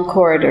very long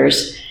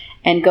corridors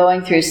and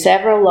going through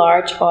several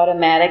large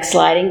automatic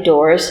sliding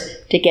doors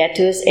to get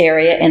to his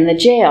area in the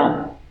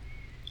jail.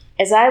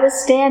 As I was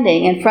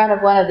standing in front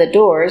of one of the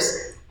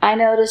doors, I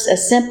noticed a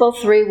simple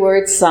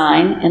 3-word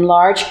sign in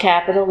large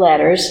capital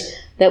letters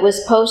that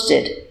was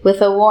posted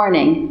with a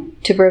warning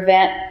to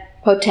prevent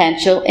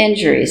potential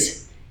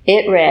injuries.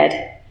 It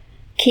read,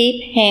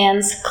 "Keep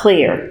hands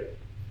clear."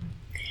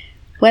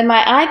 When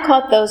my eye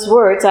caught those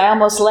words, I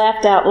almost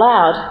laughed out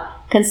loud,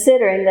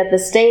 considering that the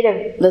state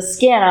of the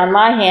skin on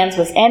my hands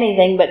was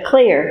anything but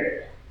clear.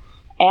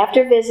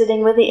 After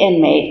visiting with the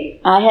inmate,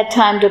 I had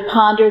time to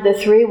ponder the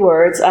 3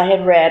 words I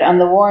had read on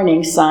the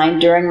warning sign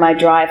during my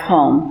drive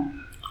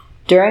home.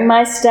 During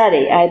my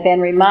study, I had been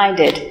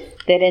reminded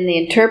that in the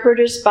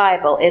Interpreter's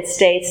Bible it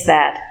states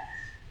that,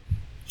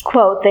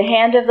 quote, "The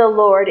hand of the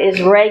Lord is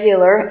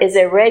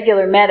a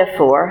regular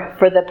metaphor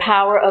for the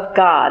power of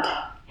God,"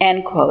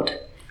 end quote.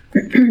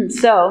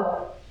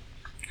 So,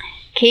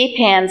 "keep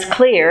hands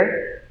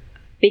clear"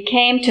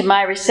 became to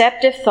my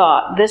receptive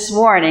thought this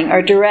warning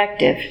or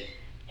directive.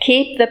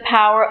 Keep the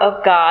power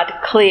of God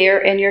clear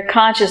in your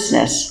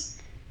consciousness.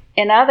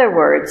 In other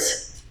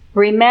words,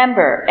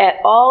 remember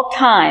at all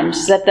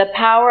times that the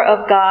power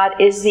of God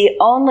is the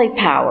only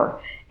power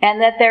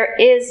and that there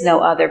is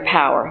no other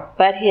power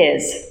but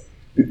His.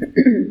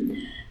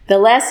 The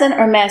lesson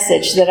or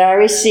message that I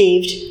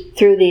received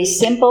through these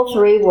simple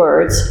 3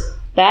 words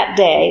that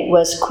day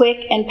was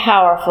quick and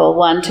powerful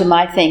one to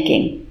my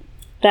thinking.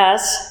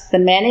 Thus, the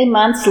many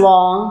months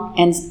long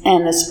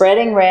and the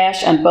spreading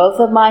rash on both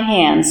of my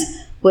hands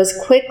was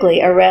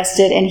quickly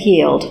arrested and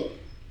healed,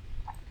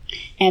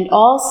 and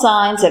all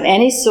signs of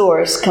any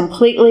sores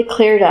completely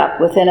cleared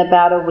up within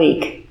about a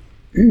week,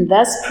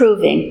 thus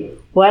proving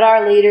what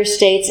our leader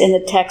states in the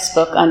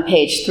textbook on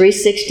page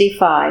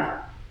 365,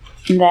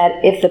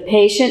 that if the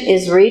patient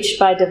is reached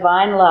by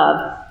divine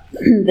love,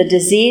 the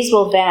disease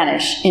will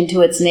vanish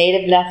into its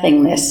native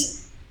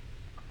nothingness,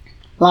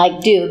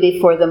 like dew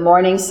before the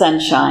morning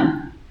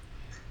sunshine.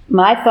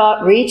 My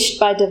thought reached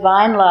by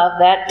divine love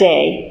that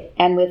day,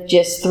 and with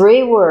just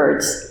 3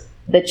 words,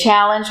 the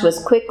challenge was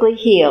quickly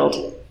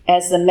healed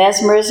as the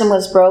mesmerism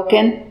was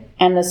broken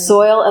and the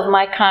soil of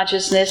my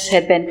consciousness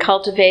had been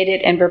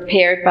cultivated and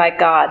prepared by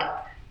God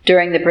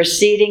during the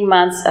preceding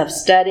months of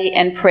study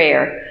and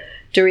prayer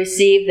to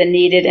receive the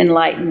needed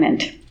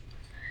enlightenment.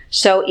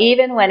 So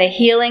even when a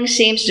healing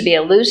seems to be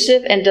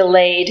elusive and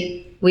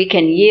delayed, we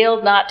can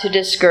yield not to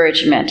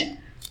discouragement.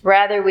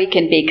 Rather, we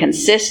can be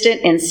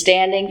consistent in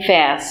standing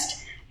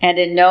fast and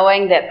in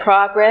knowing that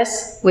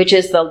progress, which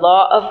is the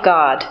law of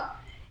God,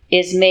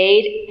 is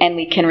made, and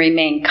we can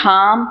remain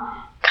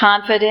calm,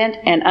 confident,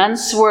 and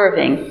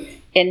unswerving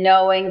in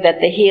knowing that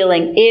the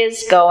healing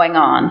is going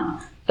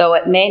on, though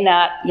it may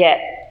not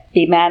yet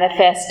be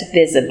manifest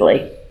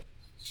visibly.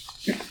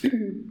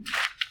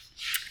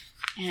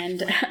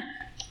 And I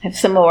have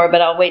some more,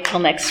 but I'll wait till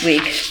next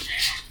week.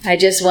 I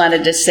just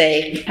wanted to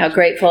say how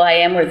grateful I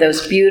am for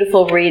those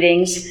beautiful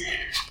readings.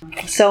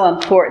 So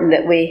important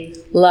that we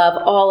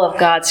love all of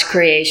God's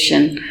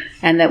creation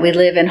and that we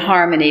live in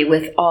harmony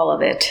with all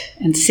of it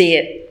and see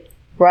it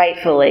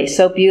rightfully,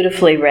 so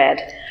beautifully read.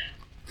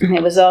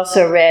 It was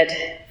also read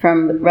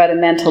from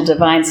Rudimental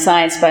Divine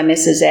Science by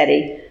Mrs.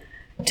 Eddy.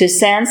 To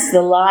sense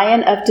the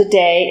lion of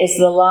today is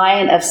the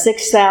lion of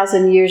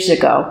 6,000 years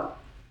ago.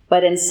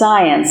 But in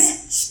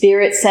science,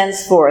 spirit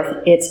sends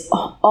forth its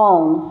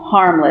own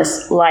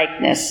harmless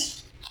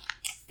likeness.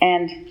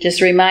 And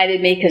just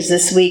reminded me, because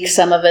this week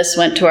some of us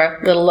went to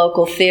our little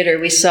local theater,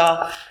 we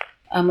saw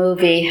a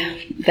movie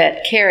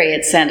that Carrie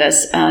had sent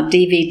us, a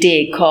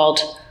DVD called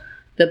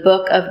The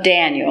Book of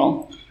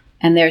Daniel.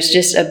 And there's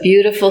just a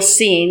beautiful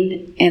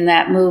scene in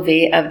that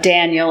movie of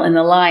Daniel in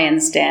the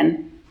lion's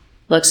den.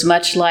 Looks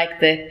much like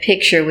the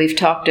picture we've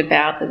talked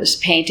about that was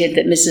painted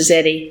that Mrs.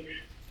 Eddy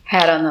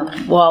had on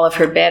the wall of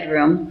her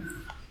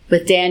bedroom,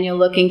 with Daniel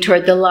looking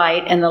toward the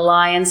light and the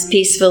lions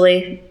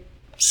peacefully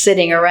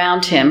sitting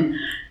around him.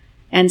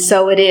 And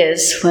so it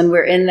is when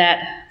we're in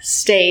that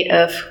state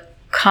of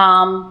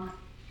calm,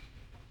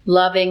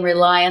 loving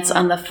reliance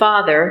on the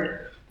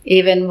Father,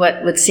 even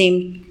what would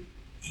seem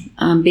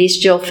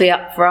bestial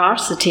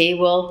ferocity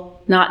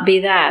will not be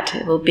that.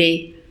 It will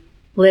be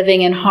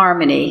living in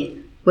harmony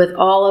with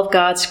all of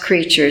God's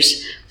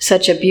creatures.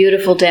 Such a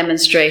beautiful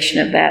demonstration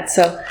of that.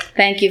 So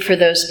thank you for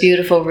those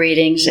beautiful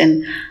readings,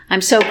 and I'm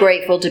so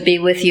grateful to be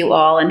with you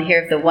all and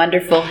hear the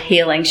wonderful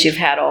healings you've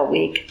had all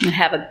week. And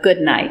have a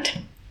good night.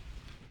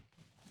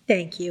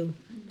 Thank you.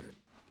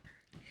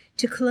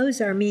 To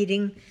close our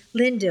meeting,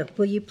 Linda,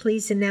 will you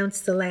please announce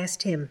the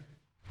last hymn?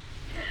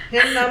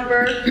 Hymn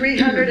number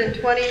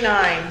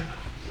 329.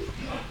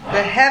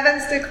 The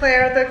heavens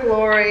declare the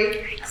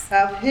glory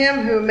of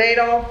him who made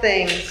all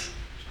things.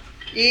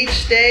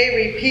 Each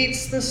day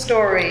repeats the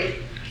story.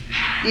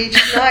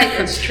 Each night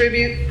its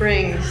tribute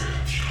brings.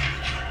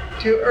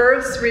 To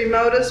earth's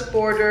remotest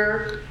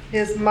border,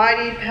 his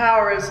mighty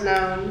power is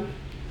known.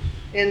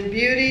 In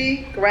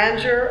beauty,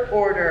 grandeur,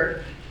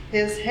 order,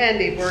 his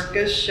handiwork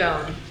is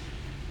shown.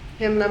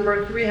 Hymn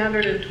number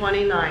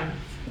 329.